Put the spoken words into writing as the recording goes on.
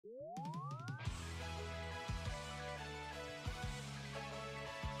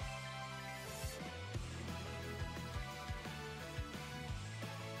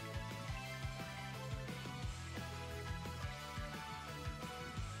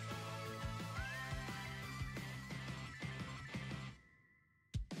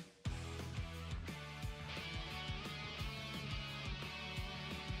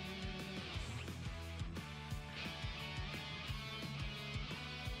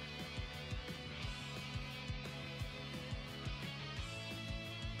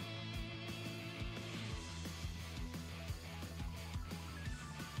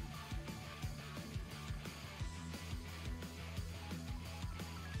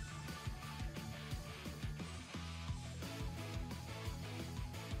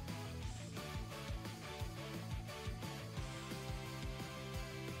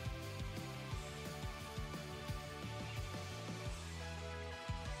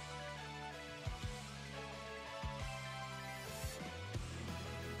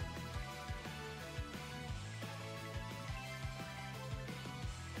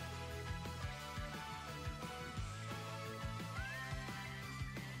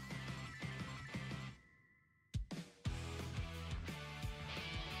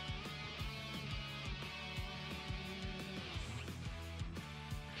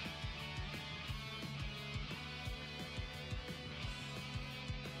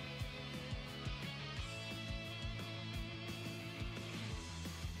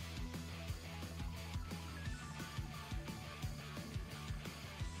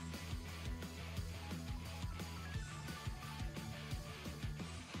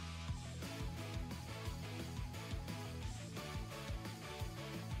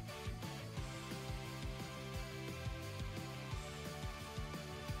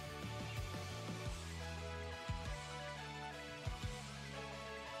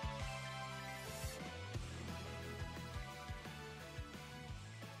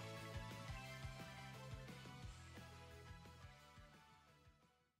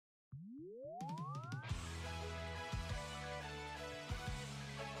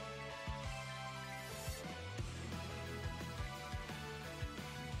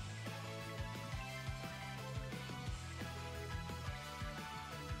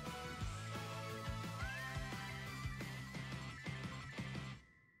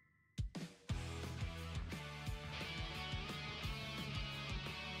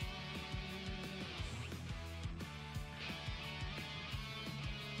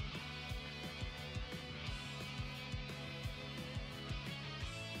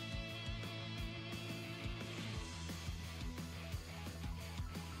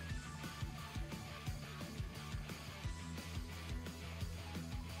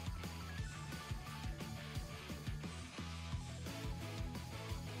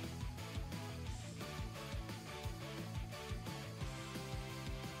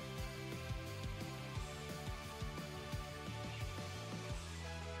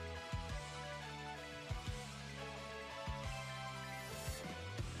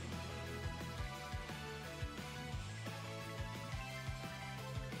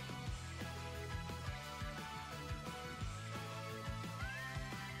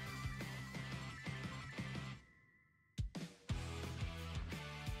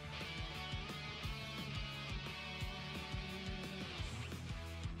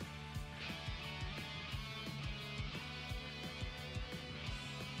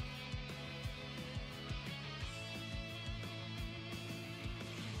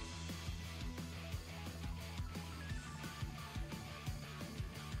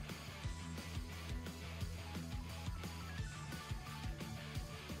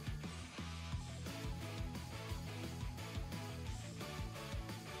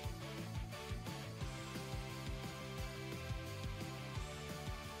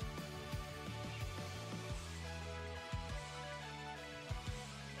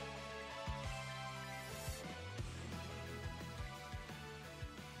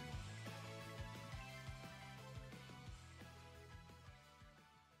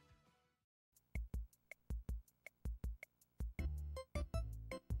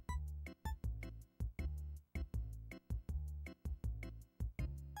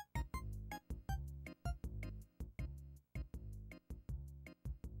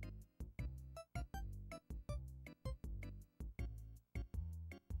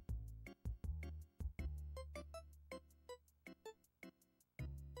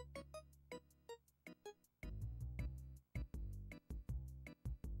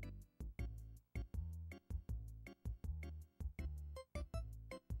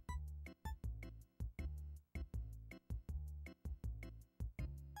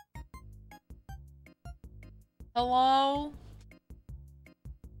Hello?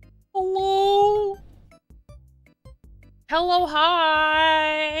 Hello? Hello,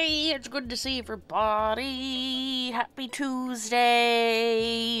 hi! It's good to see everybody. Happy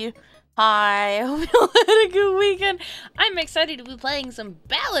Tuesday. Hi, I hope you had a good weekend. I'm excited to be playing some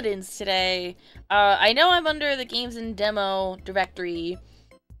Baladins today. I know I'm under the games and demo directory,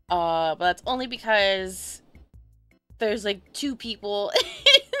 but that's only because there's like 2 people in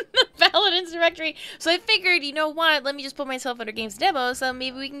the Baladins directory. So I figured, you know what, let me just put myself under games demo so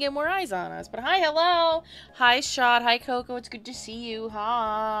maybe we can get more eyes on us. But hi, hello. Hi, Shot. Hi, Coco. It's good to see you.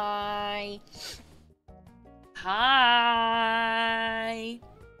 Hi. Hi.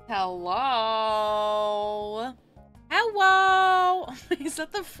 Hello. Hello. Is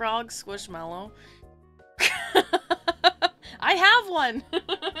that the frog Squishmallow? I have one.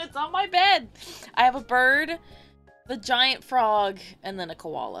 It's on my bed. I have a bird, the giant frog, and then a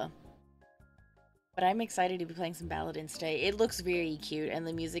koala. But I'm excited to be playing some Baladins today. It looks very cute, and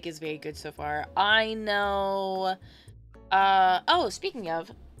the music is very good so far. I know... oh, speaking of,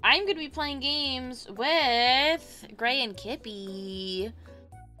 I'm gonna be playing games with Gray and Kippy.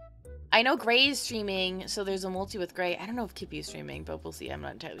 I know Gray is streaming, so there's a multi with Gray. I don't know if Kippy is streaming, but we'll see. I'm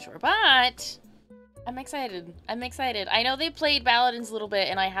not entirely sure. But I'm excited. I'm excited. I know they played Baladins a little bit,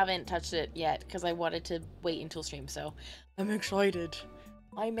 and I haven't touched it yet, because I wanted to wait until stream, so I'm excited.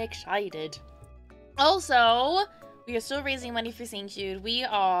 I'm excited. Also, we are still raising money for St Jude. We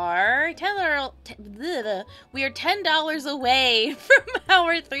are $10 away from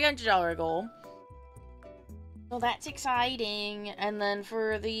our $300 goal. So that's exciting. And then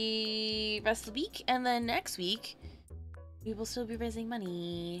for the rest of the week, and then next week, we will still be raising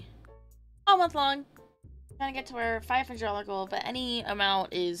money all month long. Trying to get to our $500 goal, but any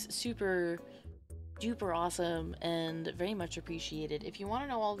amount is super duper awesome and very much appreciated. If you want to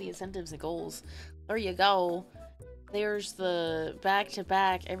know all the incentives and goals, there you go. There's the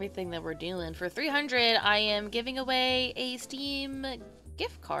back-to-back everything that we're doing. For 300, I am giving away a Steam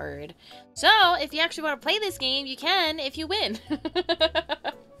gift card. So, if you actually want to play this game, you can if you win.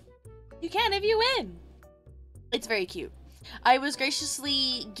 You can if you win. It's very cute. I was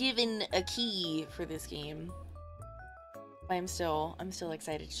graciously given a key for this game. I'm still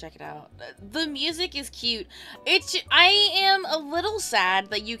excited to check it out. The music is cute. I am a little sad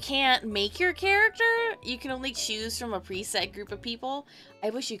that you can't make your character. You can only choose from a preset group of people. I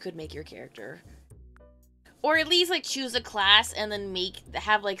wish you could make your character. Or at least like choose a class and then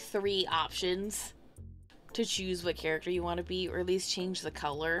have like 3 options to choose what character you want to be, or at least change the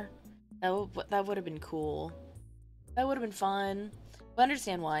color. That would have been cool. That would have been fun. But I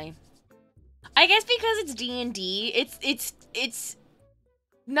understand why. I guess because it's D&D, it's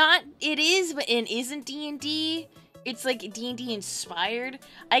not, it is, but it isn't D&D. It's like D&D inspired.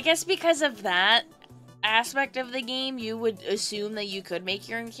 I guess because of that aspect of the game, you would assume that you could make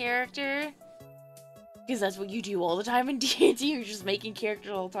your own character. Because that's what you do all the time in D&D, you're just making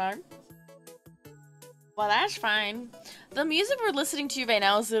characters all the time. Well, that's fine. The music we're listening to right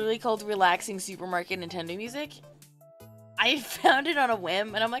now is literally called Relaxing Supermarket Nintendo Music. I found it on a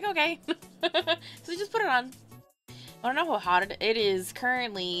whim, and I'm like, okay. So just put it on. I don't know how hot it is.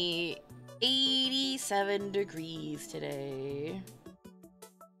 Currently 87 degrees today.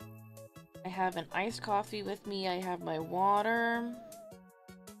 I have an iced coffee with me. I have my water.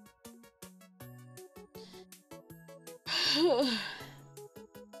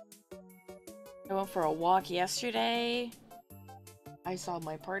 I went for a walk yesterday. I saw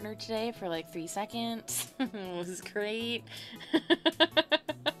my partner today for like 3 seconds. It was great.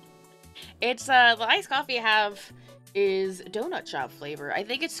 It's, the iced coffee I have is donut shop flavor. I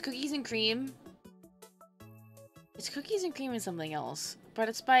think it's cookies and cream. It's cookies and cream and something else. But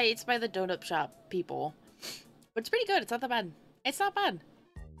it's by the donut shop people. But it's pretty good. It's not that bad. It's not bad.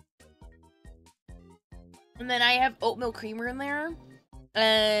 And then I have oat milk creamer in there.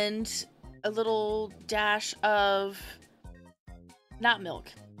 And a little dash of... not milk.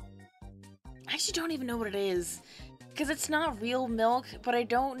 I actually don't even know what it is. Because it's not real milk, but I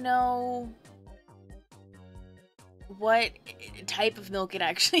don't know what type of milk it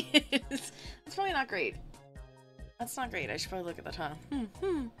actually is. It's probably not great. That's not great. I should probably look at that, huh?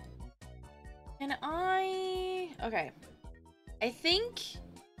 And okay. I think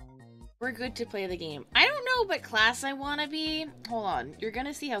we're good to play the game. I don't know what class I want to be. Hold on. You're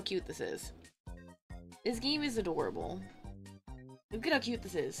gonna see how cute this is. This game is adorable. Look at how cute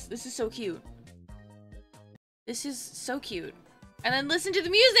this is. This is so cute. This is so cute. And then listen to the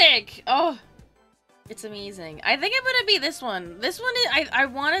music! Oh! It's amazing. I think I'm gonna be this one. This one, I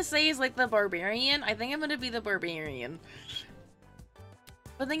want to say is like the barbarian. I think I'm gonna be the barbarian.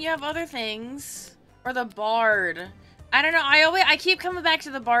 But then you have other things. Or the bard. I don't know. I keep coming back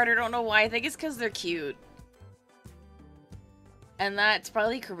to the bard. I don't know why. I think it's because they're cute. And that's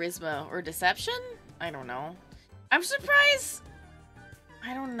probably charisma or deception? I don't know. I'm surprised.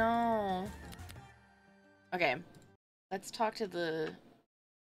 I don't know. Okay. Let's talk to the...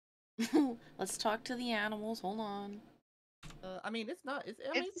 Let's talk to the animals. Hold on. I mean, it's not.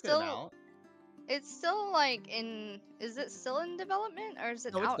 I mean, it's a good still. amount. It's still like in. Is it still in development or is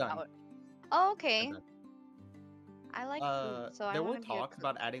it No, it's out? done. Out? Oh, okay. It's done. I like food, so I There were want to be a talks cook.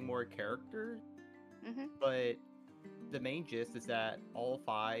 about adding more characters, Mhm. but the main gist is that all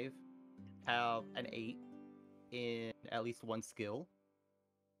 5 have an 8 in at least one skill.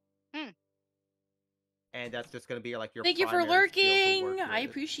 Hmm. And that's just gonna be like your Thank you for primary skill to lurking. work I with.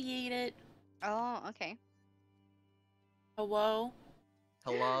 appreciate it. Oh, okay. Hello?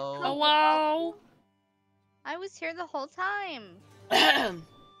 Hello? Hello? I was here the whole time. I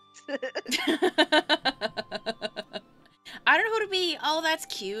don't know who to be. Oh, that's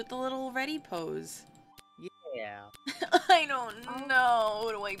cute. The little ready pose. Yeah. I don't know.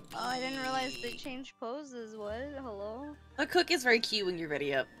 Who do I be? Oh, I didn't realize they changed poses. What? Hello? The cook is very cute when you're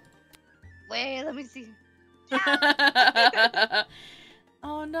ready up. Wait, let me see.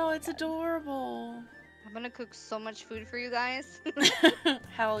 Oh no, it's adorable. I'm gonna cook so much food for you guys.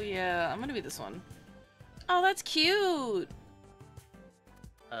 Hell yeah. I'm gonna be this one. Oh, that's cute.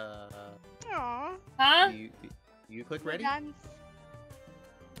 Aww. Huh? You click ready? Dance.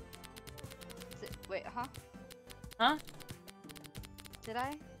 Wait, huh? Huh? Did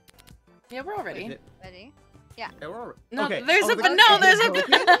I? Yeah, we're all ready. Ready? Yeah. Yeah, we're No, okay. there's a okay. no, there's a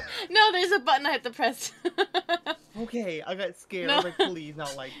no, there's a button I have to press. Okay, I got scared. No. I was like, please,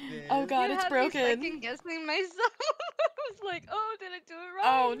 not like this. Oh god, You it's had me broken. second guessing myself. I was like, oh, did I do it right?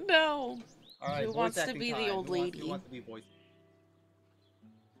 Oh no. All right, Who voice wants to acting be the time. old Who lady? Who wants to be voice?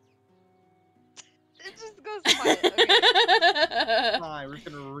 It just goes quiet. Okay. Fine, we're just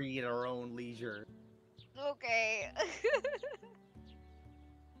gonna read at our own leisure. Okay.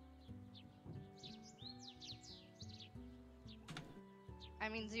 I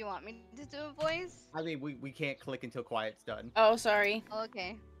mean, do you want me to do a voice? I mean, we can't click until quiet's done. Oh, sorry.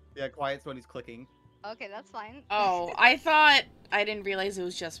 Okay. Yeah, quiet's when he's clicking. Okay, that's fine. Oh, I thought I didn't realize it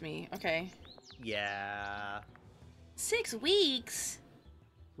was just me. Okay. Yeah. 6 weeks?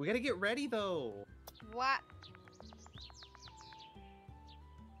 We gotta get ready though. What?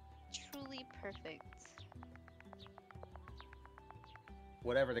 Truly perfect.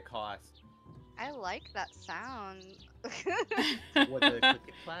 Whatever the cost. I like that sound. What the click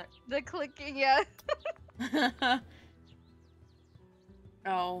it clack? The clicking, yeah.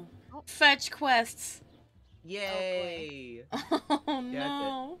 Oh. Oh. Fetch quests. Yay! Oh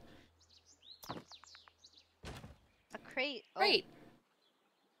no. A crate. Oh. Great.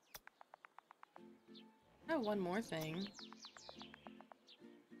 Oh, one more thing.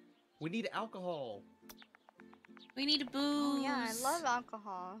 We need alcohol. We need booze. Oh yeah, I love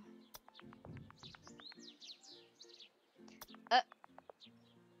alcohol.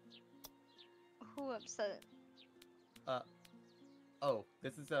 Who upset? Oh,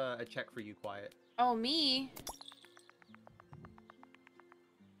 this is a check for you, Quiet. Oh, me?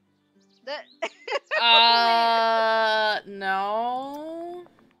 That. No.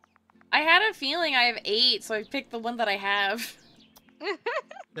 I had a feeling I have 8, so I picked the one that I have.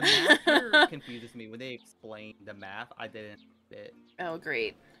 The math here confuses me. When they explain the math, I didn't fit. Oh,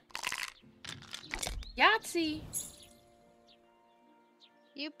 great. Yahtzee!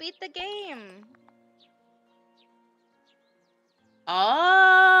 You beat the game. Oh!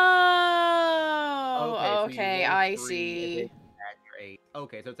 so Okay, you roll I 3 and see. then add your 8.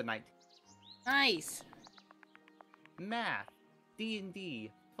 Okay, so it's a 19. Nice. Math.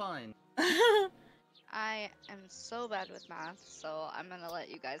 D&D. Fun. I am so bad with math, so I'm gonna let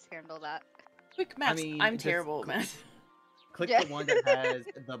you guys handle that. Quick math. mean, I'm just terrible at math. Click Yeah. the one that has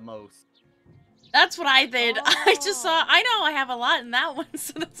the most. That's what I did. I just saw. Oh. I know I have a lot in that one,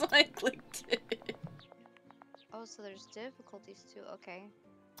 so that's why I clicked it. Oh, so there's difficulties too. Okay.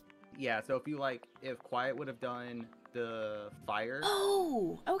 Yeah, so if Quiet would have done the fire,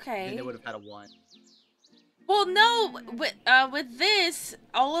 Oh, okay. then they would have had a 1. Well, no. With this,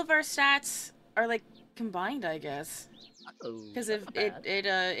 all of our stats are like combined, I guess. Oh, Because that's if not bad. it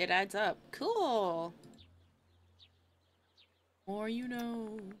adds up. Cool. More you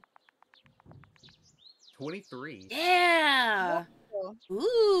know. 23. Yeah. Cool.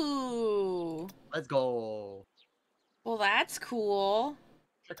 Ooh. Let's go. Well, that's cool.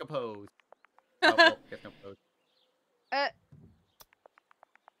 Trick a pose. Oh, well, guess no pose.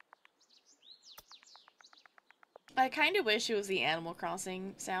 I kind of wish it was the Animal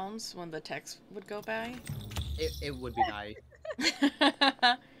Crossing sounds when the text would go by. It would be nice.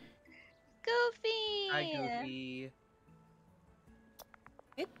 Hi, Goofy! Goofy.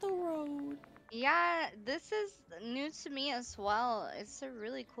 Hit the road. Yeah, this is new to me as well. It's a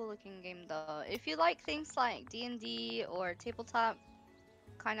really cool looking game though. If you like things like D&D or tabletop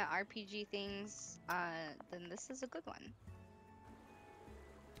kind of RPG things, then this is a good one.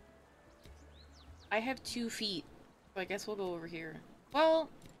 I have 2 feet, so I guess we'll go over here. Well,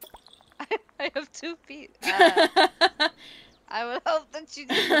 I have 2 feet. I would hope that you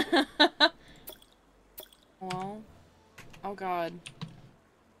do. well, oh god.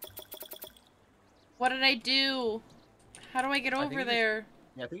 What did I do? How do I get over there?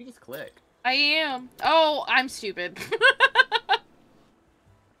 Yeah, I think you just click. I am. Oh, I'm stupid.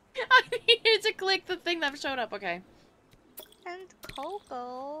 I needed to click the thing that showed up. Okay. And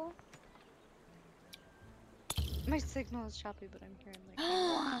Coco. My signal is choppy, but I'm hearing like.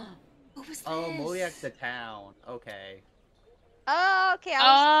 Who was this? Oh, Moliak's the town. Okay. Oh, okay.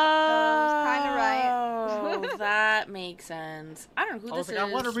 I was kind of right. Oh, that makes sense. I don't know who I was this like,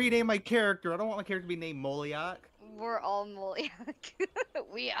 is. I want to rename my character. I don't want my character to be named Moliak. We're all Moliak.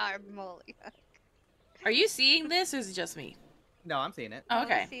 We are Moliak. Are you seeing this, or is it just me? No, I'm seeing it. Oh,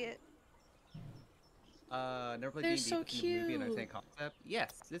 okay. I see it. Never played They're D&D, so but in the movie and cute. understand concept.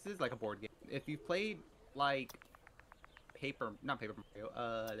 Yes, this is like a board game. If you played like not Paper Mario.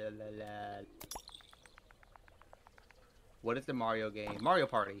 What is the Mario game? Mario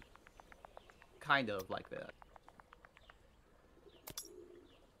Party. Kind of like that.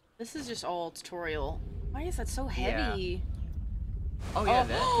 This is just all tutorial. Why is that so heavy? Oh yeah, Oh.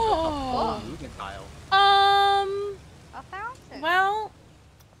 that's Oh. a movement tile. A fountain. Well,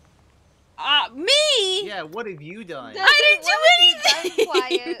 me? Yeah, what have you done? I didn't do What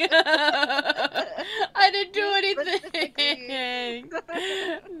have you anything. done, I didn't do You anything.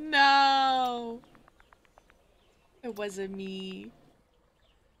 No, it wasn't me.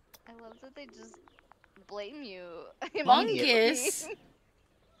 I love that they just blame you. Fungus. immediately.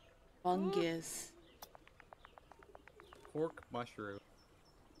 Fungus. Pork mushroom.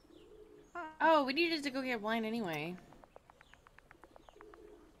 Oh, we needed to go get wine anyway.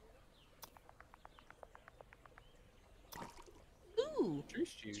 Ooh.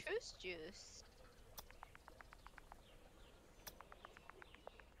 Juice juice. Truce juice.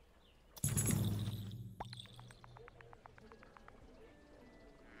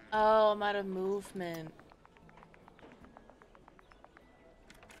 Oh, I'm out of movement.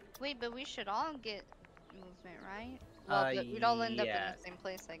 Wait, but we should all get movement, right? Well, we'd all end up in yes. the same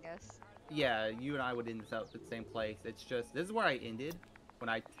place, I guess. Yeah, you and I would end up at the same place. It's just, this is where I ended when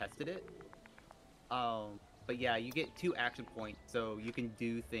I tested it. But yeah, you get 2 action points, so you can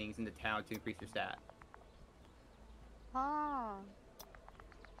do things in the town to increase your stat. Ah.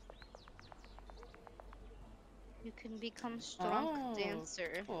 You can become strong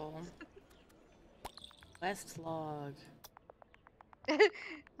dancer. Cool. West log.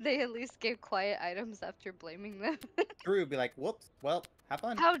 They at least gave quiet items after blaming them. Drew would be like, whoops, well, have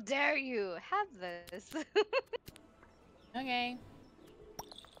fun. How dare you have this? Okay.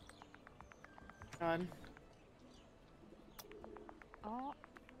 God. Oh,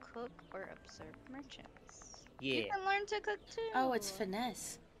 cook or observe merchants. Yeah. You can learn to cook too. Oh, it's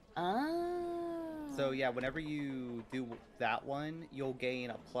finesse. Oh. So yeah, whenever you do that one, you'll gain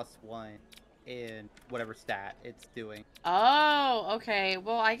a +1 in whatever stat it's doing. Oh, okay.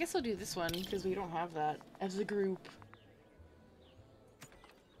 Well, I guess I'll do this one because we don't have that as a group.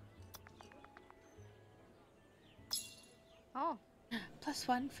 Oh.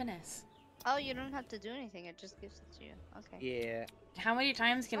 +1 finesse. Oh, you don't have to do anything. It just gives it to you. Okay. Yeah. How many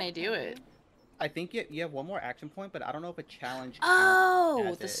times can I do it? I think you have 1 more action point, but I don't know if a challenge Oh,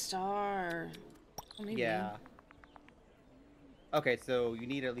 counts the as it. star. Well, maybe. Yeah. Okay, so you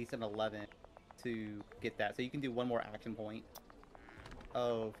need at least an 11 to get that. So you can do 1 more action point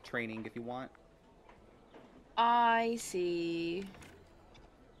of training if you want. I see.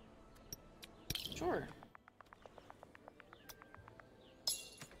 Sure.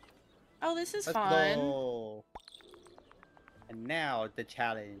 Oh, this is Let's fun. go. And now the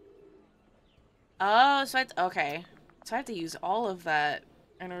challenge. Oh, so okay. So I have to use all of that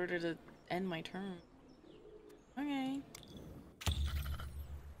in order to end my turn. Okay.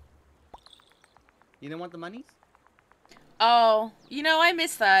 You don't want the monies? Oh, you know, I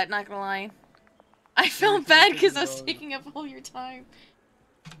missed that, not gonna lie. I felt bad because I was taking up all your time.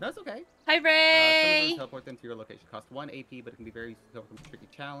 That's okay. Hi, Ray! Teleport them to your location. Cost 1 AP, but it can be very useful from a tricky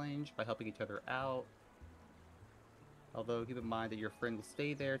challenge by helping each other out. Although keep in mind that your friend will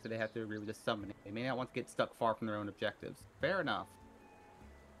stay there, so they have to agree with the summoning. They may not want to get stuck far from their own objectives. Fair enough.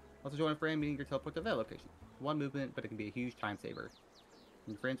 Also join a friend, meaning your teleport to their location. One movement, but it can be a huge time saver.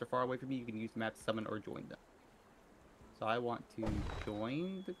 When your friends are far away from you, you can use the map to summon or join them. So I want to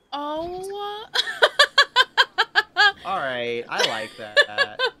join the... Oh. Alright, I like that.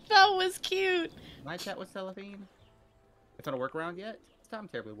 That was cute. Can I chat with Cellophane? It's not a workaround yet? Stop, I'm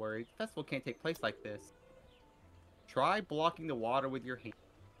terribly worried. The festival can't take place like this. Try blocking the water with your hand.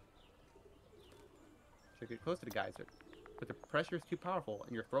 Should get close to the geyser. But the pressure is too powerful,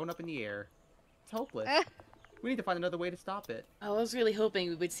 and you're thrown up in the air. It's hopeless. We need to find another way to stop it. I was really hoping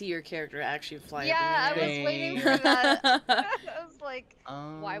we would see your character actually fly Yeah, up I in was the waiting air. for that. I was like,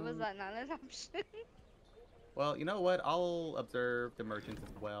 why was that not an option? Well, you know what? I'll observe the merchants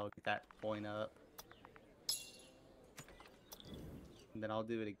as well. Get that point up. And then I'll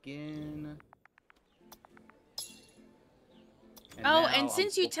do it again. And Oh, now and I'm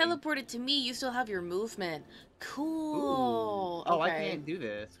since you hoping- teleported to me, you still have your movement. Cool. Ooh. Oh, I Okay. can't do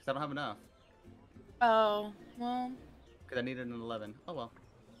this because I don't have enough. Oh, well. Because I needed an 11. Oh well.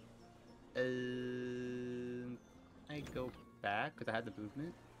 I go back because I had the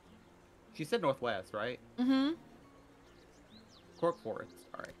movement. She said northwest, right? Mm-hmm. Cork Forest.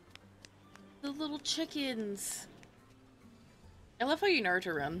 Alright. The little chickens. I love how you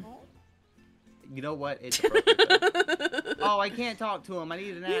Naruto run. You know what? It's appropriate, though. Oh, I can't talk to him. I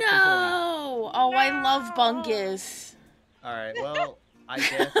need an action point. No! Oh, I love Bungus. Alright, well, I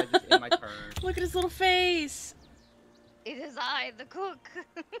guess I just end my turn. Look at his little face. It is I, the cook.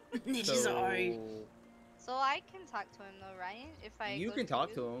 It is I. So I can talk to him though, right? If I You go can talk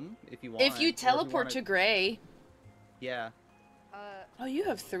you? to him if you want. If you teleport to Gray. Yeah. Oh, you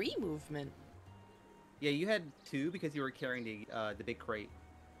have 3 movement. Yeah, you had 2 because you were carrying the big crate.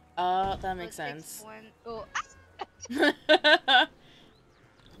 That makes The sense. 6th one. Oh,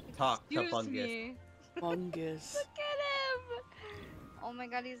 Talk to excuse Fungus. me. Bungus. Look at him. Oh my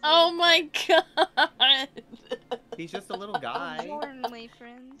god, he's. a Oh little my god. He's just a little guy. Jordan, my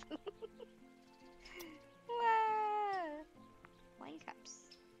friend. Wow. Wine caps.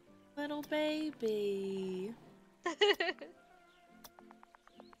 Little baby.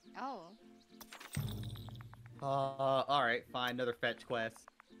 Oh. Alright, fine. Another fetch quest.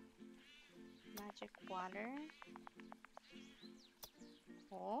 Magic water.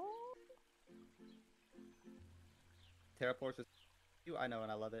 Oh. Terraforce is you. I know,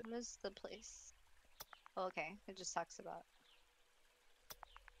 and I love it. What is the place? Oh, okay, it just talks about.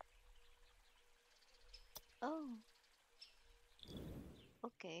 Oh.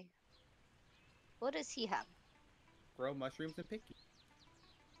 Okay. What does he have? Grow mushrooms and picky.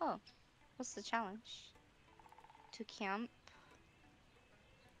 Oh. What's the challenge? To camp.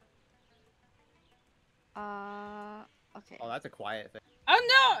 Okay. Oh, that's a quiet thing. Oh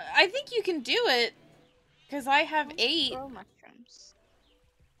no, I think you can do it. Because I have 8. Grow mushrooms.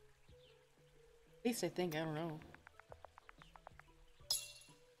 At least I think, I don't know.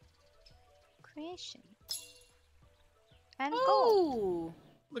 Creation. And gold. Oh,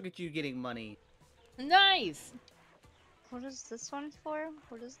 Look at you getting money. nice. What is this one for?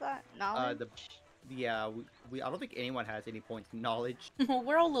 What is that? Knowledge? Yeah, I don't think anyone has any points in knowledge.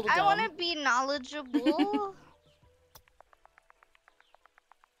 We're all a little I dumb. want to be knowledgeable.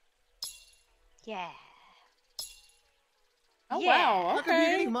 Yeah. Oh Yeah. wow, Look at you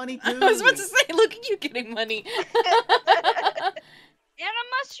okay. getting money I too. was about to say, look at you getting money. And a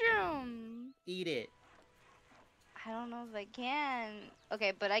mushroom. Eat it. I don't know if I can.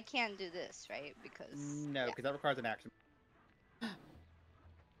 Okay, but I can't do this, right? Because No, because that requires an action.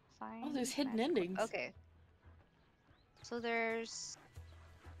 Fine. Oh, there's hidden magic- endings. Okay. So there's.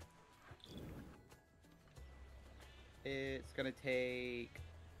 It's gonna take.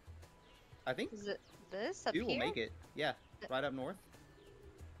 I think Is it this up you will here? make it. Yeah, right up north.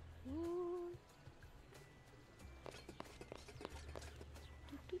 Ooh.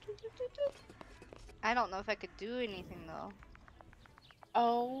 I don't know if I could do anything though.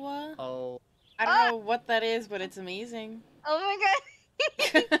 Oh, Oh, I don't know what that is, but it's amazing. Oh my god!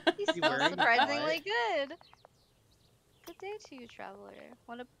 He You smells wearing surprisingly good. Good day to you, traveler.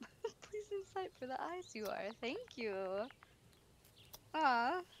 What a pleasing sight for the eyes you are. Thank you.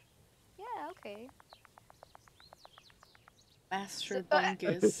 Yeah, okay. Master So-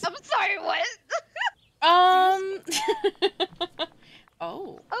 Bungus. I'm sorry, what?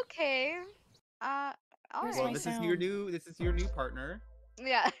 Oh. Okay. Where's Alright. my this sound? is your new partner.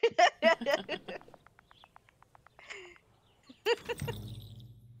 Yeah.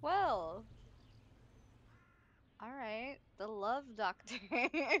 Well. Alright. The love doctor.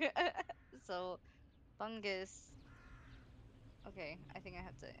 So, Bungus. Okay, I think I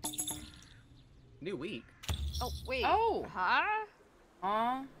have to. New week. Oh wait. Oh. Huh?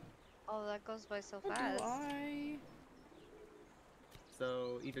 Aw. Oh, that goes by so What fast. do I?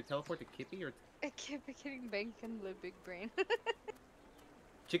 So either teleport to Kippy or I keep getting banged in the big brain.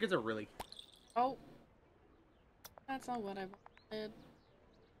 chickens are really. Oh. That's not what I wanted.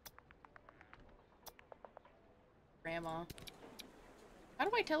 Grandma. How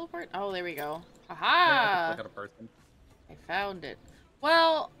do I teleport? Oh, there we go. Then I have to Aha! click on a person. I found it.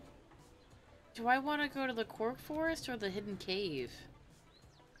 Well, do I want to go to the cork forest or the hidden cave?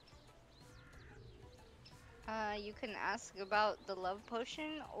 You can ask about the love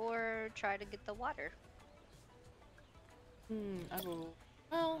potion or try to get the water. I will.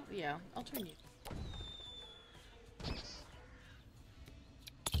 Well, yeah, I'll turn you.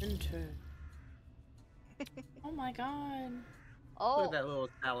 Enter. Oh my god. Look Oh, at that little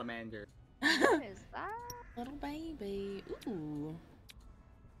salamander. what is that? Little baby. Ooh.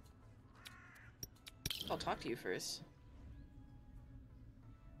 I'll talk to you first.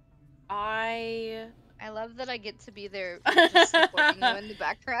 I love that I get to be there just supporting you in the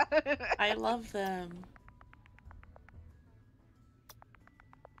background. I love them.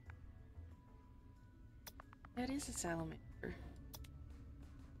 That is a salamander.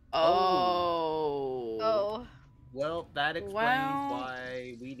 Oh. Oh. Well, that explains Wow.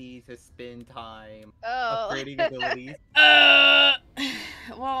 why we need to spend time Oh. upgrading abilities.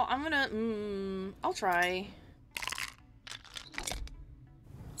 Well, I'm gonna. I'll try.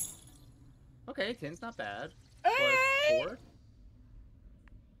 Okay, 10's not bad. Alright. Plus 4.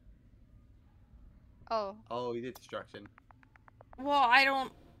 Oh. Oh, you did destruction. Well, I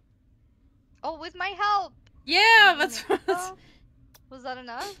don't. Oh, with my help. Yeah, Did you that's. make it though? Was that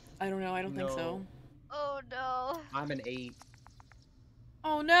enough? I don't know. I don't think so. No. Oh no. I'm an 8.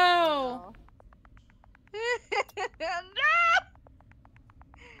 Oh no. Oh, no. No!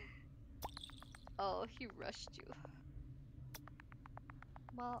 Oh, he rushed you.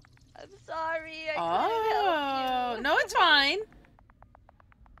 Well, I'm sorry. I couldn't help you. No, it's fine.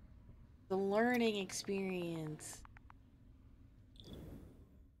 The learning experience.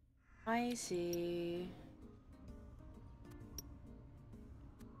 I see.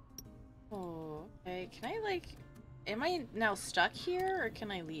 Oh, okay. Can I, like... Am I now stuck here, or can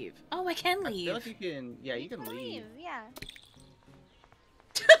I leave? Oh, I can I leave. feel like you can. Yeah, you can leave. Yeah.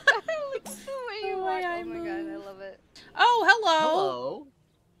 Look at the way you The walk. way I Oh my god, I move. love it. Oh, hello! Hello.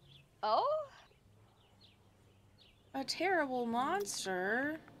 Oh, A terrible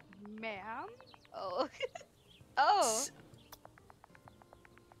monster. ma'am. Oh. Oh. S-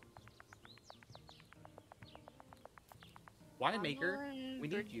 Winemaker, Ameline we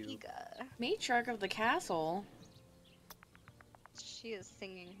need you. Bertiga. Matriarch of the castle. She is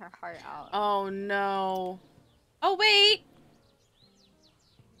singing her heart out. Oh, no. Oh, wait!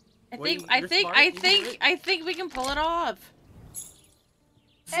 Wait, you're smart, you can do it. I think we can pull it off.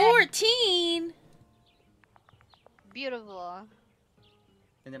 Eh. 14? Beautiful.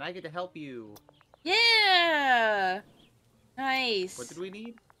 And then I get to help you. Yeah! Nice. What did we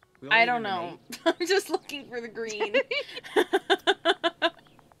need? We only I needed don't an know. 8? I'm just looking for the green.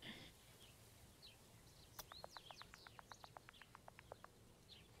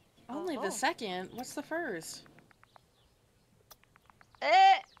 Only Oh. the second? What's the first?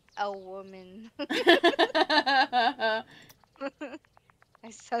 A woman. I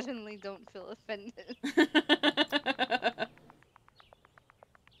suddenly don't feel offended.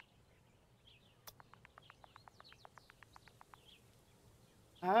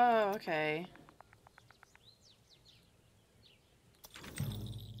 Oh, okay.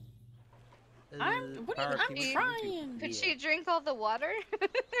 I'm Power of teamwork, trying. Could yeah. she drink all the water?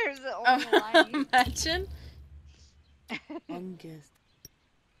 Or is it Oh, only lime? imagine. Fungus.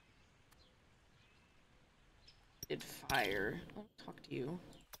 Did fire. I'll talk to you.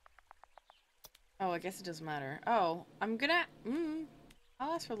 Oh, I guess it doesn't matter. Oh, I'm gonna.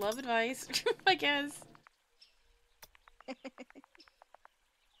 I'll ask for love advice, I guess.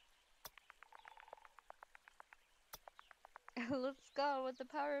 Let's go. With the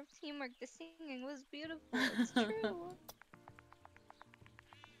power of teamwork, the singing was beautiful. It's true.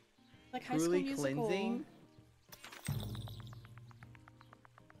 Like High School Truly Musical. cleansing.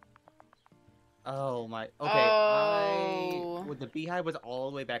 Oh my. Okay, Oh. Well, the beehive was all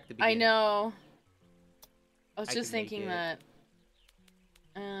the way back to the beginning. I know. I was I just can make thinking it.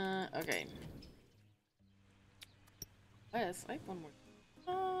 that. Okay. Yes, I have one more.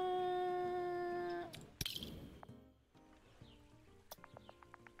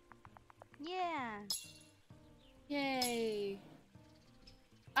 Yeah. Yay.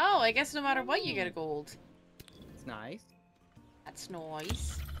 Oh, I guess no matter what, you get a gold. It's nice. That's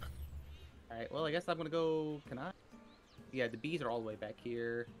nice. Alright, well, I guess I'm gonna go... Can I? Yeah, the bees are all the way back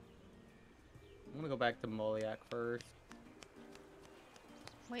here. I'm gonna go back to Moliak first.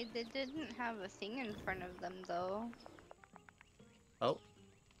 Wait, they didn't have a thing in front of them though. Oh.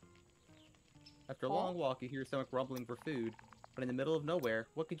 After a Oh. long walk, you hear your stomach rumbling for food. But in the middle of nowhere,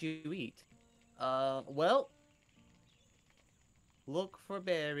 what could you eat? Well... Look for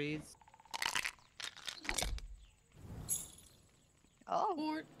berries. Oh.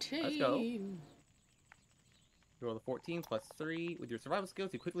 14. Let's go. You roll the 14 plus 3. With your survival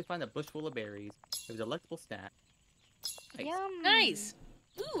skills, you quickly find a bush full of berries. It was a delectable snack. Nice. Yum. Nice.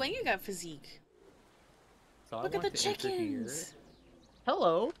 Ooh, and you got physique. So I Look at the want to enter here. chickens.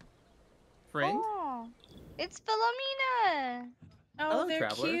 Hello, friend. Oh, it's Philomena. Oh, Hello, they're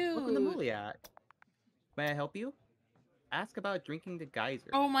traveler. cute. Welcome to Muliak. May I help you? Ask about drinking the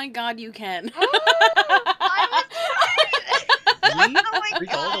geyser. Oh my god, you can. I was right. Me? Oh my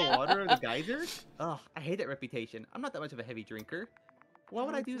Drink all the God. water of the geyser? Ugh, I hate that reputation. I'm not that much of a heavy drinker. Why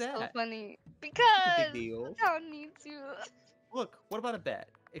would I do This is that? So funny. It's a Because big deal. the town needs you. Look, what about a bet?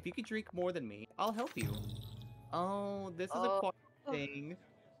 If you can drink more than me, I'll help you. Oh, this is a Oh. quiet thing.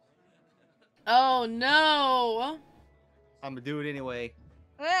 Oh no. I'm gonna do it anyway.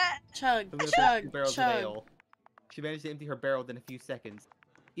 Chug, I'm gonna finish chug, 2 barrels of chug. ale. She managed to empty her barrel in a few seconds.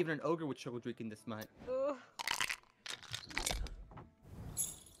 Even an ogre would struggle drinking this much. Ugh.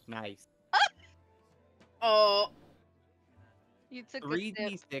 Nice. Oh. You took 3 a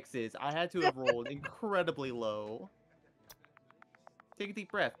sip. d6s. I had to have rolled incredibly low. Take a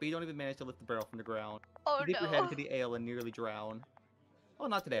deep breath, but you don't even manage to lift the barrel from the ground. Oh You dip your head no. into the ale and nearly drown. Well,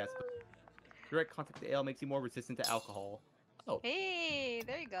 not today, I suppose. Direct contact with the ale makes you more resistant to alcohol. Oh, Hey,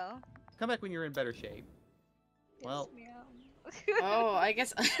 there you go. come back when you're in better shape. Well. Yes, meow. Oh, I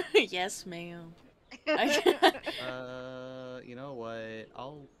guess. Yes, ma'am. You know what?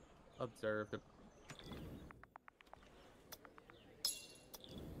 I'll observe the...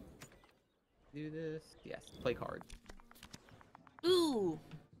 Do this? Yes, play cards. Ooh.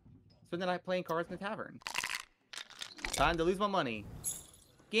 Spend the night playing cards in the tavern. Time to lose my money.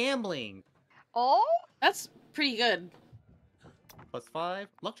 Gambling! Oh? That's pretty good. Plus 5.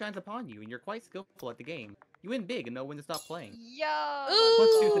 Luck shines upon you, and you're quite skillful at the game. You win big and know when to stop playing. Yo. Plus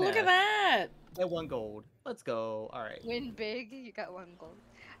two Ooh, finesse. look at that. At 1 gold. Let's go. Alright. Win big. You got 1 gold.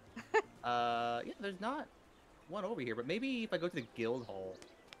 Yeah, there's not one over here, but maybe if I go to the guild hall,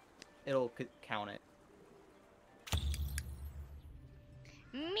 it'll count it.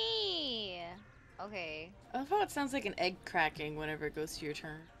 Me. Okay. I love how it sounds like an egg cracking whenever it goes to your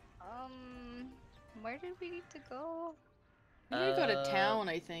turn. Where did we need to go? You need to go to town,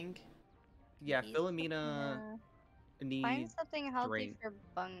 I think. Yeah, East Philomena Find needs... something healthy drink. for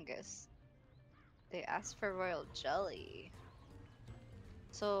Bungus. They asked for royal jelly.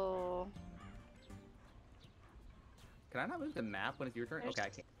 So Can I not move the map when it's your turn? there's Okay, I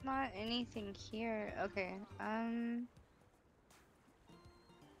can't. not anything here. Okay.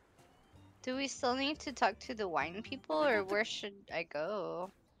 Do we still need to talk to the wine people, or where should I go?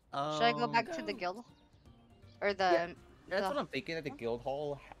 Should I go back to the Go. guild? Or the... Yeah, That's the- what I'm thinking, that the guild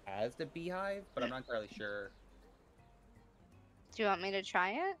hall has the beehive, but I'm not entirely sure. Do you want me to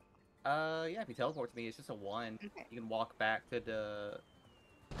try it? Yeah, if you teleport to me, it's just a 1. Okay. You can walk back to the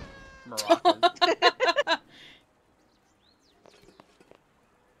maracas.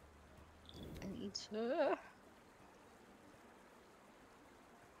 Enter.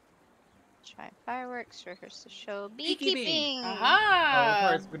 Try fireworks, rehearse the show. Beekeeping. Beekeeping! Oh, Aha!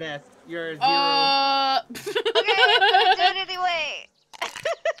 first finesse. You're a 0. Okay, I'm gonna do it anyway!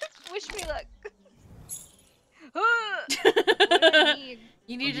 Wish me luck. What do I need?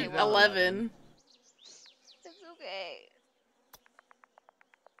 You needed Okay, well, 11. It's okay.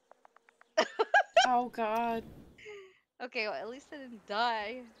 Oh god. Okay, well, at least I didn't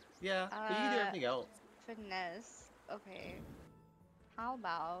die. Yeah, but you can do everything else. Finesse. Okay. How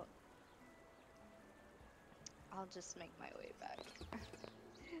about... I'll just make my way back.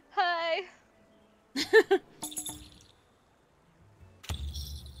 Hi!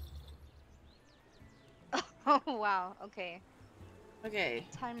 Oh, wow. Okay. Okay.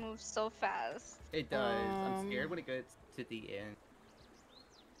 Time moves so fast. It does. I'm scared Um, when it gets to the end.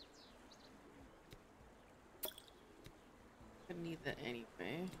 I need that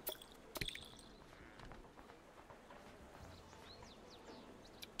anyway.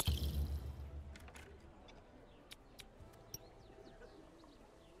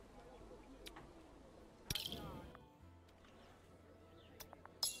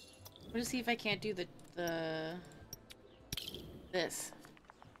 I'm gonna see if I can't do this.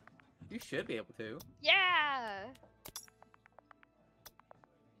 You should be able to. Yeah!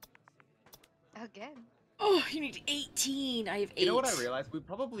 Again. Oh, you need 18. I have 8. You know what I realized? We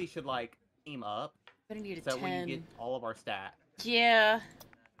probably should like team up But I need a so that 10. way you get all of our stats. Yeah.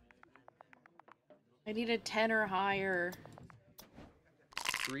 I need a 10 or higher.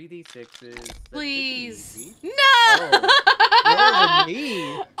 3d6s. Please. No! Oh, more than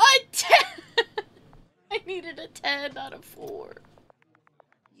me. A 10! I needed a 10, not a 4.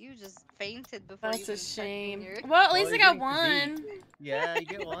 You just fainted before That's you a even shame. your... Well, at Well, least I you're got getting too 1. Yeah, you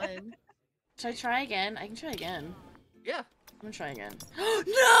get 1. Should I try again? I can try again. Yeah. I'm gonna try again.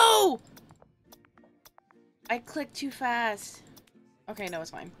 No! I clicked too fast. Okay, no,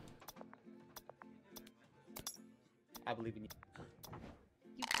 it's fine. I believe in you.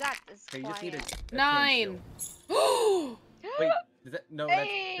 You got this. Okay, you just need a 10 9. still. Wait, is that no? That's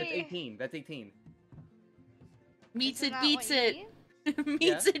Hey! 18. That's 18. Meets Isn't it, that beats what you it. need?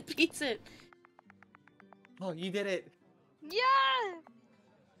 Meets Yeah. it, beats it. Oh, you did it. Yeah!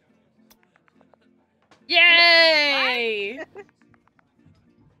 Yay!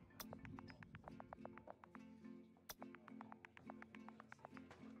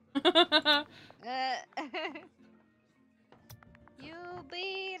 You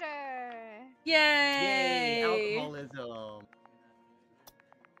beat her! Yay! Yay! Alcoholism.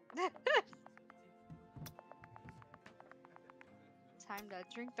 Time to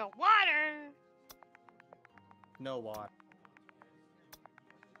drink the water! No water.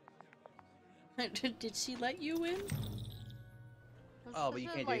 Did she let you in? Oh, but you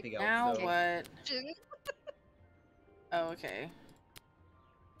can't do anything else. Now so. what? Oh, okay.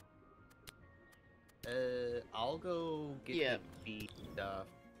 I'll go get Yeah. the B stuff.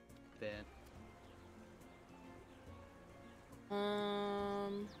 Then.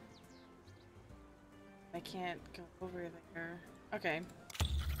 I can't go over there. Okay.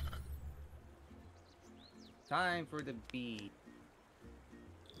 Time for the B.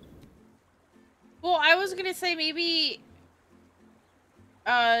 Well, I was gonna say maybe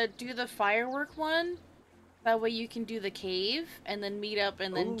do the firework one. That way you can do the cave and then meet up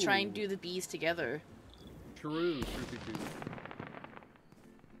and then try and Ooh. do the bees together. True.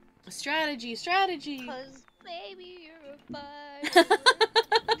 Strategy, strategy. Cause baby, you're a firework.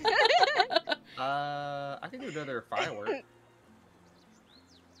 I can do another firework.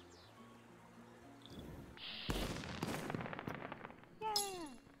 Yeah.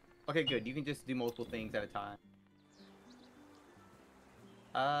 Okay, good. You can just do multiple things at a time.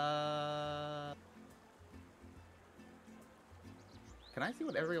 Can I see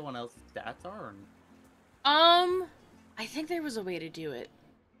what everyone else's stats are? I think there was a way to do it.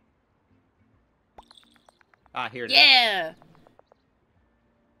 Ah, here it is. Yeah.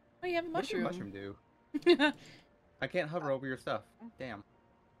 Oh, you have a What does your mushroom. mushroom do? I can't hover over your stuff. Damn.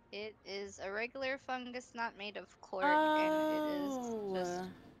 It is a regular fungus not made of cork, and it is just...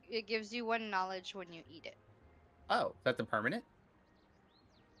 It gives you 1 knowledge when you eat it. Oh, that's a permanent?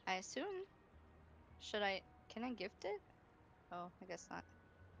 I assume. Should I... Can I gift it? Oh, I guess not.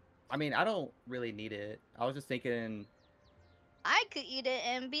 I mean, I don't really need it. I was just thinking... I could eat it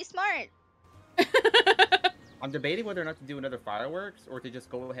and be smart! I'm debating whether or not to do another fireworks or to just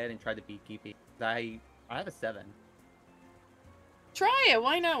go ahead and try the beekeeping. I have a 7. Try it.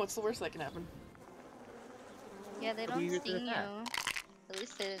 Why not? What's the worst that can happen? Yeah, they What do don't you get to sting you. attack? At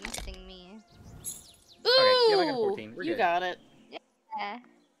least they didn't sting me. Ooh, yeah, I got 14. We're you good. got it. Yeah.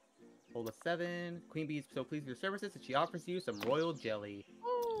 Hold a 7. Queen Bee is so pleased with your services that she offers you some royal jelly.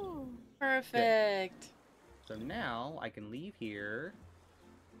 Ooh. Perfect. So now I can leave here,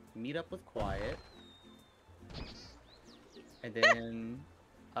 meet up with Quiet, and then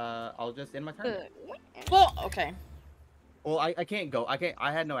I'll just end my turn. Well, okay. Well, I can't go. I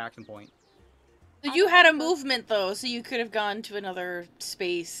had no action point. You had a movement though, so you could have gone to another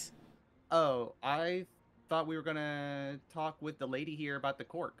space. Oh, I thought we were gonna talk with the lady here about the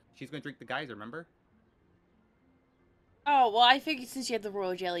cork. She's gonna drink the geyser, remember? Oh, well, I figured since you had the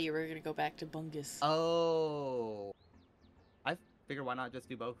royal jelly, you were gonna go back to Bungus. Oh. I figured why not just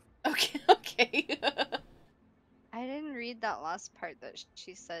do both? Okay, okay. I didn't read that last part that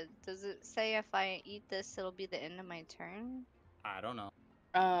she said. Does it say if I eat this, it'll be the end of my turn? I don't know.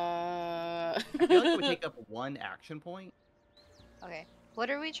 I I feel like it would take up 1 action point. Okay. What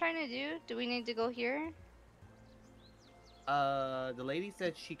are we trying to do? Do we need to go here? The lady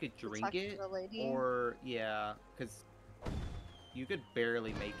said she could To drink talk to it, the lady? or yeah, because you could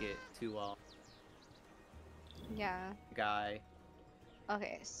barely make it to Yeah. the guy.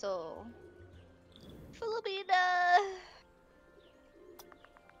 Okay, so... Philomena!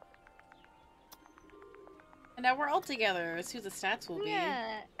 And now we're all together. Let's see what the stats will be.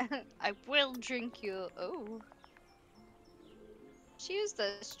 Yeah. I will drink you. Oh. She used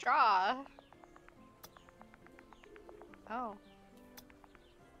the straw. Oh.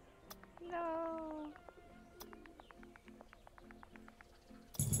 No.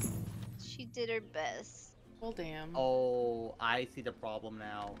 She did her best. Well, damn. Oh, I see the problem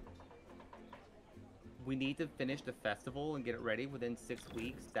now. We need to finish the festival and get it ready within 6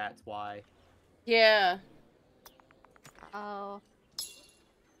 weeks. That's why. Yeah. Oh.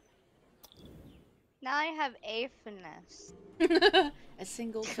 Now I have a finesse. A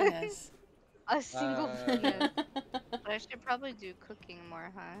single finesse. A single finesse. Uh, But I should probably do cooking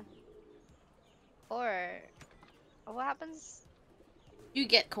more, huh? Or what happens? You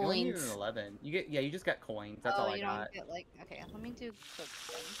get you only need an coins. 11. You just got coins. That's Oh, all I you got. don't get like. Okay, let me do cook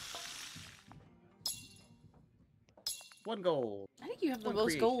then. 1 gold. I think you have the One most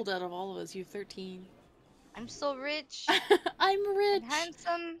creation. gold out of all of us. You have 13. I'm so rich I'm rich. and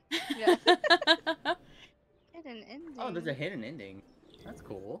handsome. Yeah. Hidden ending. Oh, there's a hidden ending. That's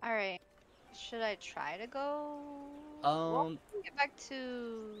cool. All right. Should I try to go? Um, Get back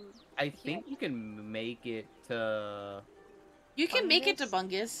to. I here? think you can make it to. You can make it to Bungus?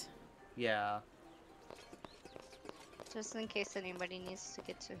 Bungus. Yeah. Just in case anybody needs to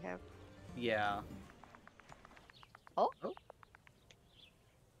get to him. Yeah. Oh.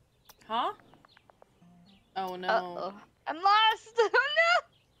 Huh? Oh no. Uh-oh. I'm lost! Oh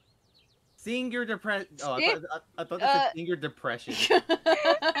Seeing your depression. Oh, Yeah. I thought this was seeing your depression.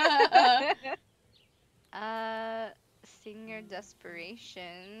 no! Senior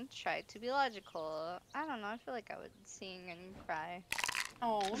desperation. Try to be logical. I don't know, I feel like I would sing and cry.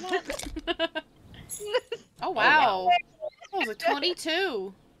 Oh, oh wow. That was a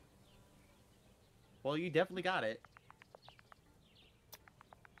 22. Well, you definitely got it.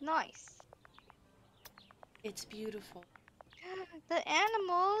 Nice. It's beautiful. The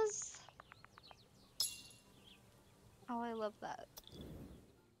animals! Oh, I love that.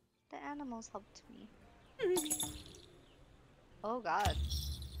 The animals helped me. Oh god.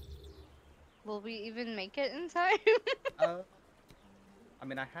 Will we even make it in time? I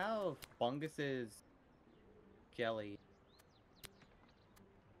mean, I have Bungus's jelly.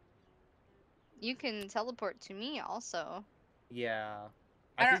 You can teleport to me also. Yeah.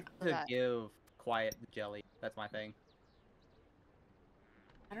 I I don't- think to that. give Quiet the jelly. That's my thing.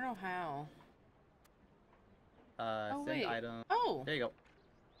 I don't know how. Oh, Send wait. item. Oh. There you go.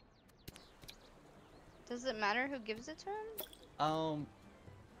 Does it matter who gives it to him?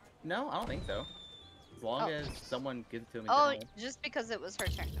 No, I don't think so. As long Oh. as someone gives it to him in Oh, general. just because it was her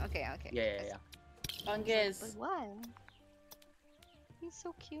turn. Okay, okay. Yeah. Bungus. But why? He's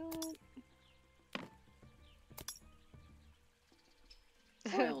so cute.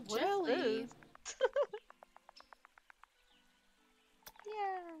 Royal What is jelly. this?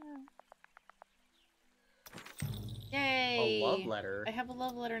 Yeah. Yay. A love letter. I have a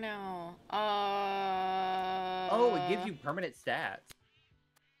love letter now. Oh, it gives you permanent stats.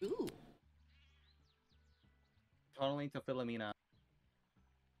 Ooh. Tunneling to Philomena.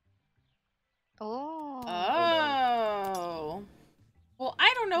 Oh. Oh. Well,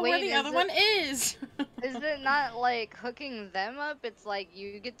 I don't know where Wait, the is other it- one is. Is it not like hooking them up? It's like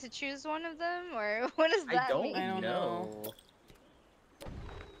you get to choose one of them, or what does I that don't, mean? I don't know.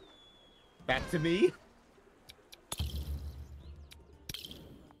 Back to me.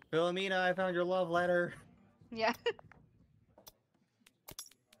 Philomena, I found your love letter. Yeah.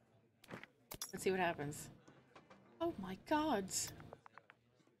 Let's see what happens. Oh my gods.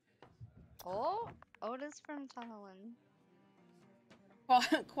 Oh, Otis from Tunnelin.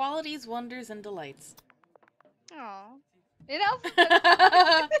 Qualities, wonders, and delights. Oh. In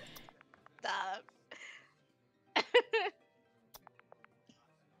alphabetical. Stop.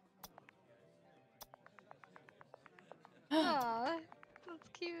 Aw, that's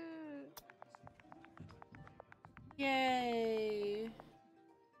cute. Yay.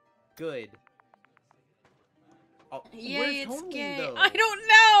 Good. Oh, Yay, where's it's Tony, gay. though? I don't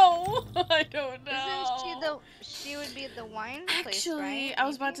know. I don't know. Isn't she the? She would be at the wine place, Actually, right? I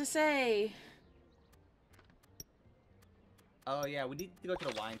was about Maybe? to say. Oh, yeah, we need to go to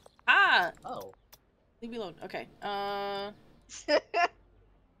the wine. Ah! Oh. Leave me alone. Okay. Get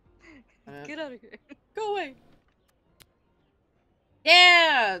out of here. Go away.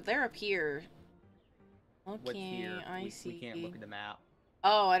 Yeah! They're up here. Okay, What's here? I we see. can't look at the map.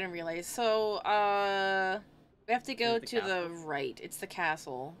 Oh, I didn't realize. So, we have to go it the to the castle? right. It's the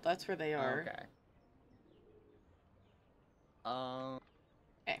castle. That's where they are. Okay.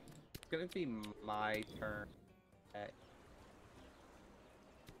 Okay. It's gonna be my turn.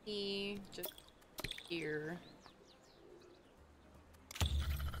 He just here.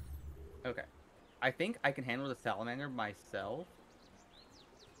 Okay. I think I can handle the salamander myself.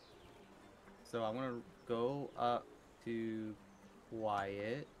 So I'm gonna go up to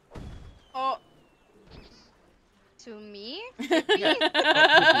quiet. Oh. To me? Yeah. Oh,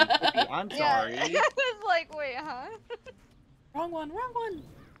 Tippy, I'm Yeah. sorry. I was like, wait, huh? Wrong one, wrong one.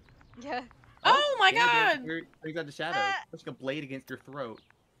 Yeah. Oh my Stand against god! your brings out the shadows. Ah. Pushing a blade against your throat.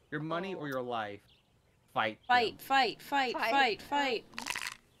 Your money or Oh. your life. Fight them. Fight, fight, fight, fight, fight.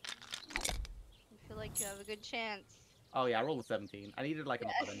 I feel like you have a good chance. Oh yeah, I rolled a 17. I needed like an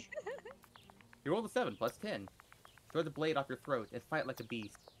 11. You rolled a 7 plus 10. Throw the blade off your throat and fight like a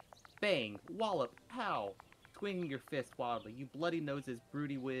beast. Bang, wallop, pow. Swinging your fist wildly, you bloody noses,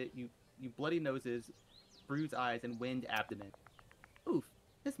 you bloody noses, bruised eyes, and wind abdomen. Oof,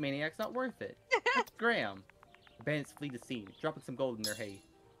 this maniac's not worth it. Graham. The bandits flee the scene, dropping some gold in their haste.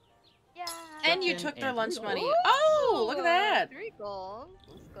 Yeah. And you Captain took their and lunch Rudolph. money. Ooh, Oh, look at that. 3 gold.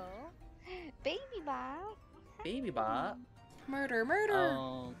 Let's go. Baby Bob. Baby Bot. Murder, murder.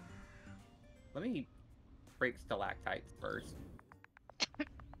 Let me break stalactites first.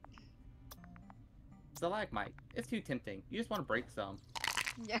 Stalagmite. It's too tempting. You just want to break some.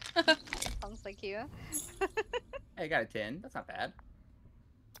 Yeah. Sounds like you. Hey, I got a 10. That's not bad.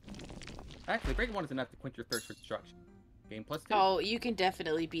 Actually, breaking 1 is enough to quench your thirst for destruction. Game plus 2. Oh, you can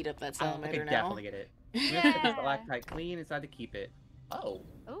definitely beat up that I salamander can now. definitely get it. I'm gonna Yeah. stick the stalactite clean and decide to keep it. Oh.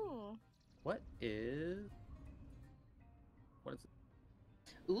 Ooh. What is it?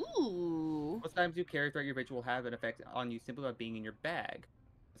 Ooh. Most times you carry throughout your ritual will have an effect on you simply by being in your bag.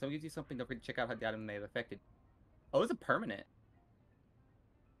 If someone gives you something, don't forget to check out how the item may have affected. Oh, it's a permanent.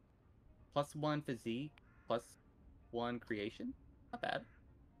 +1 physique, +1 creation. Not bad.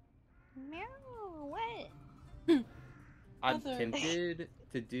 Meow. What? I'm Other- tempted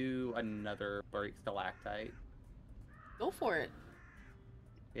to do another break stalactite. Go for it.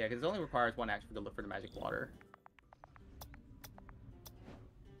 Yeah, because it only requires 1 action to look for the magic water.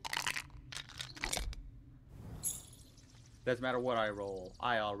 Doesn't matter what I roll,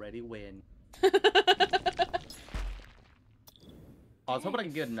 I already win. I was hoping I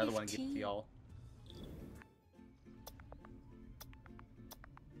could get another one and give it to 15. y'all.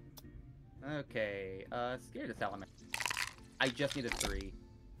 Okay, scared of salamander. I just need a 3.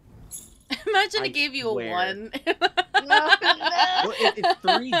 Imagine I it gave you swear. a 1. No, no. Well, it's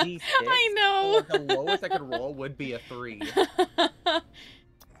 3d6. I So, know. like, the lowest I could roll would be a 3.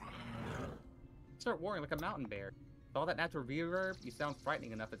 Start roaring like a mountain bear. With all that natural reverb, you sound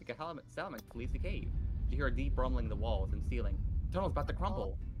frightening enough that the salamander flees the cave. You hear a deep rumbling in the walls and ceiling. The tunnel's about to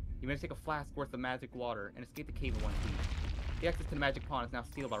crumble. You manage to take a flask worth of magic water and escape the cave in one piece. The access to the magic pond is now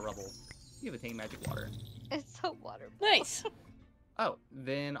sealed by rubble. You have attained magic water. It's so waterful. Nice. Oh,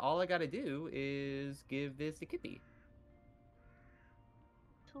 then all I gotta do is give this to Kippy.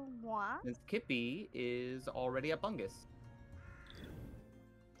 To what? Since Kippy is already a bungus.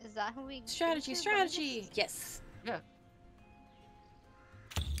 Is that who we? Strategy, give to? strategy. Yes. Yeah.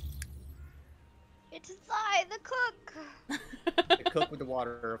 It is I, the cook. To cook with the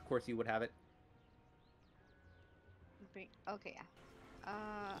water, of course you would have it. Okay, yeah.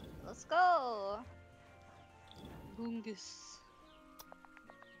 Let's go. Bungus.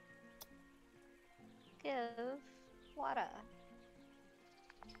 Give water.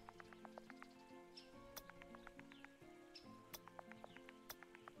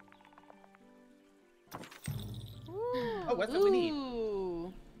 Oh, that's what we need.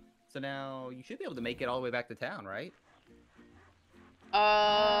 Ooh. So now you should be able to make it all the way back to town, right?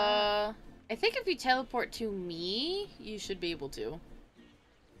 I think if you teleport to me, you should be able to.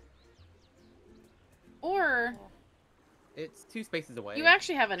 Or It's 2 spaces away. you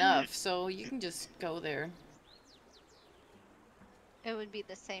actually have enough, so you can just go there. It would be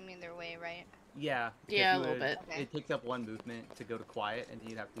the same either way, right? Yeah. because Yeah, a you little would- bit. Okay. It takes up 1 movement to go to quiet, and then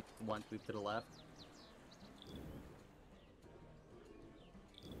you'd have to 1 move to the left.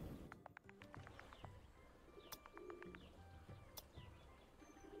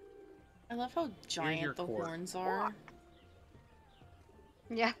 I love how your giant the court. horns are.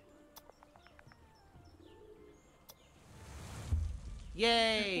 Yeah.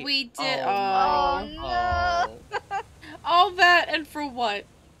 Yay! We did. Oh, Oh. no. Oh. All that and for what?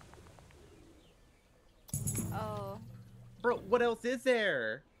 Oh, Bro, what else is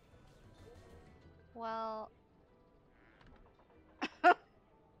there? well.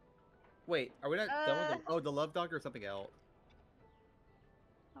 Wait, are we not done with the... Oh, the love dog or something else?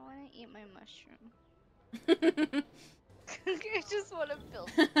 I want to eat my mushroom. I just want to build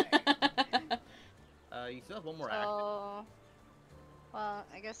somewhere. You still have 1 more action. So, well,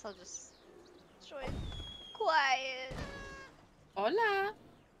 I guess I'll just join quiet. Hola.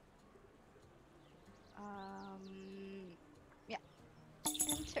 Yeah.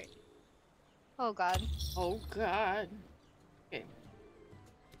 Enter. Oh god. Oh god. Okay.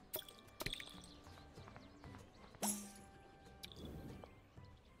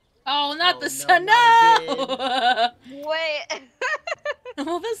 Oh, not Oh, the no, sun! not No! Wait.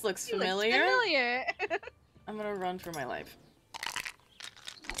 Well, this looks He looks familiar. familiar. I'm gonna run for my life.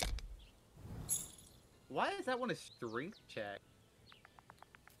 Why is that one a strength check?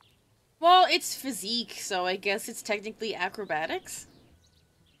 Well, it's physique, so I guess it's technically acrobatics.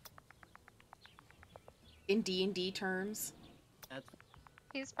 In D&D terms. That's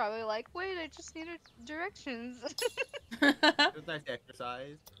He's probably like, wait, I just needed directions. Oh, it was nice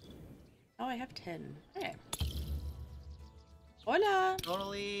exercise. I have 10. Okay. Hola!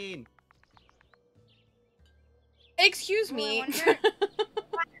 Tonaline! Excuse Ooh, I me. wonder-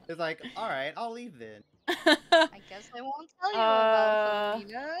 It's like, alright, I'll leave then. I guess I won't tell you about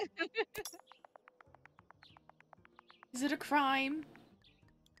Philomena. Is it a crime?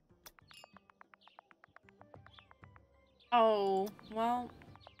 Oh, well.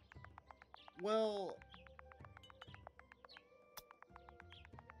 Well,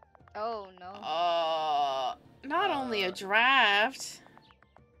 Oh no. Not only a draft.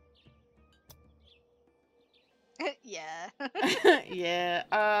 Yeah. Yeah,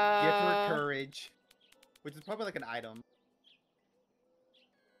 gift her courage. Which is probably like an item.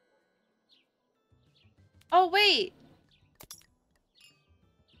 Oh, wait.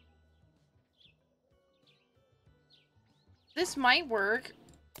 This might work.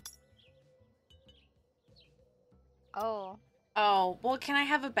 Oh. Oh, well, can I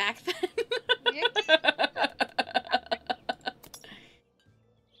have it back then? Yes.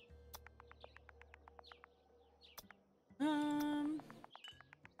 um.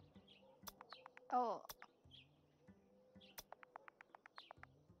 Oh.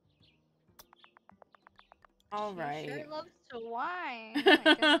 All She right. sure loves to whine. I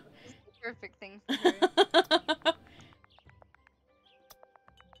guess this is the perfect thing for her.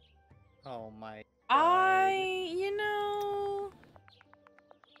 Oh my you know,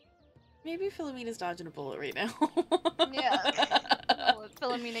 maybe Philomena's dodging a bullet right now. Yeah. No,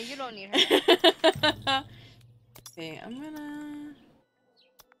 Philomena, you don't need her. Okay, I'm gonna.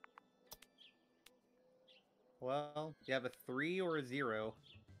 Well, you have a 3 or a 0.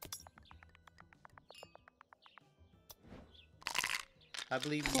 I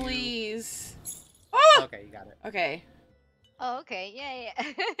believe you. Please. Oh! Okay, you got it. Okay. Oh, okay. Yeah,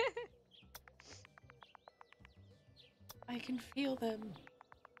 yeah. I can feel them.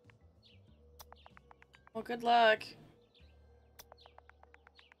 Well, good luck.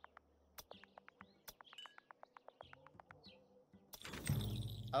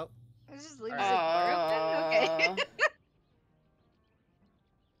 Oh, This just leaves Alright. the door open? Okay.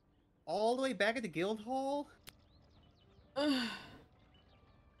 all the way back at the guild hall?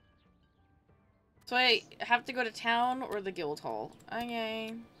 So I have to go to town or the guild hall?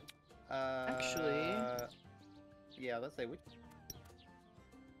 Okay. Actually. Yeah, let's say which.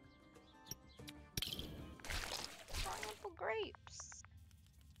 Pineapple grapes.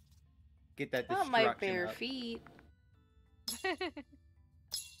 Get that Not destruction my bare up. feet.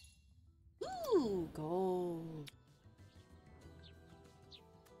 Ooh, gold.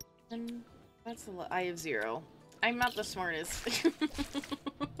 And that's a lot. I have 0. I'm not the smartest.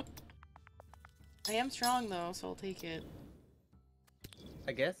 I am strong though, so I'll take it.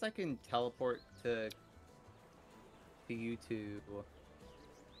 I guess I can teleport to you two.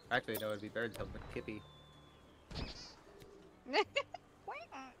 Actually, no, it'd be better to teleport to Kippy.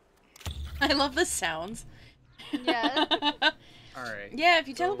 I love the sounds. Yeah. Alright. Yeah, if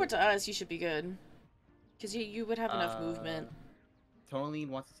you So- teleport to us, you should be good. Because you would have enough movement. Tonaline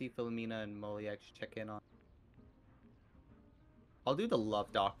wants to see Philomena and Moliak check in on. I'll do the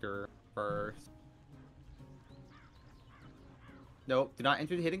love doctor first. Nope, do not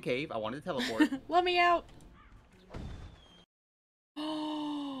enter the hidden cave. I wanted to teleport. Let me out.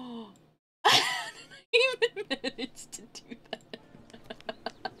 Oh, I even managed to do that.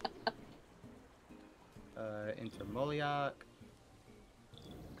 Enter Moliak.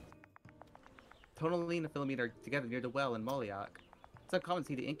 Tonaline and Philomena are together near the well in Moliak. It's uncommon to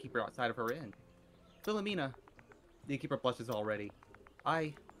see the innkeeper outside of her inn. Philomena. The innkeeper blushes already.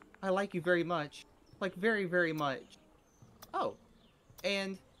 I like you very much. Like, very, very much. Oh.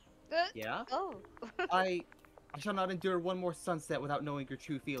 And, yeah? Oh. I shall not endure one more sunset without knowing your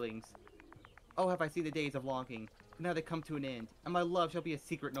true feelings. Oh, have I seen the days of longing, but now they come to an end, and my love shall be a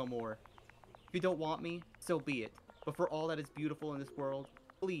secret no more. If you don't want me, so be it. But for all that is beautiful in this world,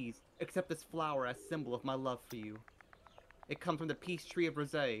 please accept this flower as symbol of my love for you. It comes from the peace tree of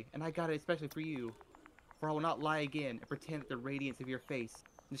Rosé, and I got it especially for you. For I will not lie again and pretend that the radiance of your face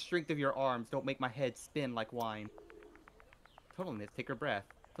The strength of your arms don't make my head spin like wine. Totaliness, take her breath.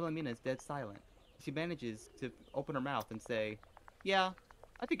 Philomena is dead silent. She manages to open her mouth and say, "Yeah,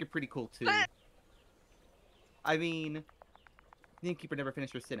 I think you're pretty cool too." I mean, the innkeeper never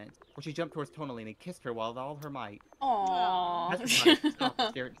finished her sentence, for she jumped towards Tonaline and kissed her with all her might. Aww. Petrified, she stopped to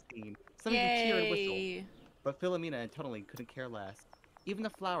stare at the scene. Some even cheer and whistle. Yay. But Philomena and Tonaline couldn't care less. Even the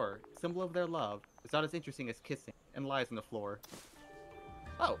flower, symbol of their love, is not as interesting as kissing, and lies on the floor.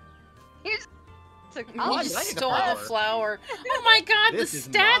 Oh, You just took You Oh, just I need a stole flower. the flower. Oh my god, This the is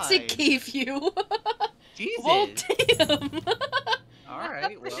stats mine. it gave you. Jesus! Well, damn.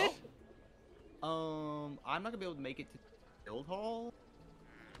 Alright, well. I'm not gonna be able to make it to the guild hall,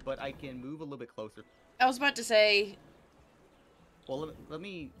 but I can move a little bit closer. I was about to say, Well, let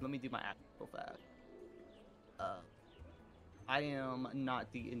me do my act real fast. I am not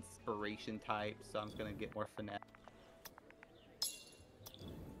the inspiration type, so I'm just gonna get more finesse.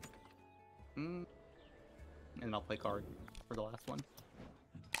 And I'll play card for the last one.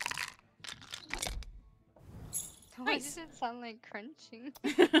 Why Nice. does it sound like crunching?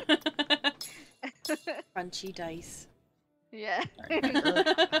 crunchy dice. Yeah. I'm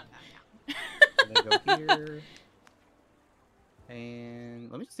gonna go here.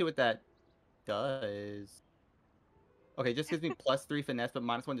 And let me just see what that does. Okay, just gives me +3 finesse, but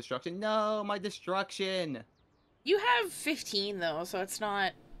 -1 destruction. No, my destruction! You have 15 though, so it's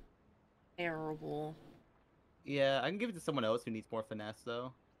not terrible. Yeah, I can give it to someone else who needs more finesse,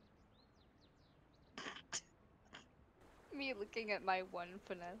 though. Me looking at my one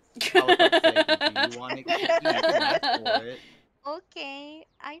finesse. I was about to say, do you want it? You can ask for it. Okay,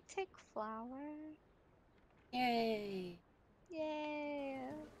 I take flower. Yay. Yay.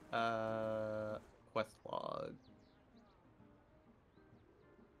 Quest log.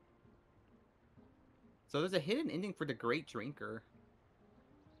 So there's a hidden ending for the Great Drinker.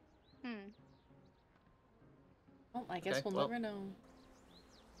 Well, I guess Okay, we'll well, never know.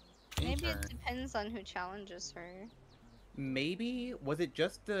 Maybe Intern. it depends on who challenges her. Maybe was it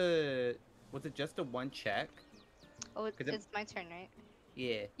just the one check? Oh, 'Cause it- it's my turn, right?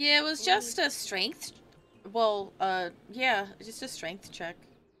 Yeah. Yeah, it was just a strength. Well, yeah, just a strength check.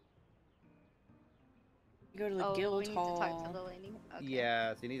 You go to the Oh, guild we need hall. to talk to the lady. Okay.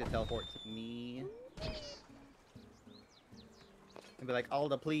 Yeah, so you need to teleport to me. And be like,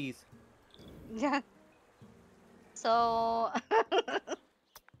 Alda, please. Yeah. So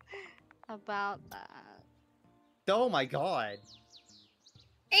about that. Oh my god.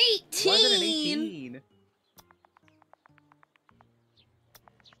 18! Why is it an 18?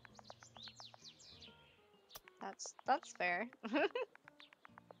 That's fair.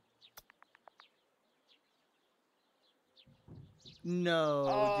 No,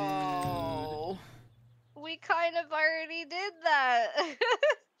 Oh. We kind of already did that. dude.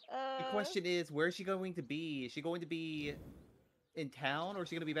 The question is, where is she going to be? Is she going to be in town, or is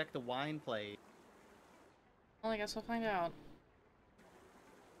she going to be back at the wine place? Well, I guess we'll find out.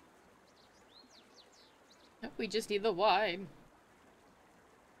 We just need the wine.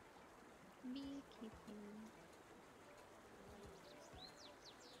 Beekeeping.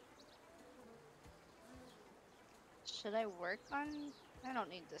 Should I work on? I don't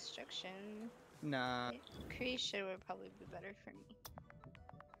need destruction. Nah. Creation would probably be better for me.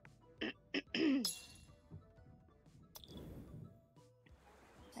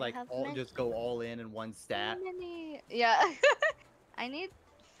 It's like, have all, many- just go all in one stat. Many... Yeah. I need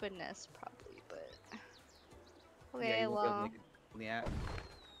finesse probably, but okay. Yeah, you won't Well. be able to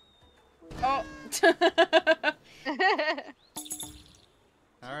Oh.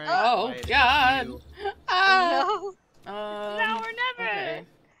 Alright. Oh, Wyatt, it's God. you. Ah! No. Now or never. Okay.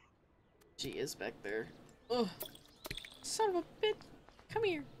 She is back there. Ugh. Son of a bitch. Come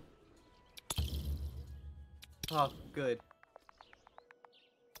here. Oh, good.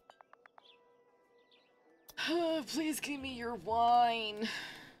 Please give me your wine.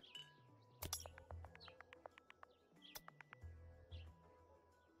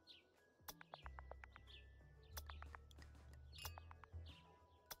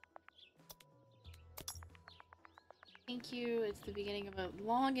 Thank you. It's the beginning of a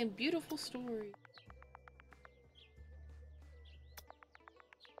long and beautiful story.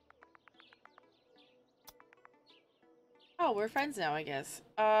 Oh, we're friends now, I guess.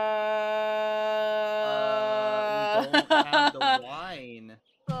 We don't have the wine.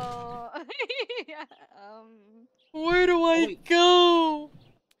 So yeah. Where do I wait. go?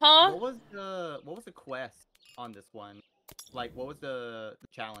 Huh? What was the quest on this one? Like, what was the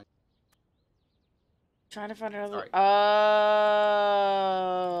challenge? Trying to find another. Sorry. Oh,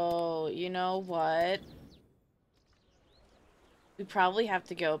 you know what? We probably have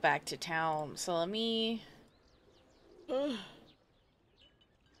to go back to town, so let me... Ugh.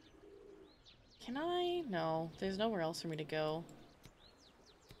 Can I? No, there's nowhere else for me to go.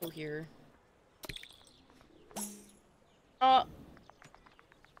 Go here. Oh!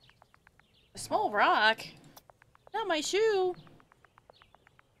 A small rock? Not my shoe!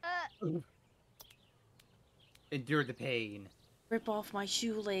 Endure the pain. Rip off my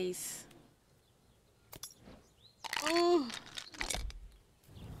shoelace. Ooh!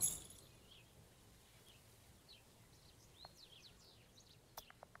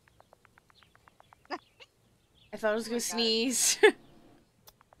 I thought I was Oh my gonna God. sneeze.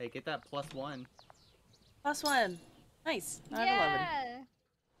 Hey, get that +1. +1. Nice. I have Yeah.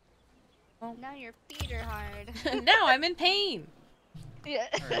 Oh. Now your feet are hard. 11. Now I'm in pain. Yeah.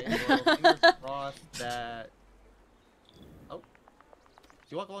 Alright, well, fingers crossed that... Oh.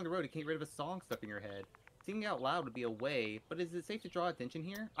 As you walk along the road, you can't get rid of a song stuck in your head. Singing out loud would be a way, but is it safe to draw attention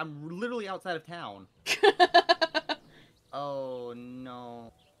here? I'm literally outside of town. Oh,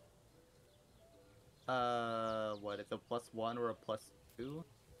 no. What? It's a +1 or a +2?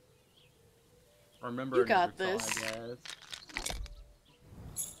 Remember You another got this. song, I guess.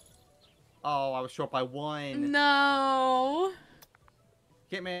 Oh, I was short by 1. No.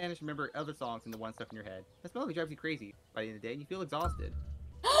 Can't manage to remember other songs than the one stuck in your head. This melody drives you crazy by the end of the day, and you feel exhausted.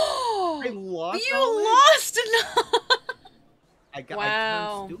 I lost You all this? lost I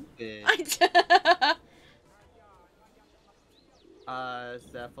Wow. turned stupid.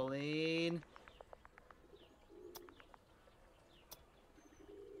 Cephaline.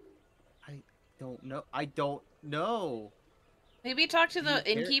 I don't know. Maybe talk to Do the you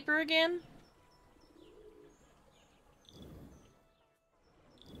care? innkeeper again?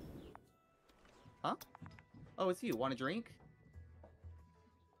 Huh? Oh, it's you. Want a drink?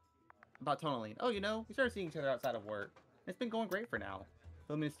 About Tonaline. Oh, you know, we started seeing each other outside of work. It's been going great for now.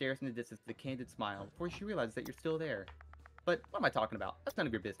 Philomena stares in the distance with a candid smile before she realizes that you're still there. But what am I talking about? That's none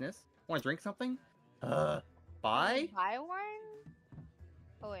of your business. Want to drink something? Buy? Buy one?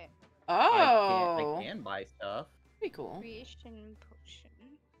 Oh wait. Oh. I can buy stuff. Pretty cool. Creation potion.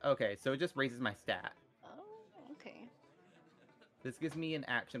 Okay, so it just raises my stat. Oh, okay. This gives me an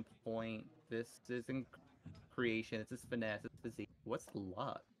action point. This is in creation. This is finesse. This is physique. What's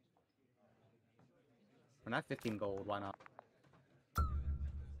luck? We're not 15 gold. Why not?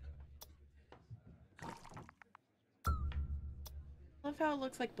 Love how it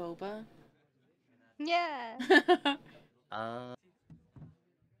looks like boba. Yeah.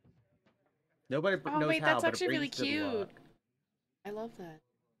 Nobody Oh knows wait, how, that's but actually it really brings good cute. luck. I love that.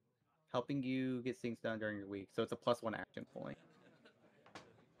 Helping you get things done during your week, so it's a +1 action point.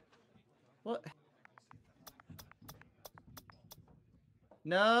 What?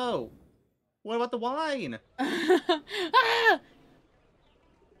 No! What about the wine? Ah!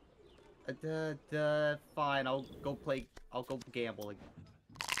 Fine, I'll go gamble again.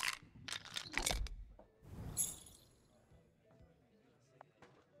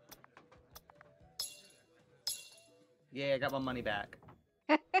 Yeah, I got my money back.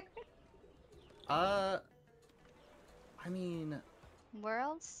 I mean... Where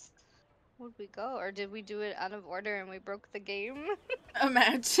else would we go? Or did we do it out of order and we broke the game?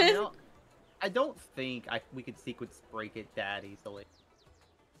 Imagine. I don't think we could sequence break it that easily.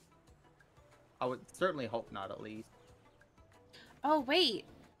 I would certainly hope not, at least. Oh wait.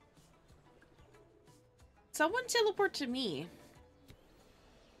 Someone teleport to me.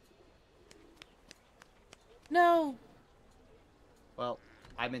 No. Well,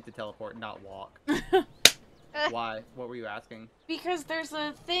 I meant to teleport, not walk. Why? What were you asking? Because there's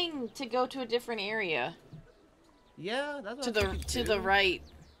a thing to go to a different area. Yeah, that's what To the right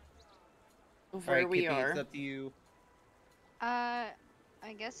of where we Kippy, are. It's up to you. I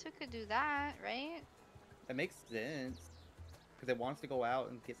guess we could do that, right? That makes sense. Because it wants to go out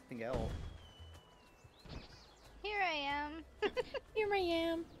and get something else. Here I am. Here I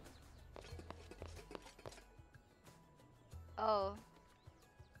am. Oh.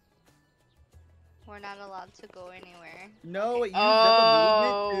 We're not allowed to go anywhere. No, Okay. it used up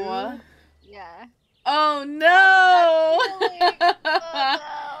a movement too. Yeah. Oh no! Oh, no.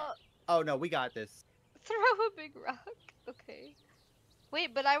 Oh no, we got this. Throw a big rock. Okay.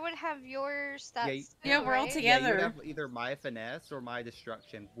 Wait, but I would have your stats. Yeah, too, we're all right? Yeah, you would together. have either my finesse or my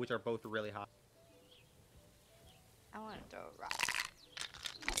destruction, which are both really high. I want to throw a rock.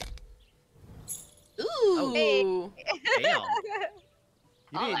 Ooh. Hey. Damn.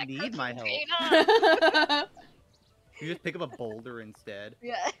 You All didn't that need my help. cocaine on. You just pick up a boulder instead.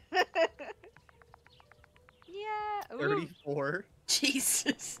 Yeah. Yeah. Ooh, 34.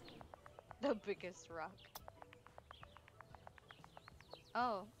 Jesus. the biggest rock.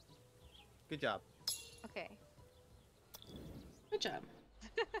 Oh, Good job. okay. Good job.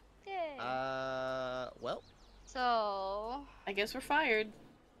 Yay. Well, So, I guess we're fired.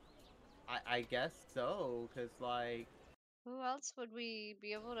 I guess so, cause like, who else would we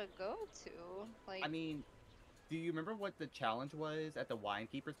be able to go to? Like, I mean, do you remember what the challenge was at the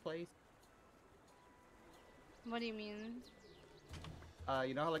winekeeper's place? what do you mean?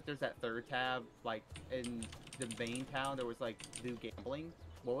 You know how like there's that third tab, like in the main town there was like do gambling.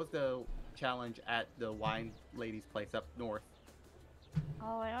 What was the challenge at the wine lady's place up north?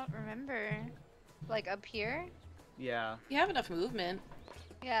 Oh, I don't remember. Like up here? Yeah, You have enough movement.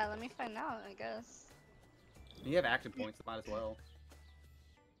 Yeah, let me find out, I guess. you have action points, so might as well.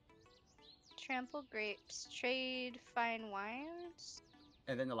 Trample grapes, trade fine wines,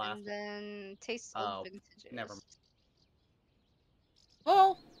 And then the last and then taste one. old Oh, vintages. never mind.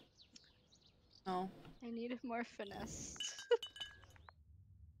 Well. Oh. I needed more finesse.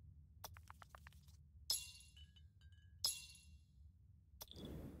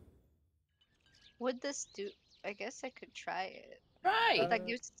 Would this do? I guess I could try it. Right. That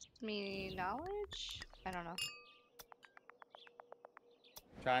gives me knowledge? I don't know.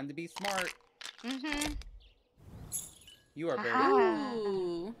 Trying to be smart. Mm-hmm. You are very. Aha.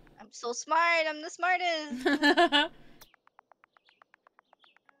 Ooh. I'm so smart. I'm the smartest.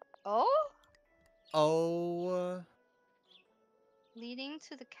 Oh? Oh. Leading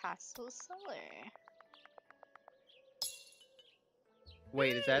to the castle cellar.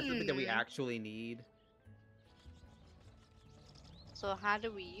 Wait, is that something that we Hmm. actually need? So how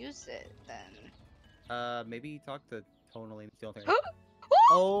do we use it then? Maybe talk to Tonally and still think. Oh!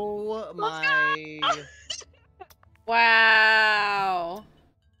 Oh Let's my. Wow.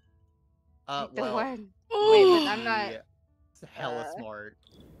 Take the Well, one. Wait, Ooh. but I'm not. It's hella Uh, smart.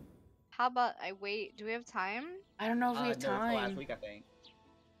 How about I wait? Do we have time? I don't know if we have No, it's the last time. week, I think.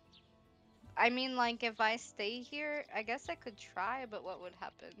 I mean, like, if I stay here, I guess I could try, but what would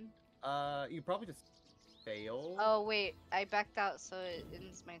happen? You probably just fail. Oh, wait. I backed out, so it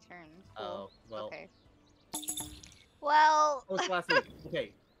ends my turn. Cool. Oh, well. Okay. Well. Oh, it's last week.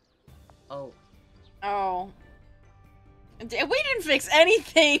 Okay. Oh. Oh. We didn't fix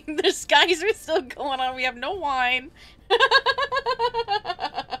anything. The skies are still going on. We have no wine.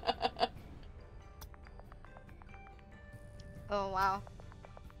 Oh, wow.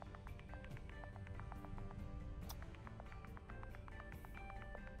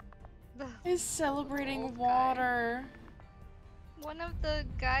 Is celebrating old guy. water. One of the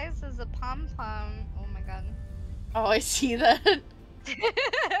guys is a pom pom. Oh my god. Oh, I see that.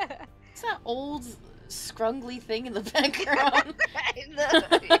 It's that old scrungly thing in the background. I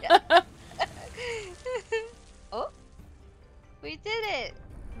know, yeah. Oh, we did it.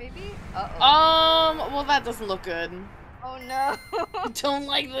 Maybe. Well, that doesn't look good. Oh no. I don't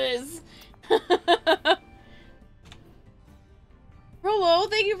like this. Rolo,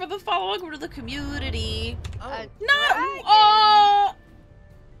 thank you for the follow. Welcome to the community. Oh. No.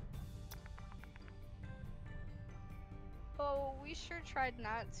 Oh, we sure tried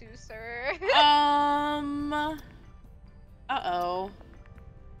not to, sir. Uh-oh.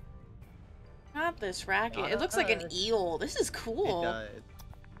 Not this racket. Not It looks like an us. eel. This is cool. It does.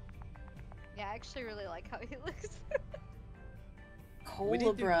 Yeah, I actually really like how he looks. We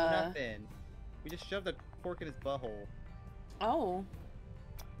didn't do Colabra. nothing. We just shoved a cork in his butthole. Oh.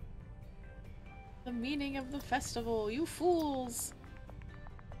 The meaning of the festival, you fools.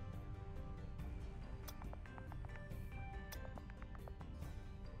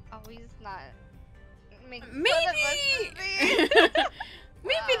 Oh, he's not. Making fun Maybe. of us.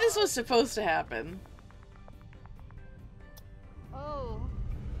 Maybe this was supposed to happen. Oh.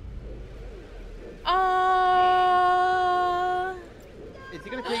 Is he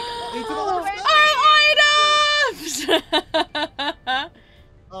gonna take? He took Our all items!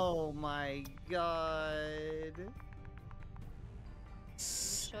 Oh my god.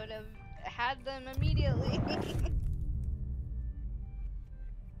 Should have had them immediately.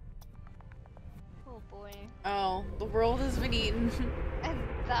 Oh boy. Oh, the world has been eaten. And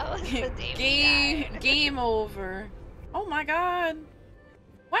that was the day we died. Game over. Oh my god.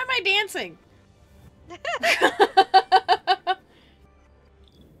 Why am I dancing?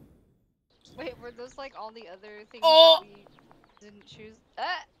 Wait, were those like all the other things Oh! that we didn't choose?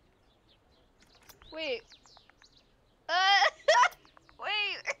 Ah! Wait. Ah!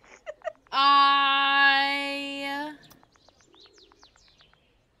 Wait! I...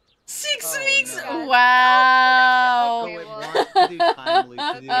 6 Oh, weeks? no. Wow. So Okay, it well- wants to do time loops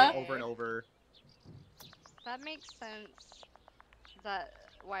to do it over and over. That makes sense. That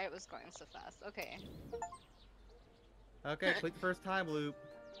why it was going so fast. Okay. Okay, complete the first time loop.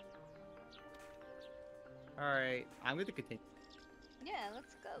 Alright, I'm going to continue. Yeah,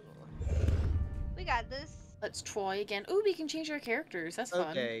 let's go. We got this. Let's try again. Oh, we can change our characters. That's fun.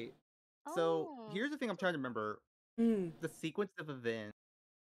 Okay, so Oh. here's the thing I'm trying to remember. Hmm. The sequence of events.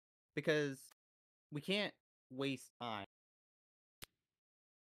 Because we can't waste time.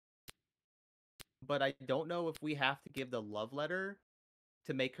 But I don't know if we have to give the love letter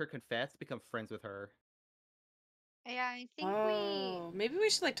to make her confess to become friends with her. Yeah, I think Oh, maybe we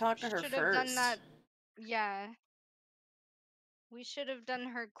should like talk to we her should have done first. that. Yeah. We should have done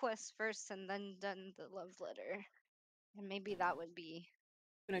her quest first and then done the love letter. And maybe that would be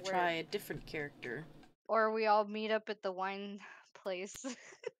I'm gonna where. try a different character. Or we all meet up at the wine place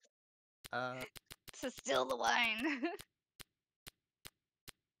Uh, to steal the wine.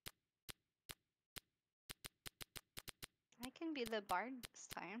 I can be the bard this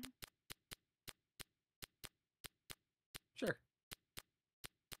time. sure.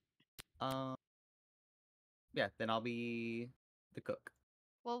 Um, yeah, then I'll be the cook.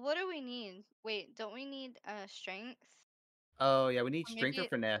 Well, what do we need? Wait, don't we need strength? Oh yeah, we need Or strength or maybe.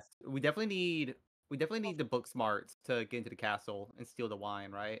 finesse. We definitely Oh, need the book smarts to get into the castle and steal the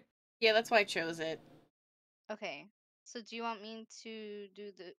wine, right? Yeah, that's why I chose it. okay. So do you want me to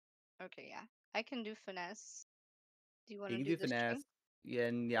do the? Okay, yeah. I can do finesse. Do you want You to can do do the finesse. strength? Yeah,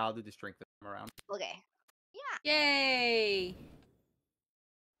 and yeah, I'll do the strength this time around. Okay. Yeah. Yay!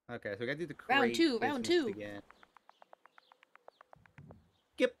 Okay, so we gotta do the Round crate two, round business 2. again.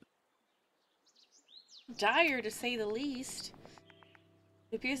 Yep. Dire, to say the least.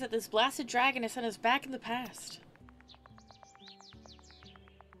 It appears that this blasted dragon has sent us back in the past.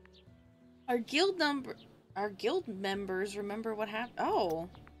 Our guild members remember what happened. Oh.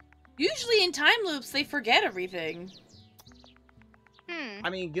 Usually in time loops, they forget everything. Hmm. I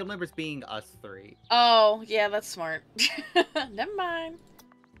mean, guild members being us three. Oh, yeah, that's smart. Never mind.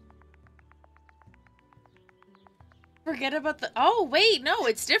 Forget about the- Oh, wait, no,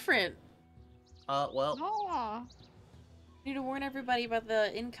 it's different. Well, Oh. Need to warn everybody about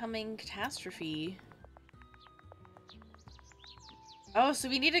the incoming catastrophe. Oh, so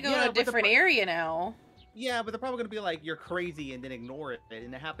we need to go Yeah, to a but the different area now. yeah, but they're probably gonna be like, "You're crazy," and then ignore it,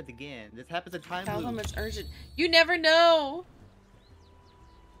 and it happens again. This happens in time Tell them loop. it's urgent. You never know.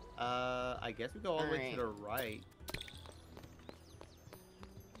 I guess we go all the way to Alright. the right.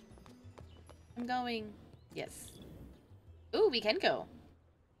 I'm going. Yes. Ooh, we can go.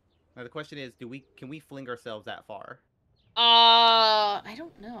 Now the question is, can we fling ourselves that far? I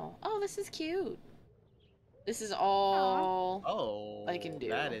don't know. Oh, this is cute. This is all Oh, I can do.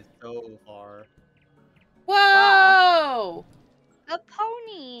 that is so far. Whoa! Wow. A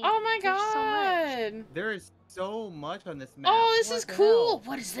pony. Oh my There's so much. god! There is so much on this map. Oh, this What is the cool. hell?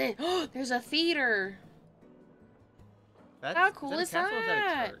 What is this? Oh, there's a theater. How cool is is that a castle or is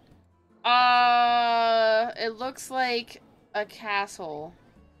that a that? church? It looks like a castle.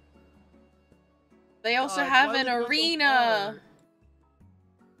 They also God, have why an would you go so arena. far?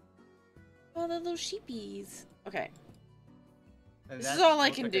 Oh, the little sheepies. Okay. And This that is all I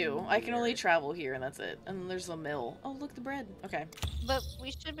looks can like a do. I can only near. travel here, and that's it. And there's a mill. Oh, look, the bread. Okay. But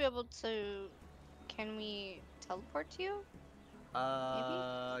we should be able to. Can we teleport to you?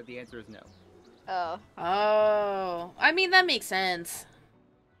 The answer is no. Oh. Oh. I mean, that makes sense.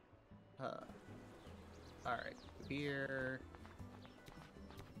 Alright, here.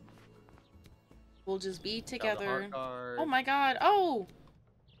 We'll just be Got the together. heart card. Oh my god. Oh!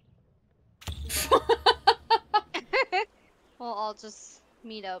 Well, I'll just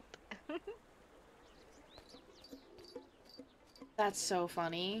meet up. That's so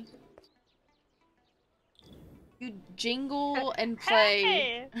funny. You jingle and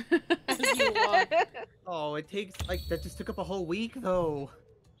play as you walk. Oh, it takes like that just took up a whole week though.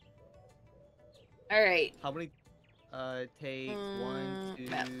 Alright. How many? It takes one,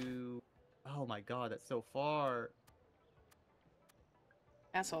 Map. two. Oh my god, that's so far.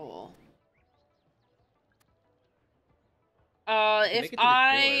 Asshole. Make it to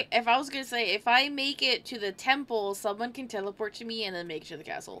the If I was gonna say, if I make it to the temple, someone can teleport to me and then make it to the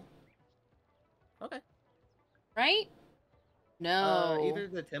castle. Okay. Right? No. Either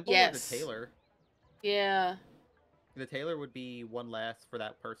the temple or Yes. the tailor. Yeah. The tailor would be one less for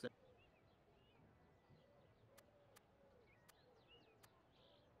that person.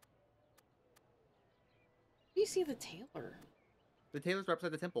 Do you see the tailor? The tailors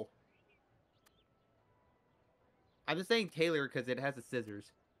represent the temple. I'm just saying tailor because it has the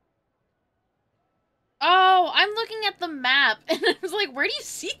scissors. Oh, I'm looking at the map and I was like, where do you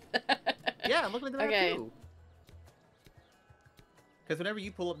see that? Yeah, I'm looking at the map Okay. too. Because whenever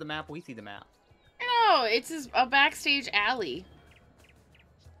you pull up the map, we see the map. No, it's a backstage alley.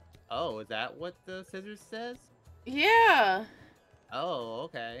 Oh, is that what the scissors says? Yeah. Oh,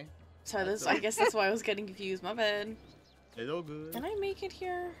 okay. So That's I guess that's why I was getting confused. My bad. It's all good. Can I make it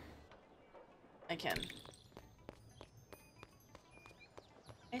here? I can.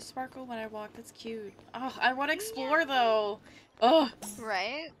 I sparkle when I walk. That's cute. Oh, I want to explore though. Oh.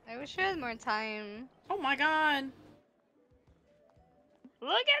 Right? I wish I had more time. Oh my god.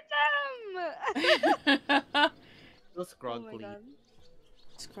 Look at them! So Oh scrunkly. my god.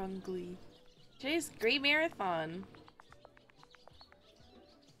 Scrungly. Today's great marathon.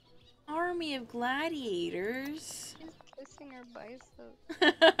 Army of gladiators. She's kissing her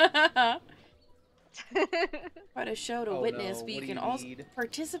bicep. Quite a show to Oh, witness, no. but you What do can you also need?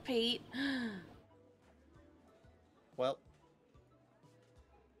 participate. Well,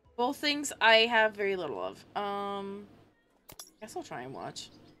 Both things I have very little of. Guess I'll try and watch.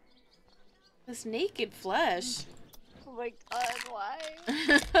 This naked flesh. Oh my god, why?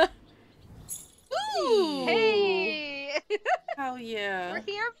 Ooh! Hey! Hell yeah. We're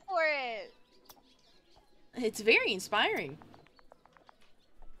here for it! It's very inspiring.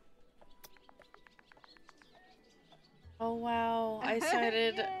 Oh wow, I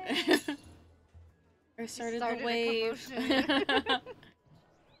started I started the a wave. commotion.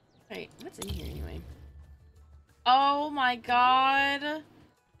 Wait, what's in here anyway? Oh my god.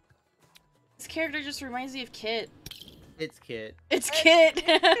 This character just reminds me of Kit. it's Kit. It's Kit!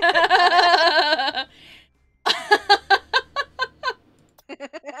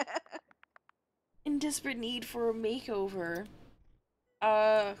 In desperate need for a makeover. Who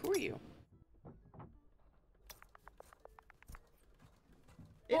are you?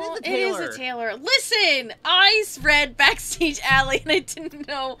 It It is a tailor. Listen! I read Backstage Alley and I didn't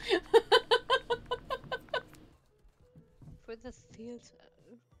know. For the theater.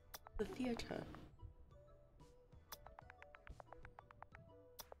 The theater.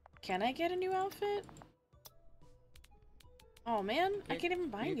 Can I get a new outfit? Oh man, I can't even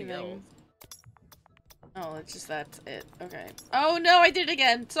buy anything. Oh, it's just that's it. Okay. Oh no, I did it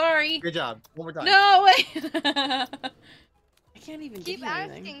again. Sorry. Good job. One more time. No way. I can't even Keep give you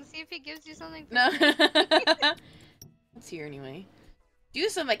anything. asking, see if he gives you something for No. free. Let's hear anyway. Do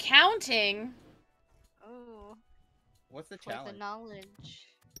some accounting. Oh, What's the for the challenge? knowledge.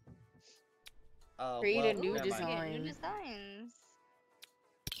 Create a new never mind. design. Get new designs.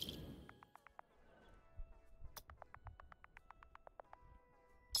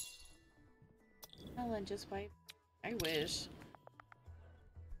 Ellen, just wipe. I wish.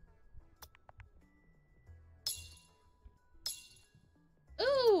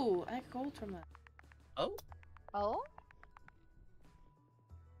 Ooh, I have gold from that. Oh, Oh?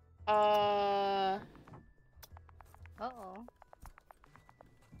 Uh-oh.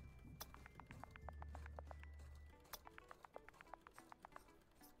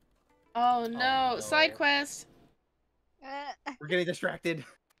 Oh no, no. side quest. we're getting distracted.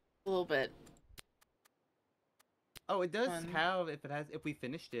 A little bit. Oh, it does Fun. have, if we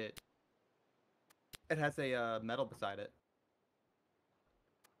finished it, it has a medal beside it.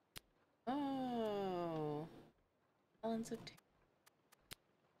 Oh. Ellen's of So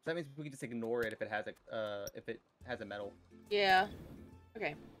that means we can just ignore it if it has a medal. Yeah.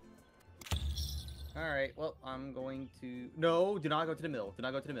 Okay. Alright, well, I'm going to... No, do not go to the mill. Do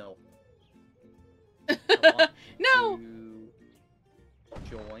not go to the mill. No! To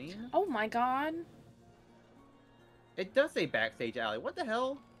join? Oh my god. It does say backstage alley. What the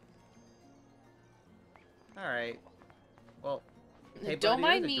hell? Alright. Well, hey, Don't buddy,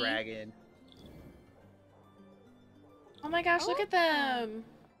 mind there's me. a dragon. Oh my gosh, look at them.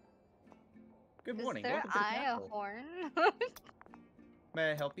 Good Is morning. their Welcome to the eye a castle. horn?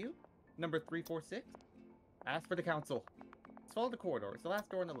 May I help you? Number 346. Ask for the council. Let's follow the corridor. It's the last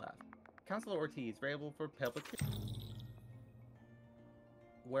door on the left. Councilor Ortiz, available for public.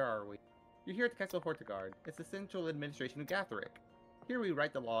 Where are we? You're here at the Castle of Hortigard. It's the central administration of Gatherick. Here we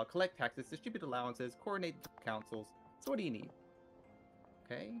write the law, collect taxes, distribute allowances, coordinate councils. So what do you need?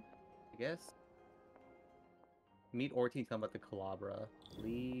 Okay, I guess. Meet Ortiz, tell him about the Calabra.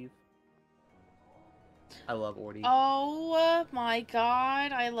 Leave. I love Ortiz. Oh my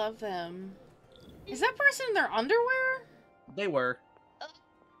god, I love them. Is that person in their underwear? They were.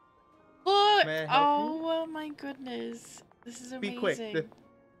 Look! May I help you? Oh my goodness. This is amazing. Be quick. The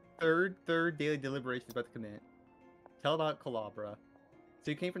third daily deliberation is about to commence. Tell about Calabra.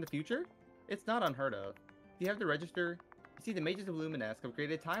 So you came from the future? It's not unheard of. Do you have the register? You see, the mages of Luminesque have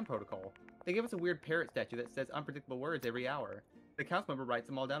created a time protocol. They gave us a weird parrot statue that says unpredictable words every hour. The council member writes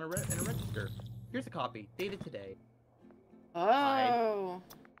them all down in a register. Here's a copy, dated today. Oh.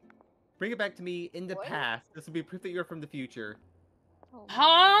 Bring it back to me in the What? past. This will be proof that you're from the future. Oh my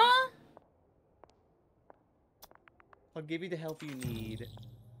Huh? I'll give you the help you need.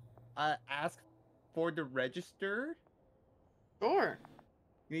 Ask for the register. Sure.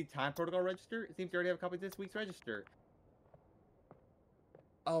 You need time protocol register? It seems you already have a copy of this week's register.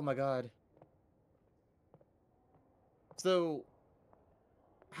 Oh my god. So,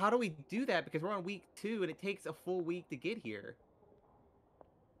 how do we do that? Because we're on week 2 and it takes a full week to get here.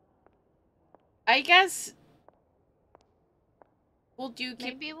 I guess we'll do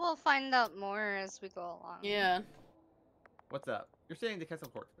keep. Maybe we'll find out more as we go along. Yeah. What's up? You're staying in the Castle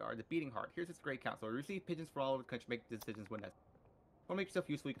Court Guard, the Beating Heart. Here's its great counsel. We receive pigeons from all over the country to make decisions when necessary. Want to make yourself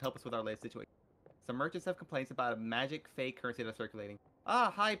useful, you can help us with our latest situation. Some merchants have complaints about a magic fake currency that's circulating.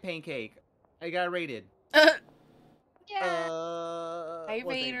 Ah, hi, Pancake. I got raided. Yeah. Hi, 1 second.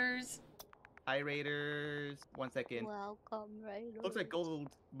 Raiders. Hi, Raiders. 1 second. Welcome, right? Looks like gold,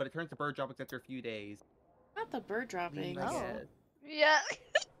 but it turns to bird droppings after a few days. Not the bird droppings. I Oh. guess. Yeah.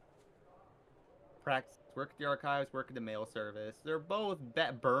 Practice. Work at the archives, work at the mail service. They're both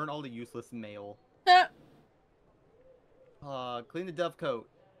burn all the useless mail. Clean the dove coat.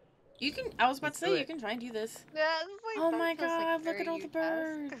 You can. I was about Let's to do say you it. can try and do this. Yeah, it's like, Oh that my feels like god! Look at all very the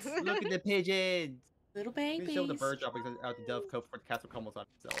birds. fast. Look at the pigeons. Little Let me babies. show the bird droppings out the dove coat before the castle crumbles on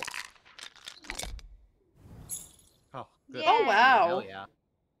itself. Oh, good. Oh, wow. Hell yeah.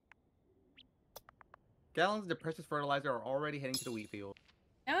 Gallons of the precious fertilizer are already heading to the wheat field.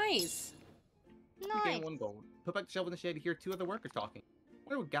 Nice. You Nice. gain 1 gold. Put back the shovel in the shed to hear 2 other workers talking. I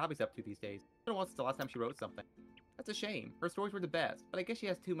wonder what Gabby's up to these days. It's been a while since the last time she wrote something. That's a shame. Her stories were the best, but I guess she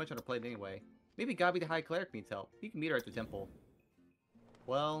has too much on her plate anyway. Maybe Gabby the High Cleric needs help. You can meet her at the temple.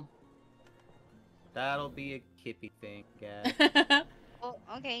 Well, that'll be a Kippy thing, I guess. Oh,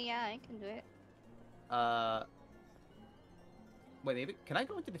 okay, yeah, I can do it. Wait, maybe can I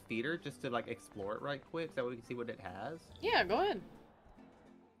go into the theater just to like explore it right quick so we can see what it has? Yeah, go ahead.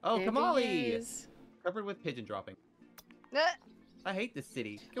 Oh, There Kamali! he is. Covered with pigeon dropping. Uh, I hate this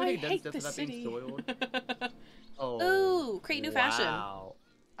city. Can I we get done hate stuff the without being city. soiled? Oh. Ooh, create new fashion. Wow.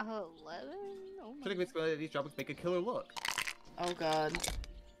 11? Oh my Should have these droppings make a killer look. Oh god.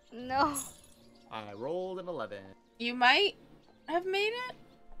 No. I rolled an 11. You might have made it?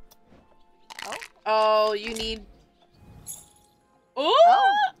 Oh. Oh, you need... Ooh!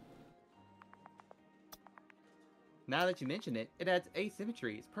 Oh. Now that you mention it, it adds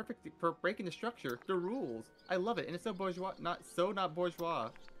asymmetry. It's perfect for breaking the structure, the rules. I love it, and it's so bourgeois, not bourgeois.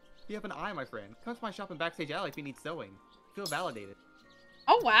 You have an eye, my friend. Come to my shop in Backstage Alley if you need sewing. Feel validated.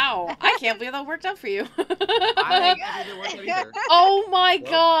 Oh wow. I can't believe that worked out for you. I didn't work out either. Oh my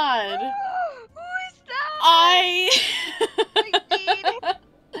Well. god. Who is that?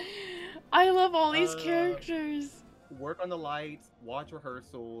 I love all these Uh, characters. Work on the lights, watch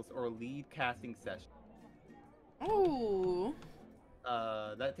rehearsals, or lead casting sessions. Oh.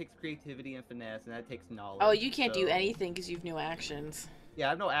 That takes creativity and finesse, and that takes knowledge. Oh, you can't do so- anything because you've no actions. Yeah, I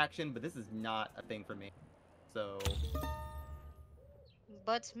have no action, but this is not a thing for me. So,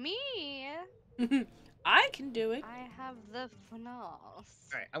 But me, I can do it. I have the finesse.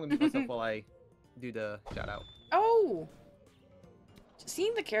 alright, I'm gonna mute myself while I do the shout out. Oh.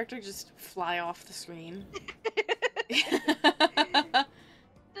 Seeing the character just fly off the screen.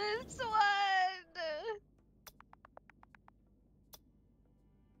 This one.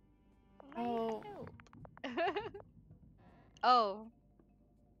 Oh. Oh.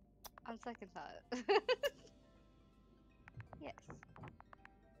 On second thought. Yes.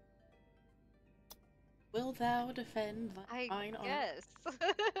 Will thou defend I thine honor? guess.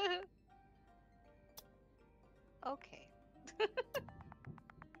 Okay.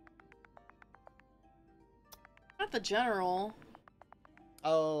 Not the general.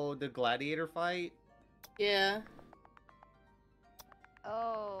 Oh, the gladiator fight? Yeah.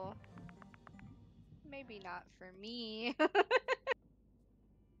 Oh. Maybe not for me.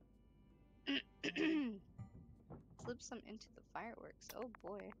 Slip some into the fireworks. Oh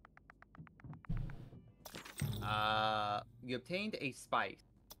boy. You obtained a spice.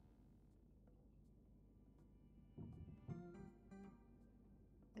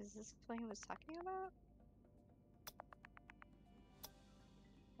 Is this what he was talking about?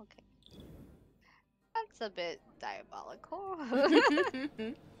 Okay. That's a bit diabolical. Let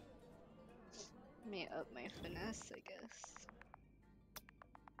me up my finesse, I guess.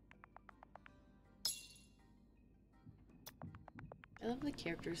 I love the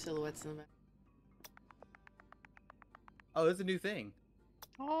character silhouettes in the back. Oh, this is a new thing.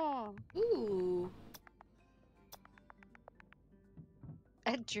 Oh, Ooh.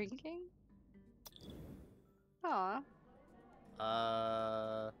 at drinking? Aw.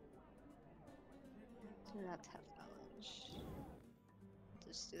 Do not have knowledge.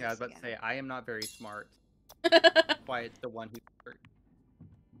 Just do Yeah, I was this about to again. say, I am not very smart. Why it's the one who's smart.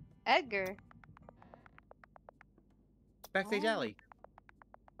 Edgar. Backstage Oh. alley.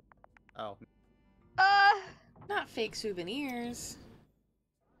 Oh. Not fake souvenirs.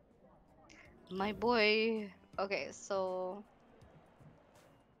 My boy. Okay, so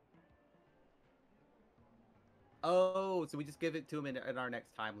Oh, so we just give it to him in our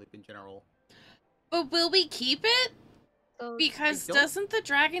next time loop in general. But will we keep it? so Because don't- doesn't the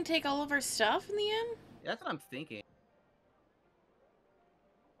dragon take all of our stuff in the end? That's what I'm thinking.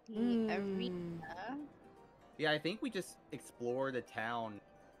 the arena. Yeah, I think we just explore the town,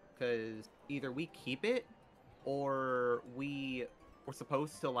 because either we keep it, or we're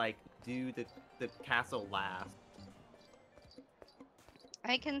supposed to like do the castle last.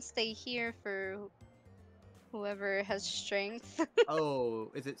 I can stay here for whoever has strength.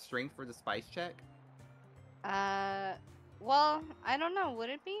 Oh, is it strength for the spice check? Well, I don't know. Would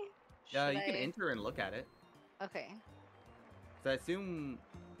it be? Yeah, Should you can I- enter and look at it. Okay. So I assume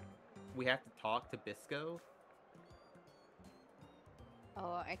we have to talk to Bisco,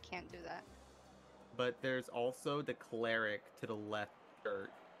 Oh, I can't do that. but there's also the cleric to the left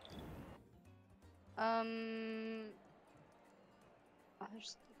shirt. Oh,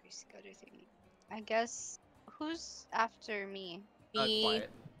 there's the greasy gutter thing. I guess who's after me? Me. Quiet.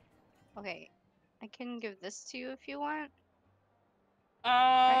 Okay, I can give this to you if you want.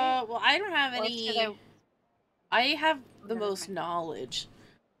 Well, I don't have Or any. should I have the Never most mind. knowledge.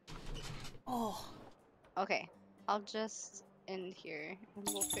 Oh. Okay, I'll just end here and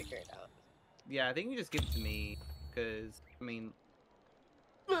we'll figure it out. Yeah, I think you just give it to me, because, I mean,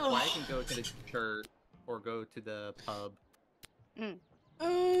 Quiet can go to the church or go to the pub.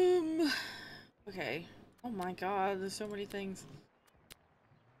 Okay. Oh my god, there's so many things.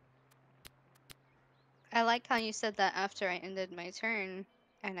 I like how you said that after I ended my turn,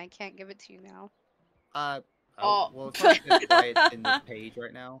 and I can't give it to you now. Oh. Well, it's not just why it's in this page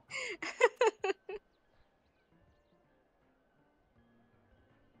right now.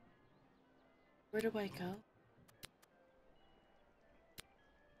 Where do I go?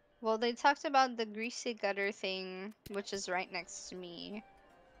 Well, they talked about the greasy gutter thing, which is right next to me.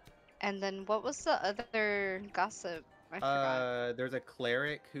 And then what was the other gossip? I forgot. There's a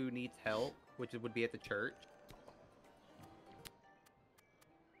cleric who needs help, which would be at the church.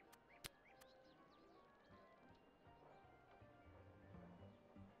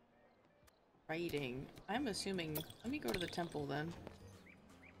 Writing. I'm assuming. Let me go to the temple then.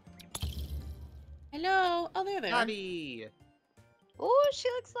 Hello. Oh, there. Howdy! Oh, she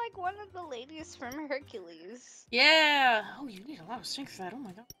looks like one of the ladies from Hercules. Yeah. Oh, you need a lot of strength for that. Oh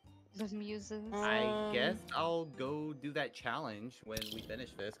my god. The muses. I guess Um, I'll go do that challenge when we finish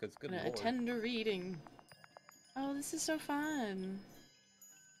this, because good gonna lord. attend a reading. Oh, this is so fun.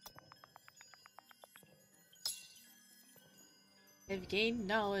 I've gained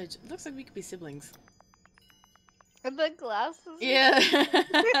knowledge. It looks like we could be siblings. And the glasses. Yeah.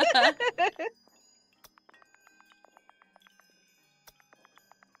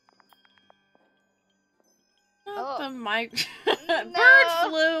 Not the mic. Bird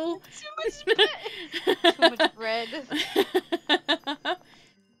flu. Too much bread.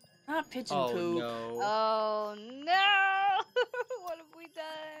 Not pigeon Oh poop. no. Oh no! What have we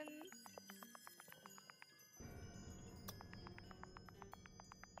done?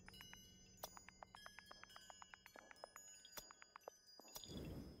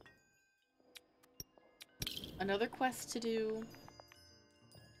 Another quest to do.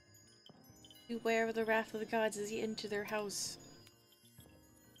 Beware of the wrath of the gods as ye enter their house.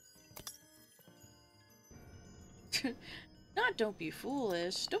 Not don't be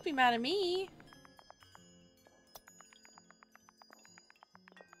foolish. Don't be mad at me.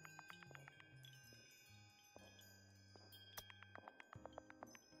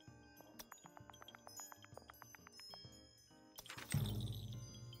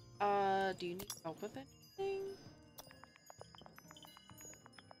 Do you need help with anything?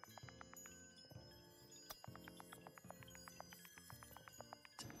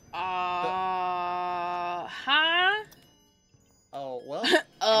 Huh? Oh, well,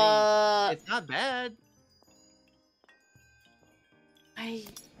 I mean, it's not bad. Mm,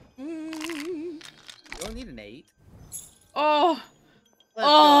 You don't need an 8. oh, Let's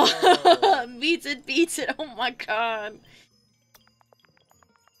oh, go. beats it, oh my god.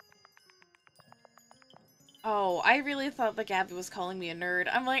 Oh, I really thought that Gabby was calling me a nerd.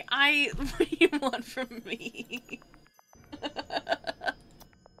 I'm like, what do you want from me?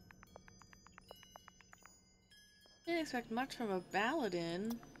 Didn't expect much from a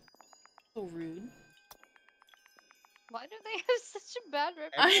Baladin. So rude. such a bad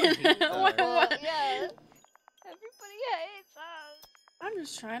I reputation. hates know. us. Well, yeah. Everybody hates us. I'm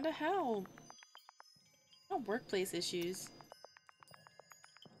just trying to help. No workplace issues.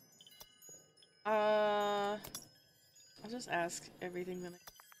 I'll just ask everything that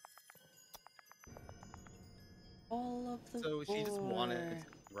all of the So she just wanted lore. to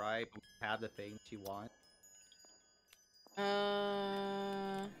right have the thing she wants.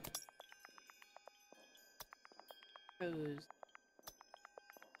 Pros.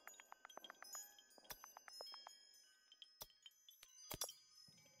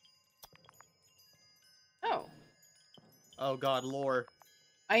 Oh, Oh god, lore.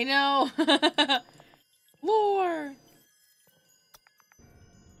 I know. Lore.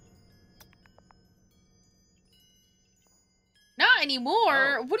 Not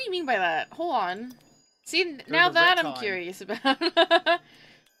anymore. Oh. What do you mean by that? Hold on. See, There's now a that I'm retcon. curious about.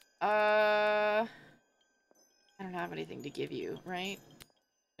 I don't have anything to give you, right?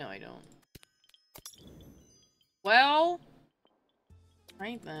 No, I don't. Well,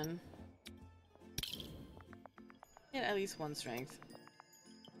 right then. Get at least one strength.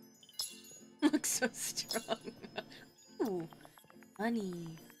 Looks so strong. Ooh, money.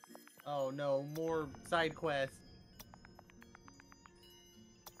 Oh no, more side quests.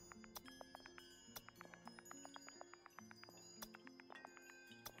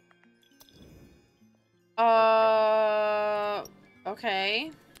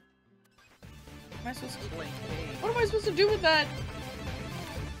 Okay. What am I supposed to Blank page. What am I supposed to do with that?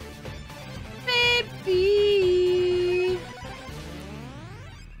 Baby!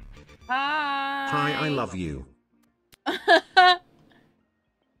 Hi! Hi, I love you. Baby,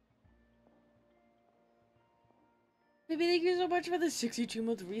 thank you so much for the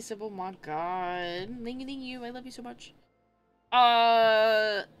 62-month resub. Oh my god. Thank you. I love you so much.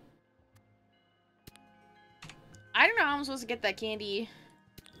 I don't know how I'm supposed to get that candy.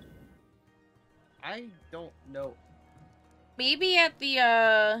 I don't know. Maybe at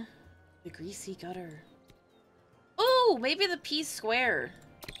the greasy gutter. Ooh, maybe the P square.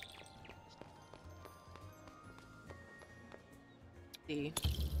 Let's see.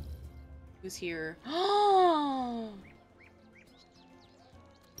 Who's here? Oh,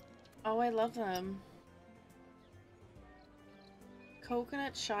 I love them.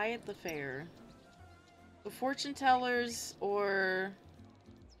 Coconut shy at the fair. The fortune tellers or...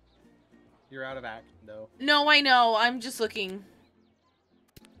 You're out of action though. No, I know. I'm just looking.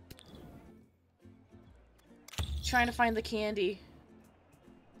 Trying to find the candy.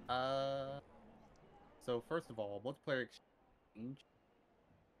 So first of all, multiplayer exchange.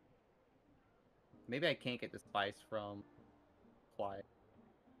 Maybe I can't get the spice from Quiet.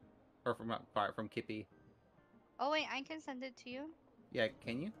 Or from not Quiet, from Kippy. Oh wait, I can send it to you. Yeah,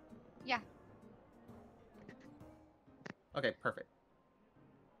 can you? Yeah. Okay, perfect.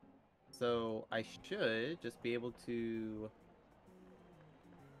 So I should just be able to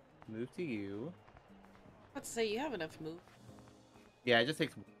move to you. Let's say you have enough move. Yeah, it just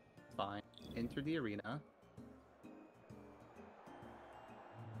takes fine. Enter the arena.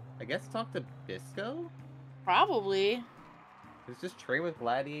 I guess talk to Bisco? Probably. It's just train with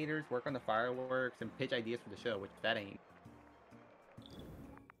gladiators, work on the fireworks, and pitch ideas for the show, which that ain't.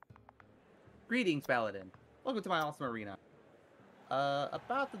 Greetings, Baladin. Welcome to my awesome arena.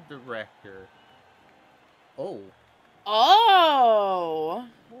 About the director. Oh. Oh!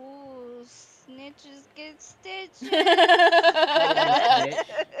 Ooh, snitches get stitches.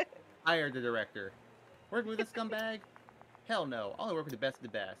 Hire the director. Work with a scumbag? Hell no. I only work with the best of the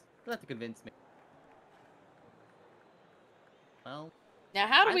best. You'll have to convince me. Well, Now,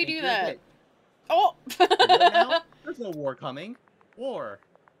 how do I we think do you're a that? bit- Oh! What now? There's no war coming. War.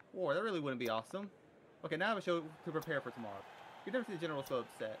 That really wouldn't be awesome. Okay, now I have a show to prepare for tomorrow. You've never seen the general so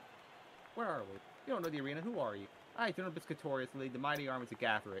upset. Where are we? You don't know the arena. Who are you? I, General Biscatorius, lead the mighty armies of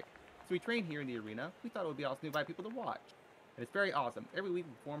Gatheric. So we train here in the arena. We thought it would be awesome to invite people to watch. And it's very awesome. Every week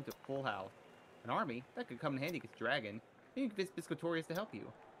we perform to full house. An army? That could come in handy against Dragon. Then you can convince Biscatorius to help you.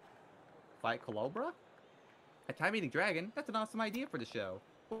 Fight Colobra? A time-eating dragon? That's an awesome idea for the show.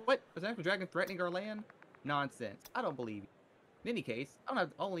 What? Is an actual dragon threatening our land? Nonsense. I don't believe you. In any case, I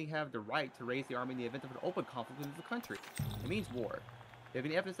don't only have the right to raise the army in the event of an open conflict with the country. It means war. If you have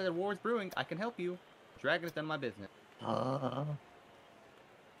any evidence that a war is brewing, I can help you. The dragon has done my business.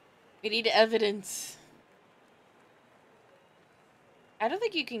 We need evidence. I don't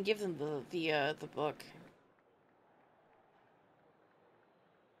think you can give them the book.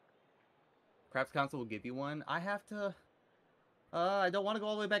 Perhaps council will give you one. I have to... I don't want to go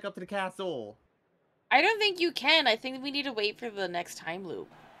all the way back up to the castle. I don't think you can. I think we need to wait for the next time loop.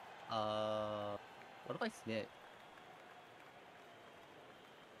 What if I snitch?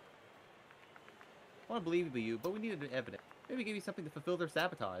 I want to believe you, but we needed evidence. Maybe give you something to fulfill their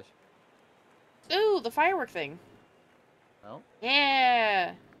sabotage. Ooh, the firework thing. Well,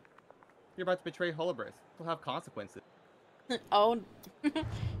 Yeah. you're about to betray Holobris. It'll have consequences. Oh.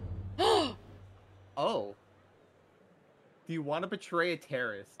 Oh. Do you want to betray a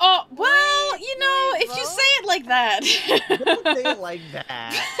terrorist? Oh, well, you know, wait, if you what? say it like that. Don't say it like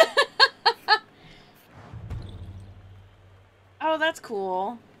that. Oh, that's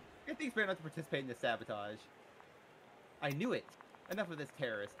cool. Good things better not to participate in this sabotage. I knew it. Enough of this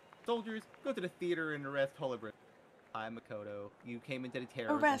terrorist. Soldiers, go to the theater and arrest Holobris. Hi, Makoto. You came into the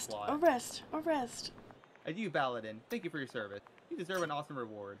terrorism Arrest, plot. arrest. And you, Baladin, thank you for your service. You deserve an awesome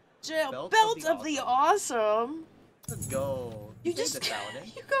reward. Belt of the awesome. Let's go. You saved just us,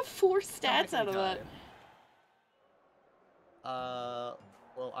 Baladin. you got 4 Come stats next out of that. time.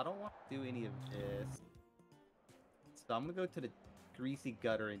 Well, I don't want to do any of this. So I'm gonna go to the greasy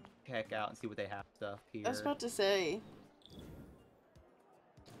gutter and check out and see what they have stuff here. I was about to say.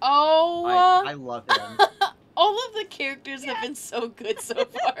 Oh, I love them. all of the characters have been so good so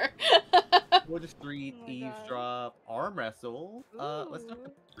far. We'll just read Oh my God. eavesdrop, arm wrestle. Let's start Ooh.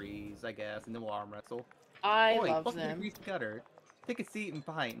 with threes, I guess, and then we'll arm wrestle. I Oi, love welcome to the them. greasy gutter. Take a seat and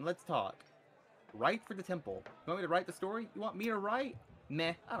fight, and let's talk. Write for the temple. You want me to write the story? You want me to write?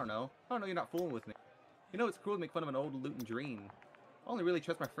 Meh, I don't know. I don't know you're not fooling with me. You know it's cruel to make fun of an old Luton dream. I only really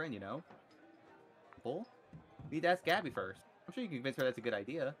trust my friend, you know. Temple? You need to ask Gabby first. I'm sure you can convince her that's a good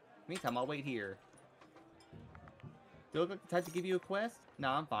idea. Meantime, I'll wait here. Do I look like the type to give you a quest?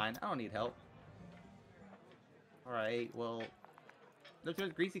 Nah, I'm fine. I don't need help. Alright, well... There's a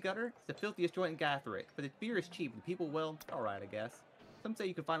greasy gutter? It's the filthiest joint in Gatherick, but the beer is cheap and people, well, alright, I guess. Some say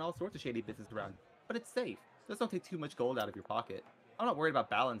you can find all sorts of shady business around, but it's safe. Just don't take too much gold out of your pocket. I'm not worried about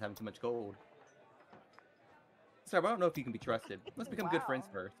Baladins having too much gold. Sorry, but I don't know if you can be trusted. Let's become good friends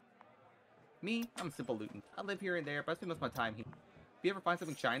Wow. first. Me, I'm a simple Luton. I live here and there, but I spend most of my time here. If you ever find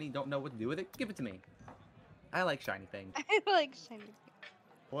something shiny and don't know what to do with it, give it to me. I like shiny things. I like shiny.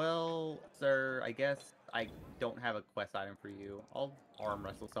 Well, sir, I guess I don't have a quest item for you. I'll arm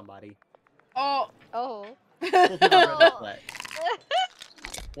wrestle somebody. Oh. Oh. We'll do my red Oh. flag.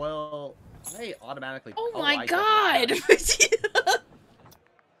 Well, I automatically. Oh I my definitely god. have.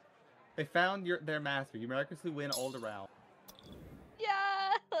 They found their master. You miraculously win all around.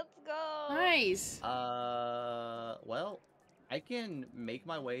 Yeah, let's go. Nice. Well, I can make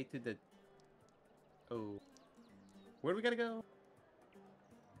my way to the. Oh, where do we gotta go?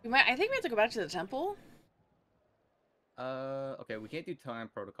 I think we have to go back to the temple. Okay, we can't do time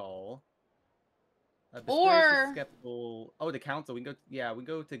protocol. Or- skeptical. Oh, the council. We can go. Yeah, we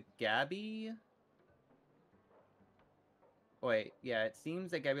go to Gabby. Oh, wait, yeah, it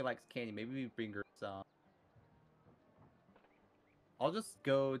seems that Gabby likes candy. Maybe we bring her some. I'll just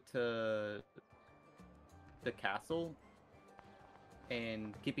go to the castle,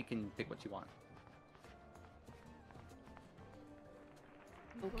 and Kippy can pick what she wants.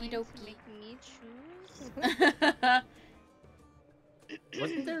 Okie Going to dokie. make me choose.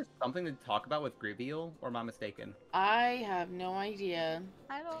 Wasn't there something to talk about with Griviel, or am I mistaken? I have no idea.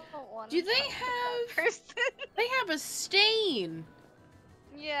 I don't want Do they have- person? They have a stain.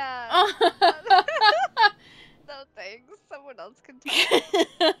 Yeah. Oh. No thanks. Someone else can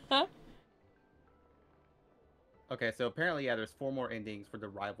talk. Okay, so apparently, yeah, there's 4 more endings for the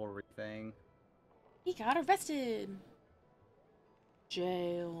rivalry thing. He got arrested.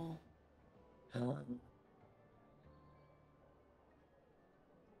 Jail.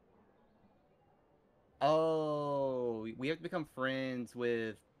 Oh, we have to become friends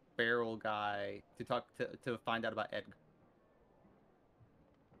with Barrel Guy to talk to find out about Edgar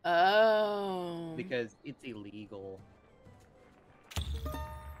Oh. because it's illegal.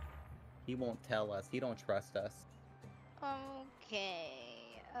 He won't tell us. He don't trust us.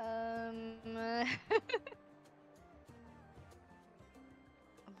 Okay.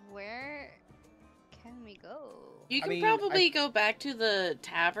 Where can we go? You I can mean, probably go back to the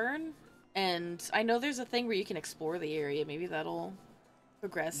tavern, and I know there's a thing where you can explore the area. Maybe that'll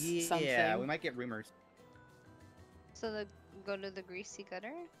progress something. Yeah, we might get rumors. So go to the greasy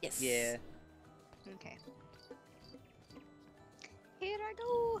gutter? Yes. Yeah. Okay. Here I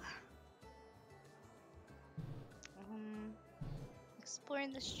go.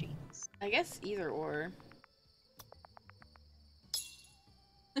 Exploring the streets. I guess either or.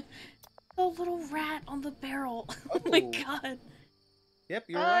 The little rat on the barrel. Oh my Oh. god. Yep,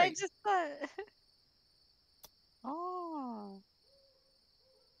 you're I right. just thought. Oh.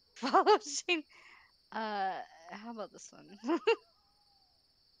 Follow Shane. How about this one?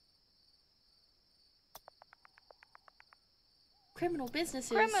 Criminal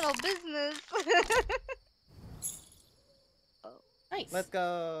businesses. Criminal business. Oh. Nice. Let's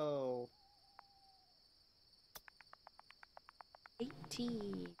go.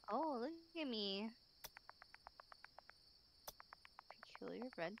 18. Oh, look at me. Peculiar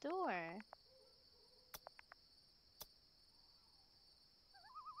red door.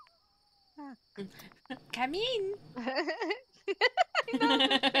 Come in. I know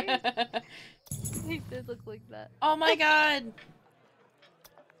his face. He did look like that. Oh my god.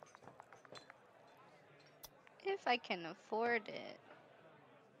 If I can afford it.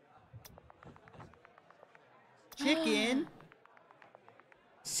 Chicken.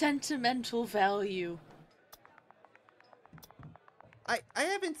 Sentimental value. I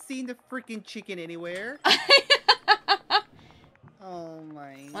haven't seen the freaking chicken anywhere. Oh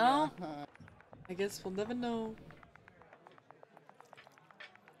my Well. god. I guess we'll never know.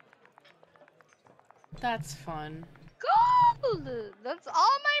 That's fun. Gold! That's all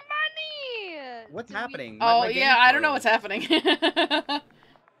my money! What's Did we- happening? Oh My yeah, game I don't know froze. what's happening.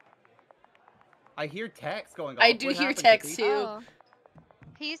 I hear text going off. I do What hear happened, text Chippy? too. Oh.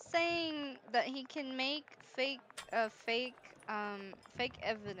 He's saying that he can make fake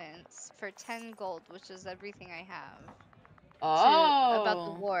evidence for 10 gold, which is everything I have. About the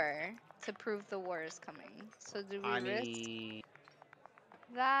Oh. war, to prove the war is coming. So do we I risk mean,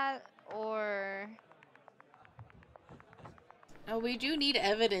 that, or Oh, we do need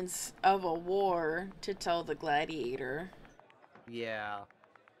evidence of a war to tell the gladiator. yeah.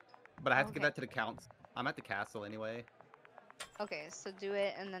 But I have to give Okay. that to the counts. I'm at the castle anyway. okay, so do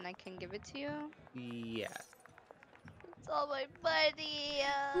it and then I can give it to you? Yes. It's all my money.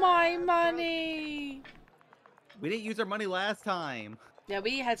 My broke. money. We didn't use our money last time. Yeah,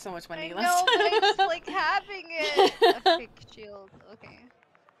 we had so much I money know, last but I time. just like having it. A fake shield. Okay.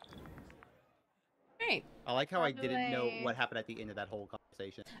 Great. I like how How I do didn't know I- what happened at the end of that whole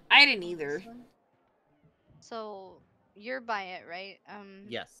conversation. I didn't either. So you're by it, right?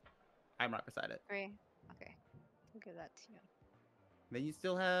 Yes. I'm right beside it. Great. Okay. I'll give that to you. Then you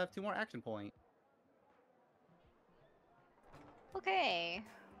still have 2 more action points. Okay.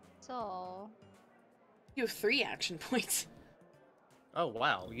 So You have 3 action points. Oh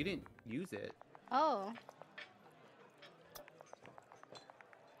wow, you didn't use it. oh.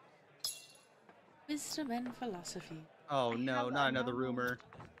 Wisdom and philosophy. Oh I no, have not another another- rumor.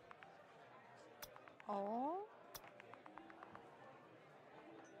 Oh.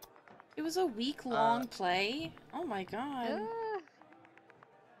 It was a week-long play. Oh my god.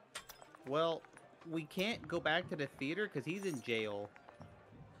 Well, we can't go back to the theater because he's in jail.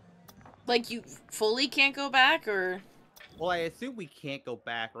 Like, you fully can't go back, or? Well, I assume we can't go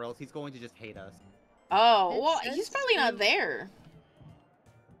back or else he's going to just hate us. Oh, It well, he's says probably not to- there.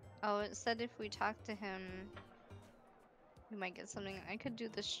 Oh, it said if we talk to him, we might get something. I could do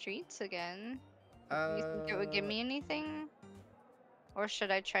the streets again. You think it would give me anything? Or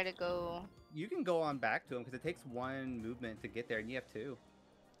should I try to go? You can go on back to him because it takes 1 movement to get there and you have 2.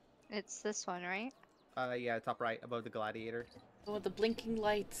 It's this one, right? Yeah, top right above the gladiator. Oh, the blinking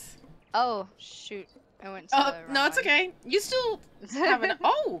lights. Oh, shoot. I went to Oh, the no, wrong it's one. okay. You still have an...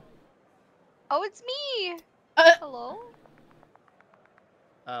 Oh! Oh, it's me! Uh, Hello?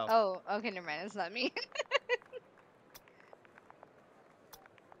 Oh. Oh, okay, never mind. It's not me.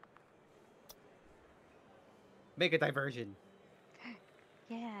 Make a diversion.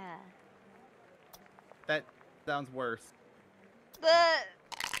 yeah. That sounds worse. The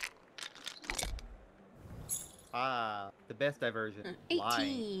Ah, the best diversion.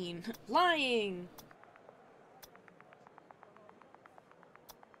 Lying. 18. Lying.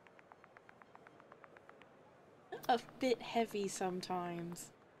 A bit heavy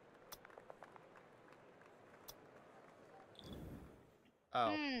sometimes.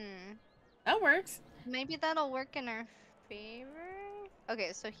 Oh. That works. Maybe that'll work in our favor.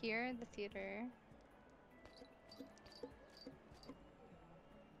 Okay, so here, the theater.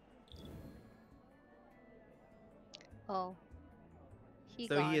 Oh. He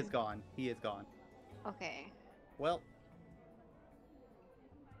He is gone. He is gone. Okay. Well,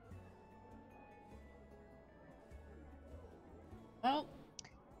 Well,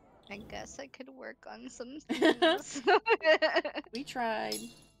 I guess I could work on some things. we tried.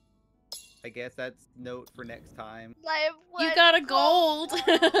 I guess that's note for next time. I have You one got a gold.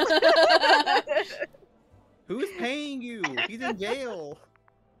 Who's paying you? He's in jail.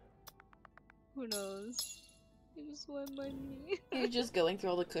 Who knows? I just want money. You're just going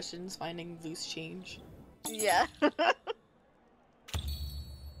through all the cushions, finding loose change. Yeah.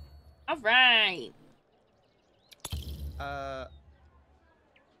 All right. I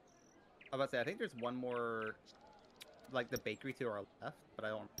was about to say, I think there's one more like the bakery to our left, but I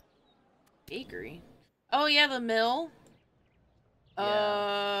don't. Bakery. Oh yeah, the mill.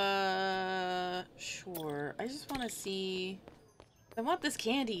 Yeah. Sure. I just want to see. I want this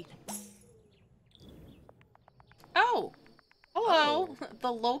candy. Oh, hello. Oh.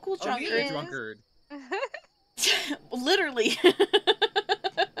 The local Oh, he is a drunkard. drunkard. Literally.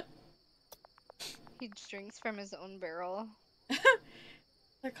 He drinks from his own barrel.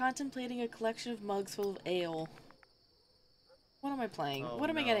 They're contemplating a collection of mugs full of ale. What am I playing? Oh, What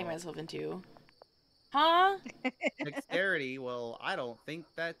am I getting no. myself into? Huh? Dexterity. Well, I don't think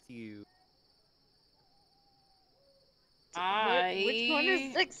that's you. Which one is I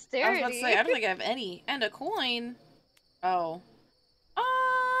was dexterity? about to say, I don't think I have any. And a coin. Oh.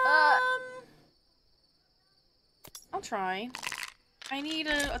 Uh. I'll try. I need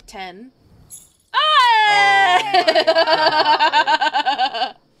a 10. Oh,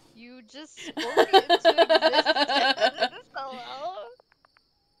 You just spoke it into existence. Hello?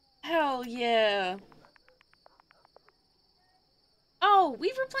 Hell yeah. Oh,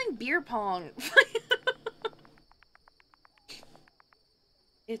 we were playing beer pong.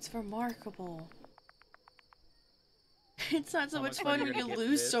 It's remarkable. It's not so How much much money fun you're when you gonna get for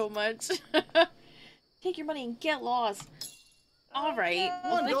lose this? so much. Take your money and get lost. Alright, no.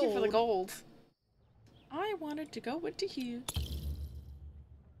 well thank you for the gold. I wanted to go into here.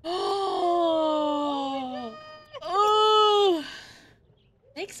 Oh! Oh!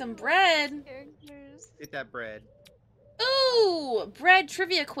 Make some bread. Characters. Get that bread. Ooh! Bread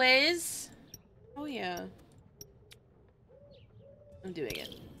trivia quiz. Oh yeah. I'm doing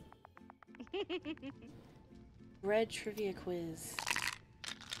it. Bread trivia quiz.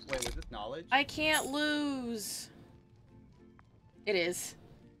 Wait, was this knowledge? I can't lose. It is.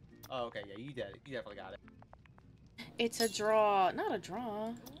 Oh, okay, yeah, you did it. You definitely got it. It's a draw. Not a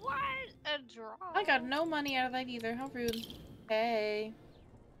draw. What a draw. I got no money out of that either. How rude. Hey.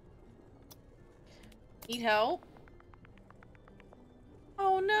 Need help?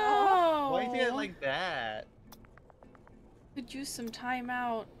 Oh no! Why you did it like that? Could use some time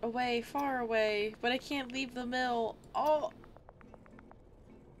out. Away, far away. But I can't leave the mill. Oh!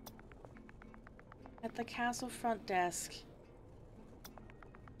 At the castle front desk.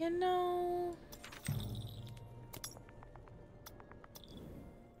 You know...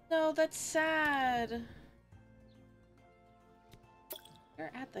 No, that's sad.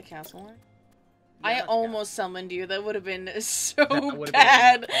 You're at the castle, aren't you? Yeah, I that's almost summoned you. That would have been so That would've been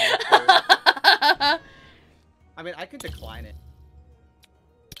bad. I mean, I could decline it.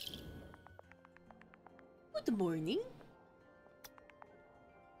 Good morning.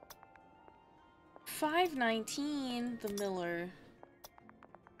 519, the miller.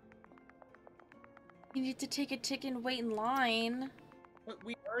 You need to take a ticket and wait in line. But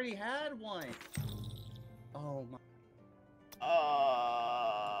we already had one. Oh my.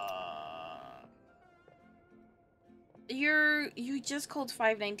 You just called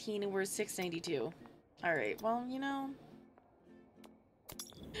 519 and we're 692. Alright, well, you know.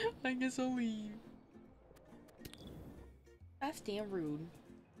 I guess I'll leave. That's damn rude.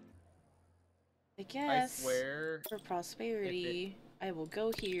 I guess I swear. for prosperity, I will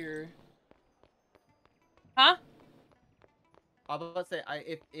go here. Huh? I was about to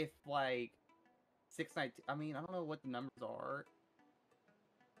say, if like 619. I mean, I don't know what the numbers are.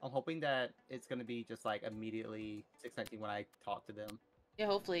 I'm hoping that it's gonna be just like immediately 619 when I talk to them. Yeah,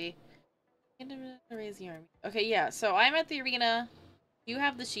 hopefully. Raise the army. Okay, yeah, so I'm at the arena. You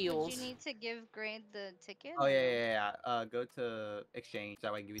have the Would shields. you need to give Grade the ticket? Oh yeah. Go to exchange.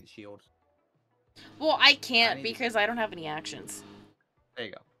 That way I can give you the shield. Well, I I can't need because I don't have any actions. There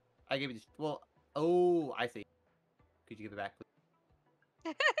you go. I give you the. Well, oh, I see. Could you give it back,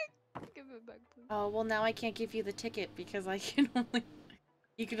 please? Give it back, please. Oh, well now I can't give you the ticket because I can only...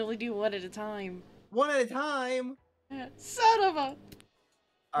 You can only do one at a time. One at a time. Son of a... All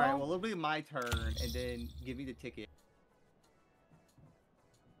right. Well- Well, it'll be my turn, and then give me the ticket.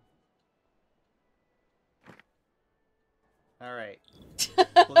 All right.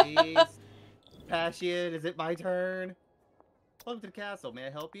 Please. Passion, is it my turn? Welcome to the castle. May I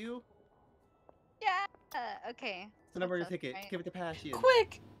help you? Yeah. Okay. It's the number of your That's us, ticket. right? Give it to Passion.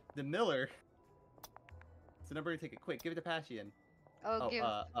 Quick! The Miller. It's the number of your ticket. Quick, give it to Passion. Oh, give.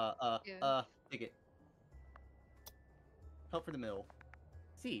 give. Ticket. Help for the mill.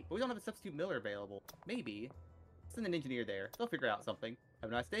 See, but we don't have a substitute miller available. Maybe. Send an engineer there. They'll figure out something. Have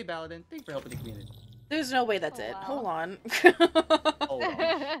a nice day, Baladin. Thanks for helping the community. There's no way that's Oh, it. wow. Hold on. Hold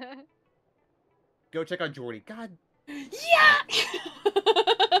on. Go check on Jordy. God. Yeah!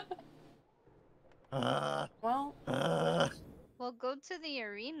 Uh, Well, uh. Well, go to the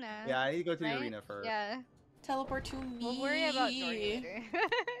arena. Yeah, I need to go to the right? arena first. Yeah. Teleport to me. We'll worry about Jordy later.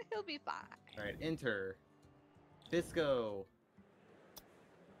 He'll be fine. Alright, enter. Bisco.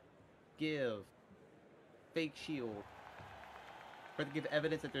 Give. Fake shield. Try to give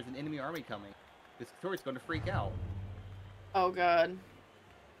evidence that there's an enemy army coming. Piscatorius going to freak out. Oh god.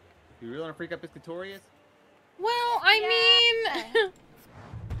 You really want to freak out Piscatorius? Well, I mean...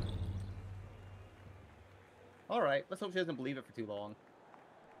 Alright, let's hope she doesn't believe it for too long.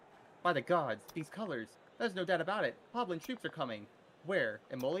 By the gods, these colors. There's no doubt about it. Hoblin troops are coming. Where?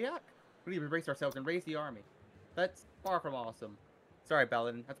 In Moliak? We need to brace ourselves and raise the army. That's far from awesome. Sorry,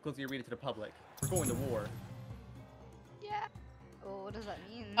 Baladin. I have to close the arena to the public. We're going to war. Yeah. Oh, what does that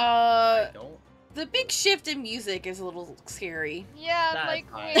mean? I don't. The big shift in music is a little scary. Yeah, That's like,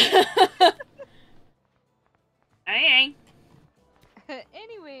 fine. wait. Aye,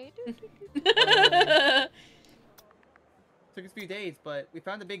 Anyway. Took us a few days, but we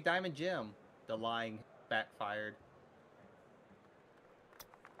found the big diamond gem. The lying backfired.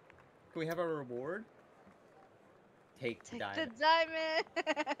 Can we have our reward? Take the Take diamond. the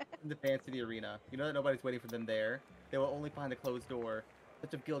diamond. The fans to the arena. You know that nobody's waiting for them there. They will only find the closed door.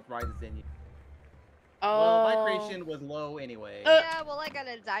 Such of guilt rises in you. Oh. Well, my creation was low anyway. Yeah, well, I got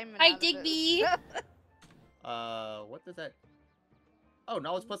a diamond. Hi, out of it. Digby. What does that... Oh,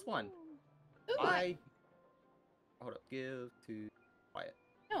 knowledge +1. Ooh. Hold up. Give to quiet.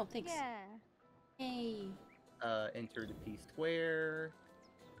 Oh, thanks. Yeah. Yay. Enter the P square.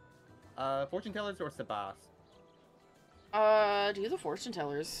 Fortune tellers or Sabas? Do the fortune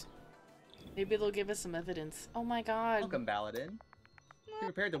tellers. Maybe they'll give us some evidence. Oh my god. Welcome, Baladin. Be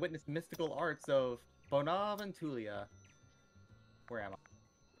prepared to witness mystical arts of Bonaventulia. Where am I?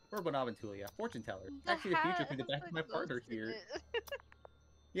 We're Bonaventulia. Fortune teller. I see the future through the back of my partner here.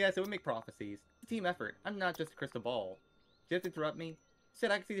 Yeah, so we make prophecies. It's a team effort. I'm not just a crystal ball. She have to interrupt me. She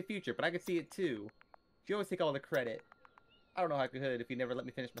said I could see the future, but I could see it too. She always take all the credit. I don't know how I could if you never let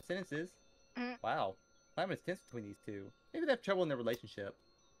me finish my sentences. Wow. Climate is tense between these two. Maybe they have trouble in their relationship.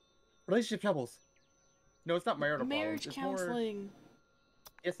 Relationship troubles. No, it's not marital Marriage problems. It's counseling. more...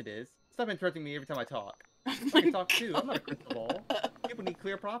 Yes, it is. Stop interrupting me every time I talk. Oh I my can talk too. I'm God. not a crystal ball. People need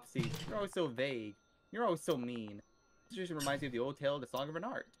clear prophecies. You're always so vague. You're always so mean. This situation reminds me of the old tale of the Song of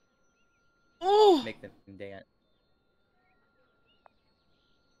Renard. Oh. Make them dance.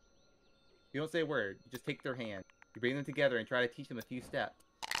 You don't say a word. You just take their hand. You bring them together and try to teach them a few steps.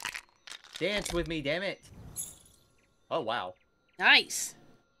 Dance with me, damn it! Oh, wow. Nice.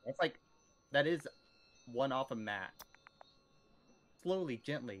 That's like... That is one off a mat. Slowly,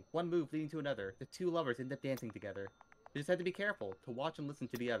 gently, one move leading to another, the two lovers end up dancing together. They just have to be careful, to watch and listen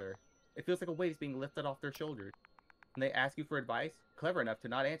to the other. It feels like a weight is being lifted off their shoulders. When they ask you for advice, clever enough to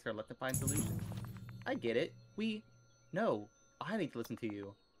not answer and let them find solutions. I get it. No, I need to listen to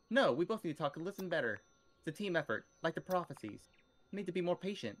you. No, we both need to talk and listen better. It's a team effort, like the prophecies. I need to be more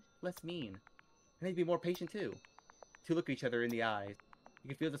patient, less mean. I need to be more patient too. To look each other in the eyes. You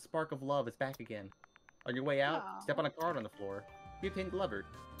can feel the spark of love is back again. On your way out, step on a card on the floor. You obtain delivered.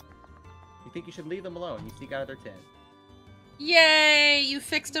 You think you should leave them alone, you sneak out of their tent. Yay! You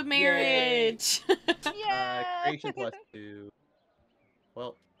fixed a marriage. Yeah. Creation +2.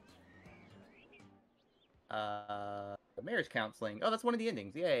 Well, marriage counseling. Oh, that's one of the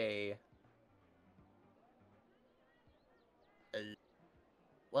endings. Yay.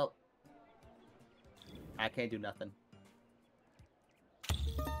 Well, I can't do nothing.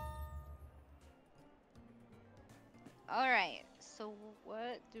 All right. So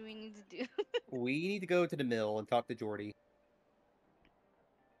what do we need to do? We need to go to the mill and talk to Jordy.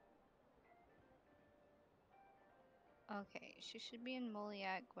 Okay, she should be in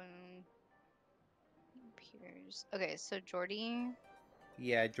Moliak when he appears. Okay, so Jordy.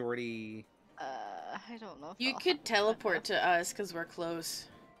 Yeah, Jordy. I don't know if You I'll could have teleport enough. to us because we're close.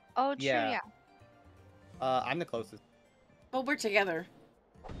 Oh, true. Yeah. Yeah. I'm the closest. Well, we're together.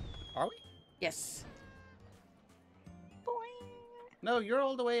 Are we? Yes. Boing. No, you're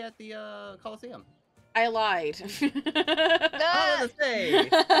all the way at the Coliseum. I lied. I was gonna say.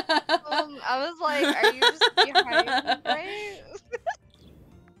 I was like, are you just behind, right?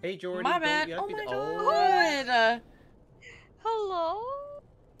 Hey, Jordy. My don't bad. you have Oh to- my Oh, god. Hello?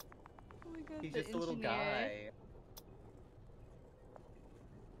 Oh my god, he's the just a little engineer. guy.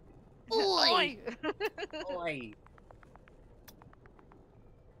 Oi! Oi.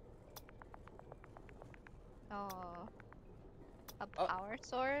 Oh. A Oh. power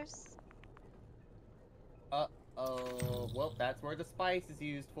source? Oh, well, that's where the spice is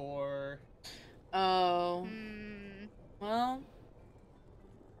used for. Oh. Hmm. Well.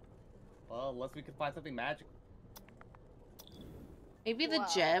 Well, unless we could find something magical. Maybe the Wow.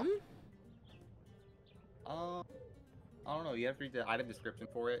 gem? I don't know. You have to read the item description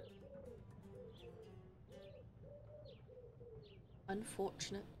for it.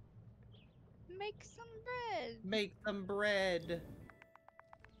 Unfortunate. Make some bread. Make some bread.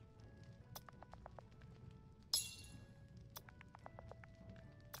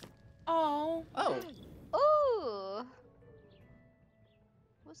 Oh. Oh. Ooh.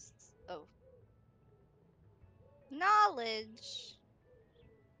 What's oh? Knowledge.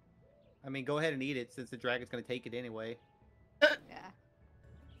 I mean, go ahead and eat it since the dragon's gonna take it anyway. Yeah.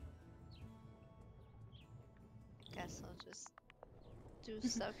 Guess I'll just do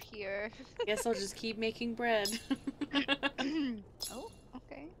stuff here. Guess I'll just keep making bread. Oh,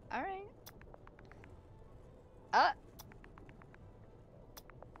 okay. All right. Uh.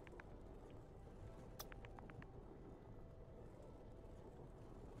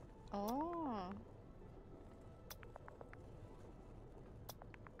 Oh.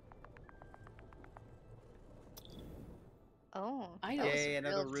 Oh, I that know. was Yay,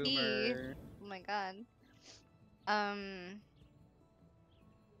 another real tea. rumor. Oh my god.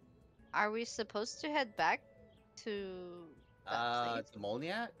 Are we supposed to head back to that place? To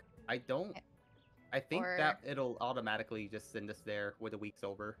Molniak? I don't. Eh, I think Or that it'll automatically just send us there when the week's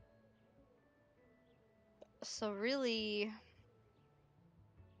over. so really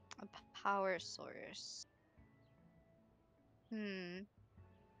a power source. Hmm.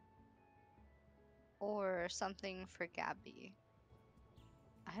 Or something for Gabby.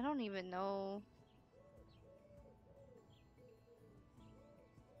 I don't even know.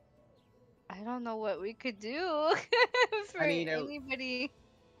 I don't know what we could do for I mean, anybody.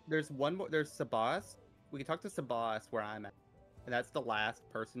 there's one more. There's Sabas. We can talk to Sabas where I'm at, and that's the last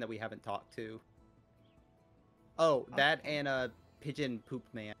person that we haven't talked to. Oh, that Okay. and Pigeon Poop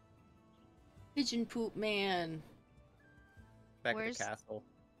Man Pigeon poop man. back at Where's the castle.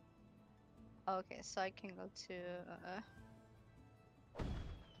 okay, so I can go to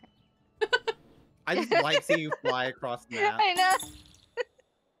I just like seeing you fly across the map. I know.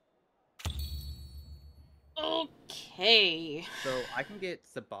 Okay. So I can get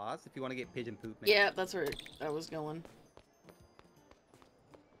Sabas if you want to get Pigeon Poop Man. Yeah, that's where I was going.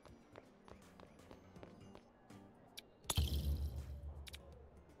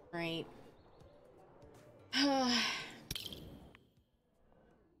 Right.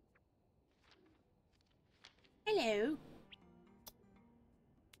 Hello.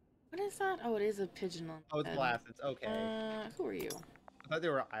 What is that? Oh, it is a pigeon on Oh, the it's head. glasses. Okay. Who are you? I thought they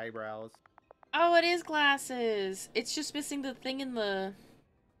were eyebrows. Oh, it is glasses. It's just missing the thing in the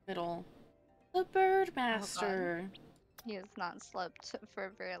middle. The bird master. He has not slept for a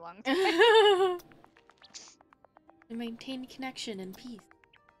very long time. To maintain connection and peace.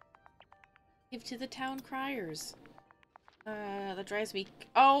 Give to the town criers. That drives me.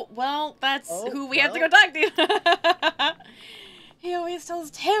 Oh, well, that's who we have to go talk to. He always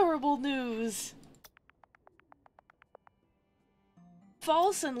tells terrible news.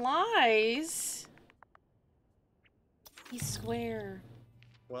 False and lies. He's square.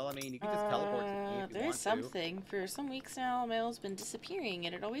 Well, I mean, you can just teleport to me if you There's want to. something. For some weeks now, mail's been disappearing,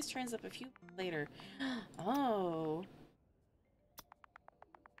 and it always turns up a few later. Oh.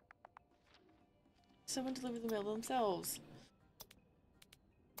 Someone delivered the mail themselves.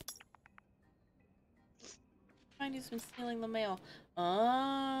 Find who's been stealing the mail.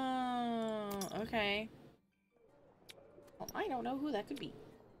 Oh, okay. Well, I don't know who that could be.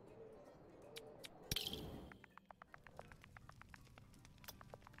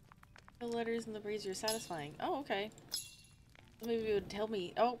 The letters in the brazier are satisfying. Oh, okay. Maybe it would tell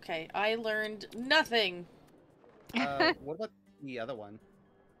me. Okay, I learned nothing. What about the other one?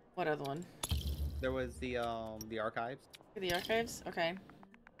 What other one? There was the archives. The archives? Okay.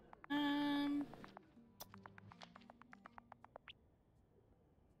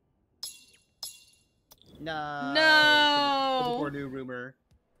 No. No. For a new rumor.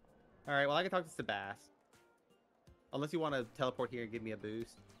 All right. Well, I can talk to Sebas. Unless you want to teleport here and give me a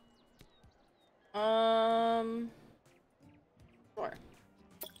boost. Sure.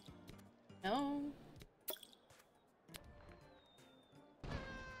 No.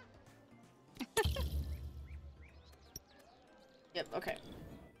 Yep, okay.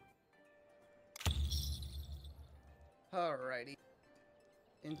 Alrighty.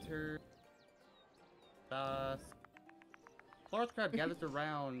 Enter. Sebas. Large crowd gathers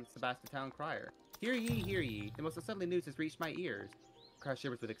around Sebastian Town Crier. Hear ye, hear ye. The most unsettling news has reached my ears. The crowd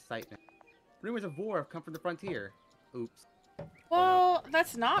shivers with excitement. Rumors of war have come from the frontier. Oops. Well,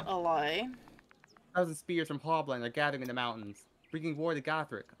 that's not a lie. Thousands of spears from Hobland are gathering in the mountains, bringing war to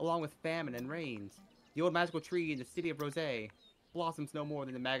Gothric, along with famine and rains. The old magical tree in the city of Rosé blossoms no more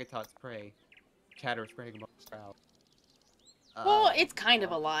than the Maggotot's prey. chatter spreading among the crowd. Well, it's kind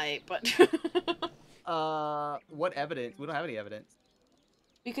of a lie, but what evidence? We don't have any evidence.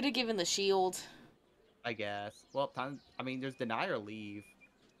 we could have given the shield. I guess. Well, I mean, there's deny or leave.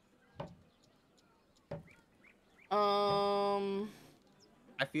 I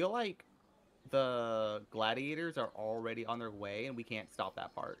feel like the gladiators are already on their way, and we can't stop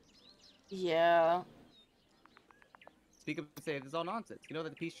that part. Yeah. Speak up and say this is all nonsense. You know that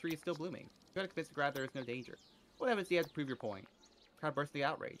the peace tree is still blooming. You gotta convince the crowd there is no danger. What evidence do you have to prove your point? The crowd burst into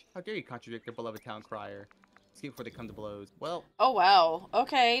outrage. How dare you contradict their beloved town crier? Escape before they come to blows. Well, Oh wow.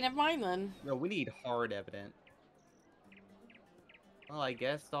 Okay, never mind then. no, we need hard evidence. Well, I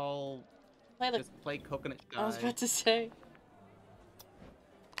guess I'll just play Coconut Shy. I was about to say.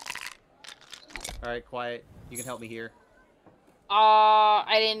 Alright, quiet. You can help me here.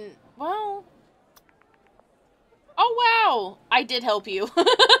 I didn't. Well. Oh wow! I did help you.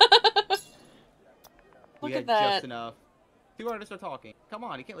 Look at that. Just enough. Two artists are talking. Come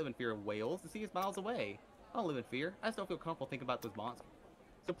on, you can't live in fear of whales. The sea is miles away. I don't live in fear. I just don't feel comfortable thinking about those monsters.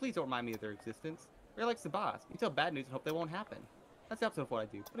 So please don't remind me of their existence. They're like Sabas. You tell bad news and hope they won't happen. That's the opposite of what I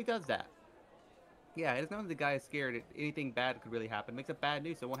do. But he does that. Yeah, it's not that the guy is scared that anything bad could really happen. Makes up bad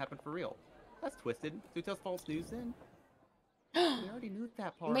news so it won't happen for real. That's twisted. So he tells false news then? We already knew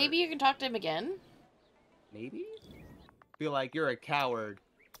that part. Maybe you can talk to him again? Maybe? Feel like you're a coward.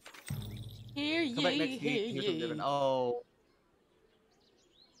 Hear Come back next week. Here's something different. Oh.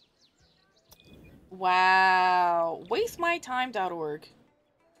 Wow. WasteMyTime.org.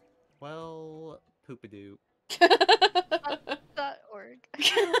 Well, poopadoo. .org.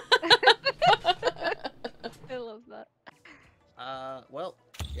 I love that. Well,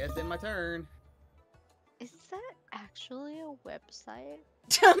 yeah, it's in my turn. Is that actually a website?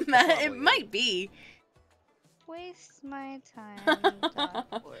 It might be.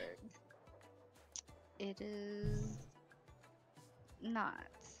 WasteMyTime.org. It is not.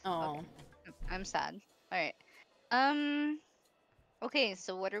 Oh. Okay. I'm sad. Alright. Okay,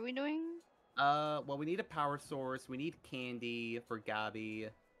 so what are we doing? Well, we need a power source. We need candy for Gabby.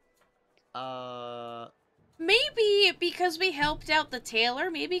 Maybe because we helped out the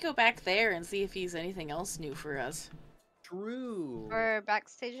tailor, maybe go back there and see if he's anything else new for us. True. For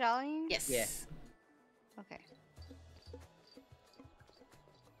backstage alley? Yes. Yeah. Okay.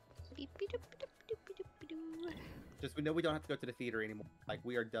 Just we know we don't have to go to the theater anymore. Like,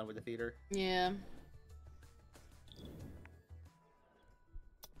 we are done with the theater. Yeah.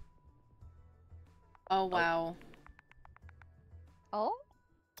 Oh, wow. Oh?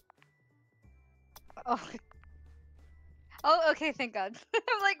 Oh. Oh, okay, thank God.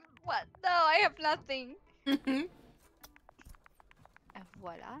 I'm like, what? No, I have nothing. And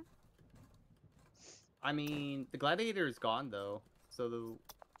voila. I mean, the gladiator is gone, though. So the...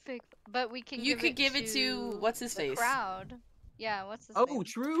 But we can You could give it to what's his face? Crowd. Yeah, what's his Oh, name?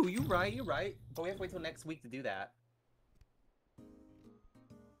 true. You're right. You're right. But we have to wait till next week to do that.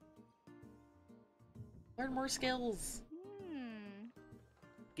 Learn more skills.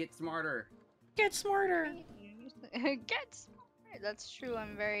 Get smarter. Get smarter. Get smart. That's true.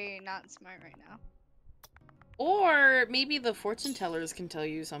 I'm very not smart right now. Or maybe the fortune tellers can tell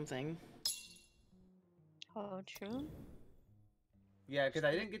you something. Oh, true. Yeah, because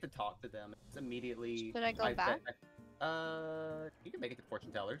I didn't get to talk to them. It's immediately... Should I go back? You can make it to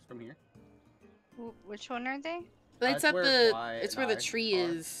fortune tellers from here. Which one are they? It's at the... It's where the tree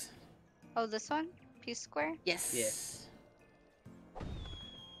is. Oh, this one? Peace Square? Yes. Yes.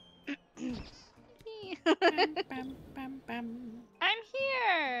 I'm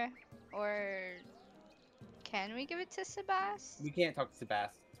here! Or... Can we give it to Sebas? We can't talk to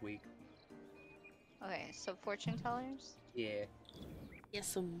Sebas this week. Okay, so fortune tellers? Yeah.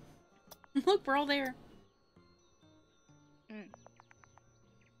 Yes, look, we're all there.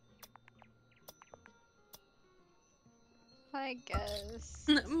 I guess.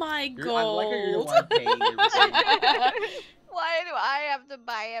 My I like gold. how you're the one paying everything. Why do I have to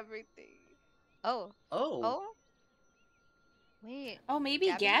buy everything? Oh. Oh. Oh? Wait. Oh, maybe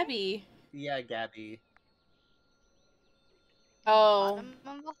Gabby. Yeah, Gabby. Oh.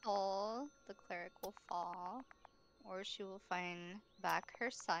 Bottom of the hole, the cleric will fall, or she will find back her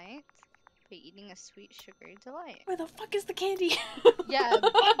sight by eating a sweet sugary delight. Where the fuck is the candy? Yeah,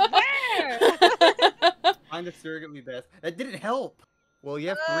 where? Find the surrogate be best. That didn't help. Well, you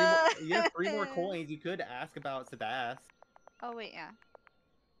have three more. You have 3 more coins. You could ask about Sebas. Oh wait, yeah.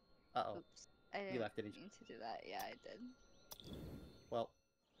 Uh-oh. Oops, I didn't You left it, didn't you? mean to do that. Yeah, I did. Well.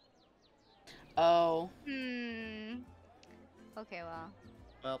 Oh. Okay, well.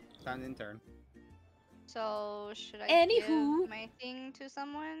 Well, time to intern. So should I Anywho. give my thing to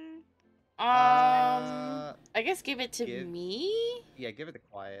someone? I guess give it to give- me? Yeah, give it the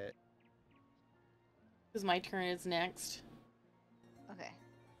quiet. Because my turn is next. Okay.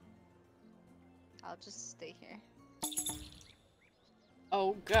 I'll just stay here.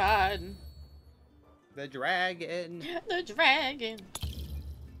 Oh god. The dragon. The dragon.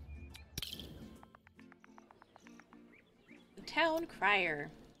 The town crier.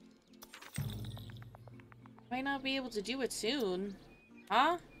 Might not be able to do it soon.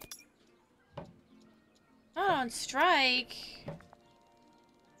 Huh? Not on strike.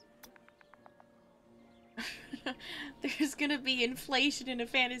 There's gonna be inflation in a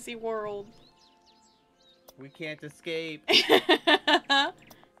fantasy world. We can't escape.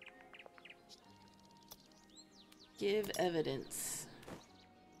 Give evidence.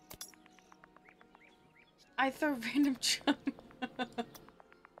 I throw random jump.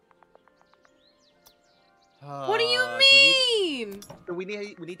 What do you mean? So we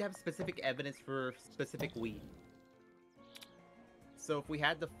need to have specific evidence for specific weed. So if we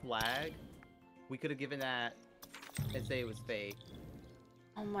had the flag, we could have given that and say it was fake.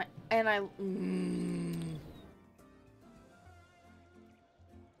 Oh my, and I.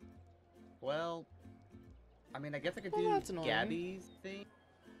 Well, I mean, I guess I could Well, that's do annoying. Gabby's thing.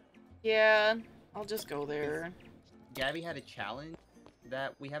 Yeah, I'll just go there. Gabby had a challenge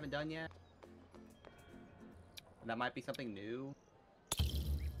that we haven't done yet. And that might be something new. Okay,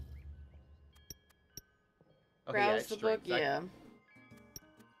 yeah, Browse it's the book, strength. yeah.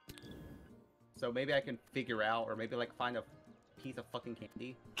 So maybe I can figure out, or maybe like find a piece of fucking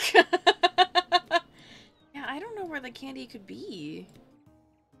candy. Yeah, I don't know where the candy could be.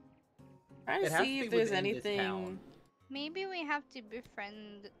 Trying It to has see to if be there's within this anything. town. Maybe we have to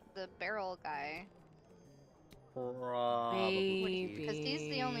befriend the barrel guy. Probably. Because he's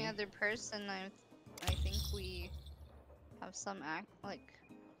the only Maybe. other person I think we have some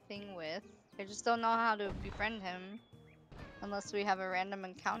thing with. I just don't know how to befriend him. Unless we have a random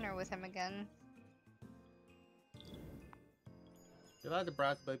encounter with him again. You're allowed to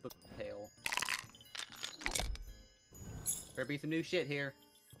browse the book tail. Better be some new shit here.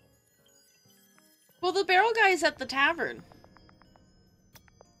 Well, the barrel guy's at the tavern.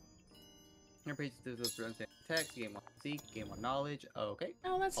 Your pages to those to understand text, gain one seek, gain one knowledge. Okay.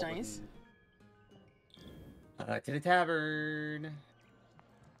 Oh, that's Open- nice. To the tavern.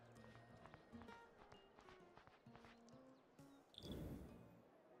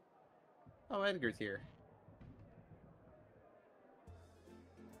 Oh, Edgar's here.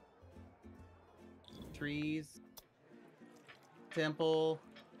 Trees. Temple.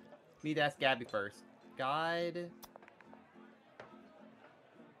 Need to ask Gabby first. Guide.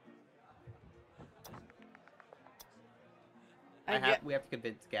 We have to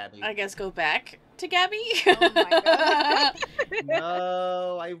convince Gabby. I guess go back to Gabby. Oh my god.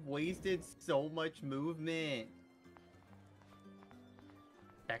 No, I've wasted so much movement.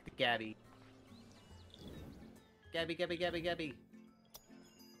 Back to Gabby. Gabby.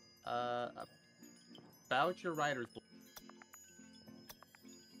 About your writer's block.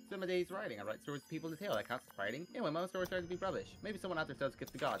 Some days writing. I write stories to people in the tale. That counts as writing. Anyway, my own stories started to be rubbish. Maybe someone out there sells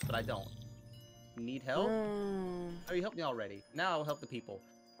gifts to gods, but I don't. Need help? Oh, you helped me already. Now I'll help the people.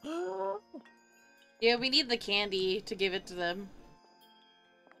 Yeah, we need the candy to give it to them.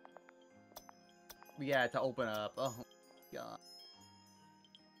 Yeah, to open up. Oh, God.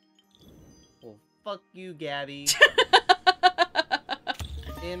 Well, fuck you, Gabby.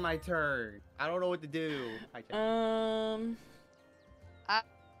 In my turn. I don't know what to do.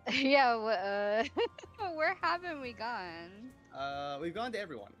 Yeah, where haven't we gone? We've gone to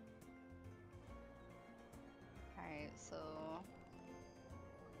everyone. Alright, so...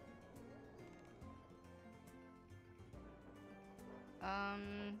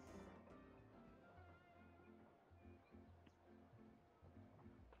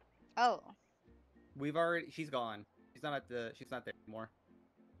 Oh. We've already. She's gone. She's not there anymore.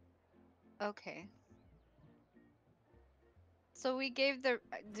 Okay. So we gave the...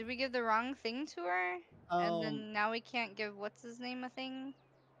 Did we give the wrong thing to her? And then now we can't give what's his name a thing?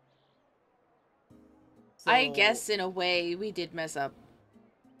 I So, guess in a way we did mess up.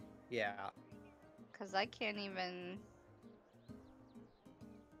 Yeah. Because I can't even...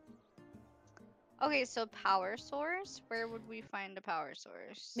 Okay, so power source? Where would we find a power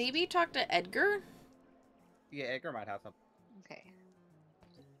source? Maybe talk to Edgar? Yeah, Edgar might have something. Okay.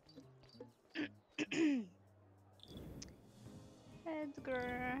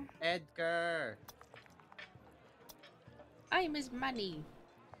 Edgar. I'm his money.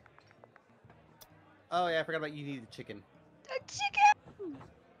 Oh yeah, I forgot about you. Need the chicken. A chicken!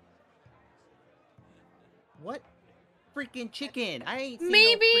 What? freaking chicken. I ain't seen no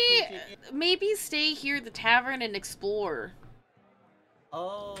Maybe, freaking chicken. maybe stay here at the tavern and explore.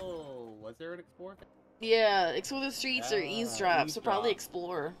 Oh, was there an explorer? Yeah, explore the streets or eavesdrop, so probably Eavesdrop.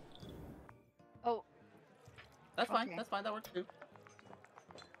 explore. Oh, That's fine. Okay. That's fine. That works too.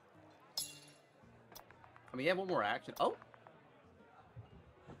 I mean, yeah, one more action. Oh,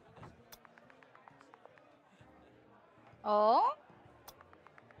 oh,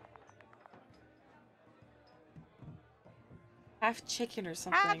 Half chicken or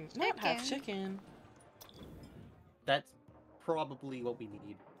something. Not half chicken. chicken. that's probably what we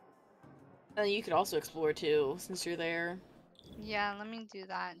need. And you could also explore too, since you're there. Yeah, let me do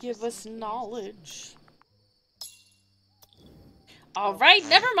that. Give just us in case. knowledge. Oh. Alright,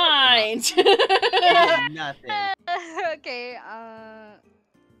 never mind! Nothing. Okay,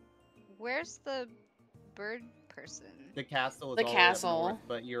 where's the bird person? The castle is The all the way up castle. north,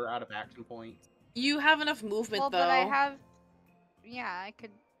 but you're out of action points. You have enough movement Well, though. but I have. Yeah, I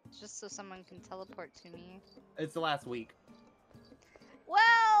could just so someone can teleport to me. It's the last week.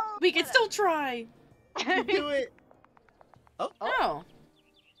 Well, We can still try! Do it. Oh.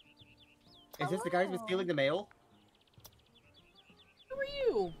 Is this the guy who's been stealing the mail? Who are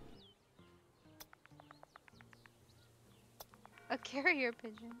you? A carrier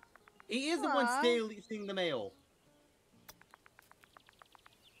pigeon. He is the one Aw. stealing the mail.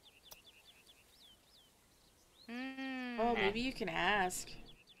 Oh, maybe you can ask.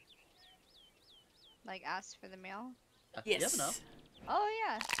 Like ask for the mail. You never know. Yes. Oh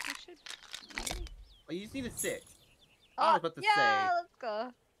yeah, I should. Maybe. Well, you just need a 6. Oh, I was about to yeah, say. let's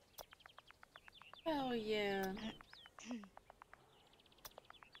go. Oh yeah.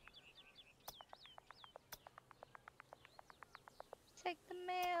 Take the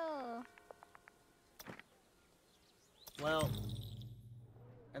mail. Well,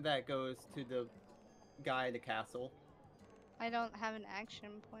 and that goes to the guy in the castle. I don't have an action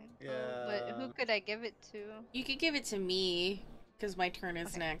point. Though, Yeah. But who could I give it to? You could give it to me, because my turn is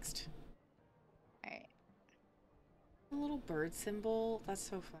Okay. next. Alright. A little bird symbol? That's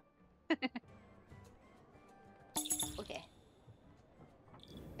so fun. Okay.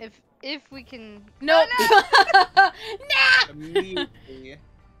 If we can. Nope! Oh, Nah! Immediately.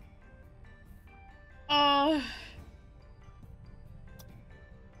 Oh.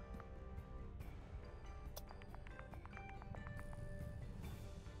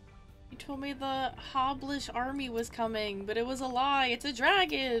 You told me the Hobblish army was coming, but it was a lie. It's a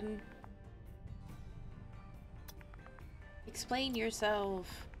dragon. Explain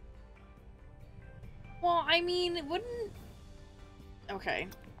yourself. Well, I mean, it wouldn't... Okay.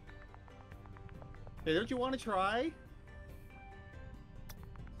 Hey, don't you want to try?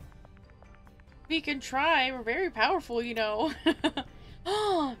 We can try. We're very powerful, you know.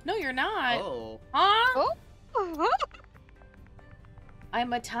 Oh, no, you're not. Oh. Huh? Oh.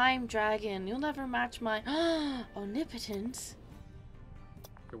 I'm a time dragon. You'll never match my omnipotence.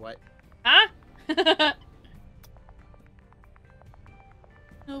 For what? Huh?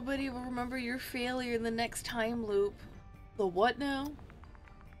 Nobody will remember your failure in the next time loop. The what now?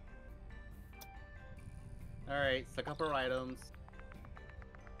 Alright, suck up our items.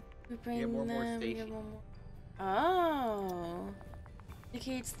 We bring Get more them. we station. get one more. Oh.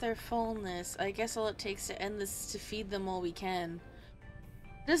 Indicates their fullness. I guess all it takes to end this is to feed them all we can.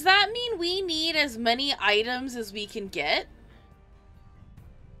 Does that mean we need as many items as we can get?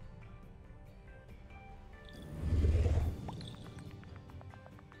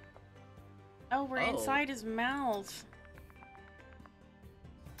 Oh, we're Oh. inside his mouth.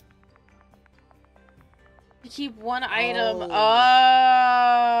 You keep one item. Oh.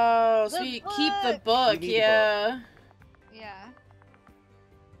 Oh, so The you keep the book. book, You need the book. yeah. Yeah.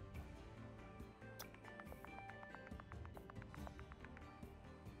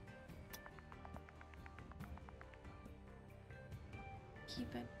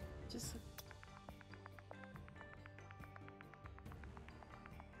 Keep it. Just.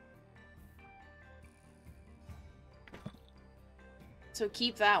 So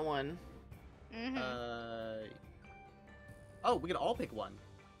keep that one. Oh, we can all pick one.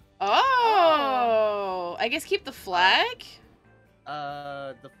 Oh, I guess keep the flag.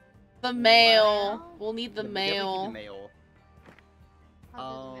 The The mail. Wow. We'll need the definitely keep mail The mail.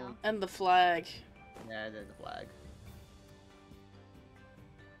 I'll do the mail. and the flag. Yeah, there's the flag.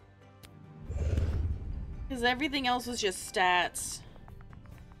 Because everything else was just stats.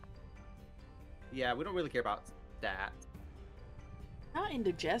 Yeah, we don't really care about stats. Not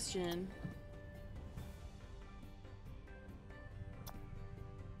indigestion.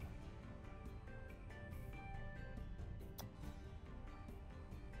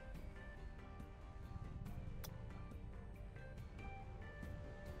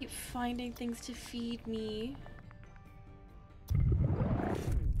 finding things to feed me.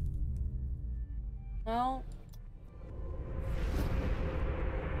 Well.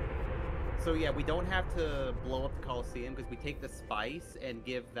 So yeah, we don't have to blow up the Coliseum because we take the spice and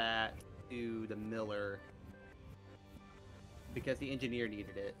give that to the miller because the engineer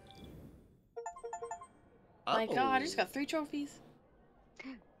needed it. My god, I just got 3 trophies.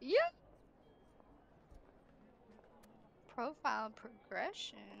 Yep. Profile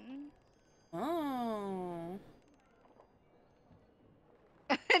progression. Oh.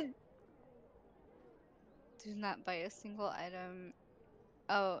 Do not buy a single item.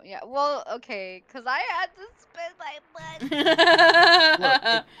 Oh, yeah. Well, okay, because I had to spend my money. Look,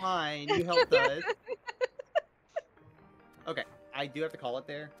 it's fine. You helped us. Okay, I do have to call it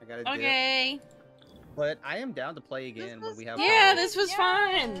there. I gotta Okay. dip. But I am down to play again when we have. Yeah, fun. this was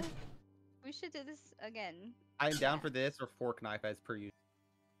fun. We should do this again. I'm down for this or fork knife as per usual.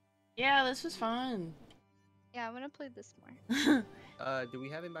 Yeah, this was fun. Yeah, I want to play this more. Do we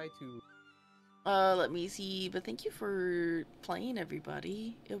have anybody to? Let me see. But thank you for playing,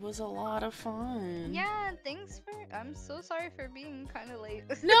 everybody. It was a lot of fun. Yeah, thanks for. I'm so sorry for being kind of late.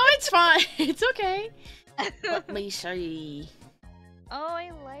 No, it's fine. It's okay. Let me see. Oh,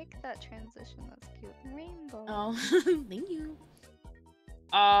 I like that transition. That's cute. Rainbow. Oh, thank you.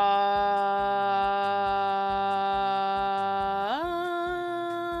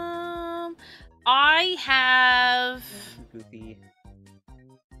 I have. Goofy.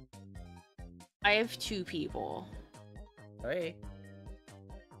 I have 2 people. Hey.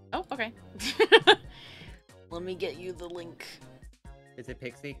 Oh, okay. Let me get you the link. Is it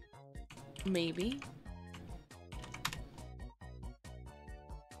Pixie? Maybe.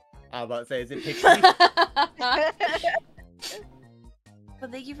 I was about to say, is it Pixie?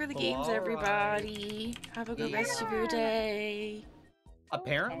 But thank you for the games, Alright. everybody. Have a good rest of your day.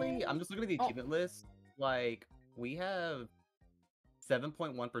 Apparently, I'm just looking at the achievement list. Like, we have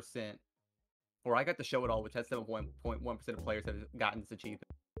 7.1%. Or I got to show it all, which has 7.1% of players have gotten this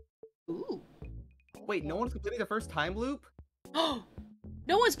achievement. Ooh. Wait, no one's completing the first time loop?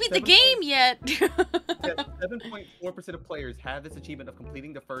 No one's beat the 7. game yet. Yeah, 7.4% of players have this achievement of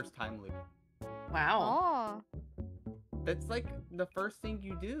completing the first time loop. Wow. Oh. That's like the first thing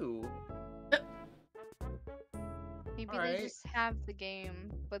you do. Maybe Alright. they just have the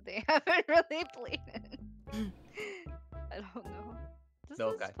game, but they haven't really played it. I don't know. This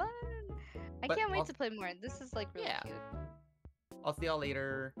Okay. is fun. I But can't wait also- to play more. This is like really Yeah. cute. I'll see y'all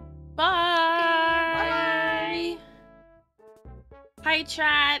later. Bye. Hi,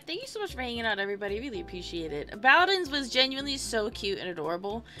 chat. Thank you so much for hanging out, everybody. Really appreciate it. Baladins was genuinely so cute and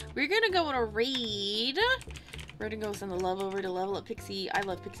adorable. We're gonna go on a raid. We're gonna go send the love over to level up Pixie. I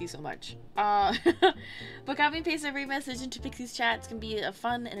love Pixie so much. But copy and paste every message into Pixie's chat. It's gonna be a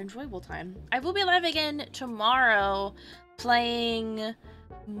fun and enjoyable time. I will be live again tomorrow playing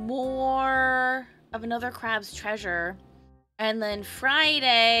more of Another Crab's Treasure. And then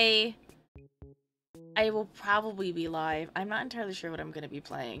Friday, I will probably be live. I'm not entirely sure what I'm going to be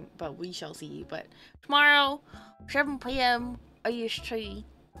playing, but we shall see. But tomorrow, 7 PM EST.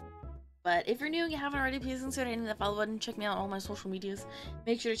 But if you're new and you haven't already, please consider hitting the follow button. Check me out on all my social medias.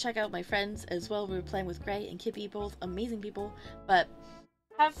 Make sure to check out my friends as well. We're playing with Gray and Kippy, both amazing people. But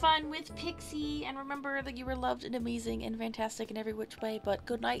have fun with Pixie, and remember that you were loved and amazing and fantastic in every which way. But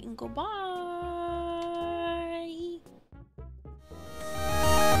good night and goodbye.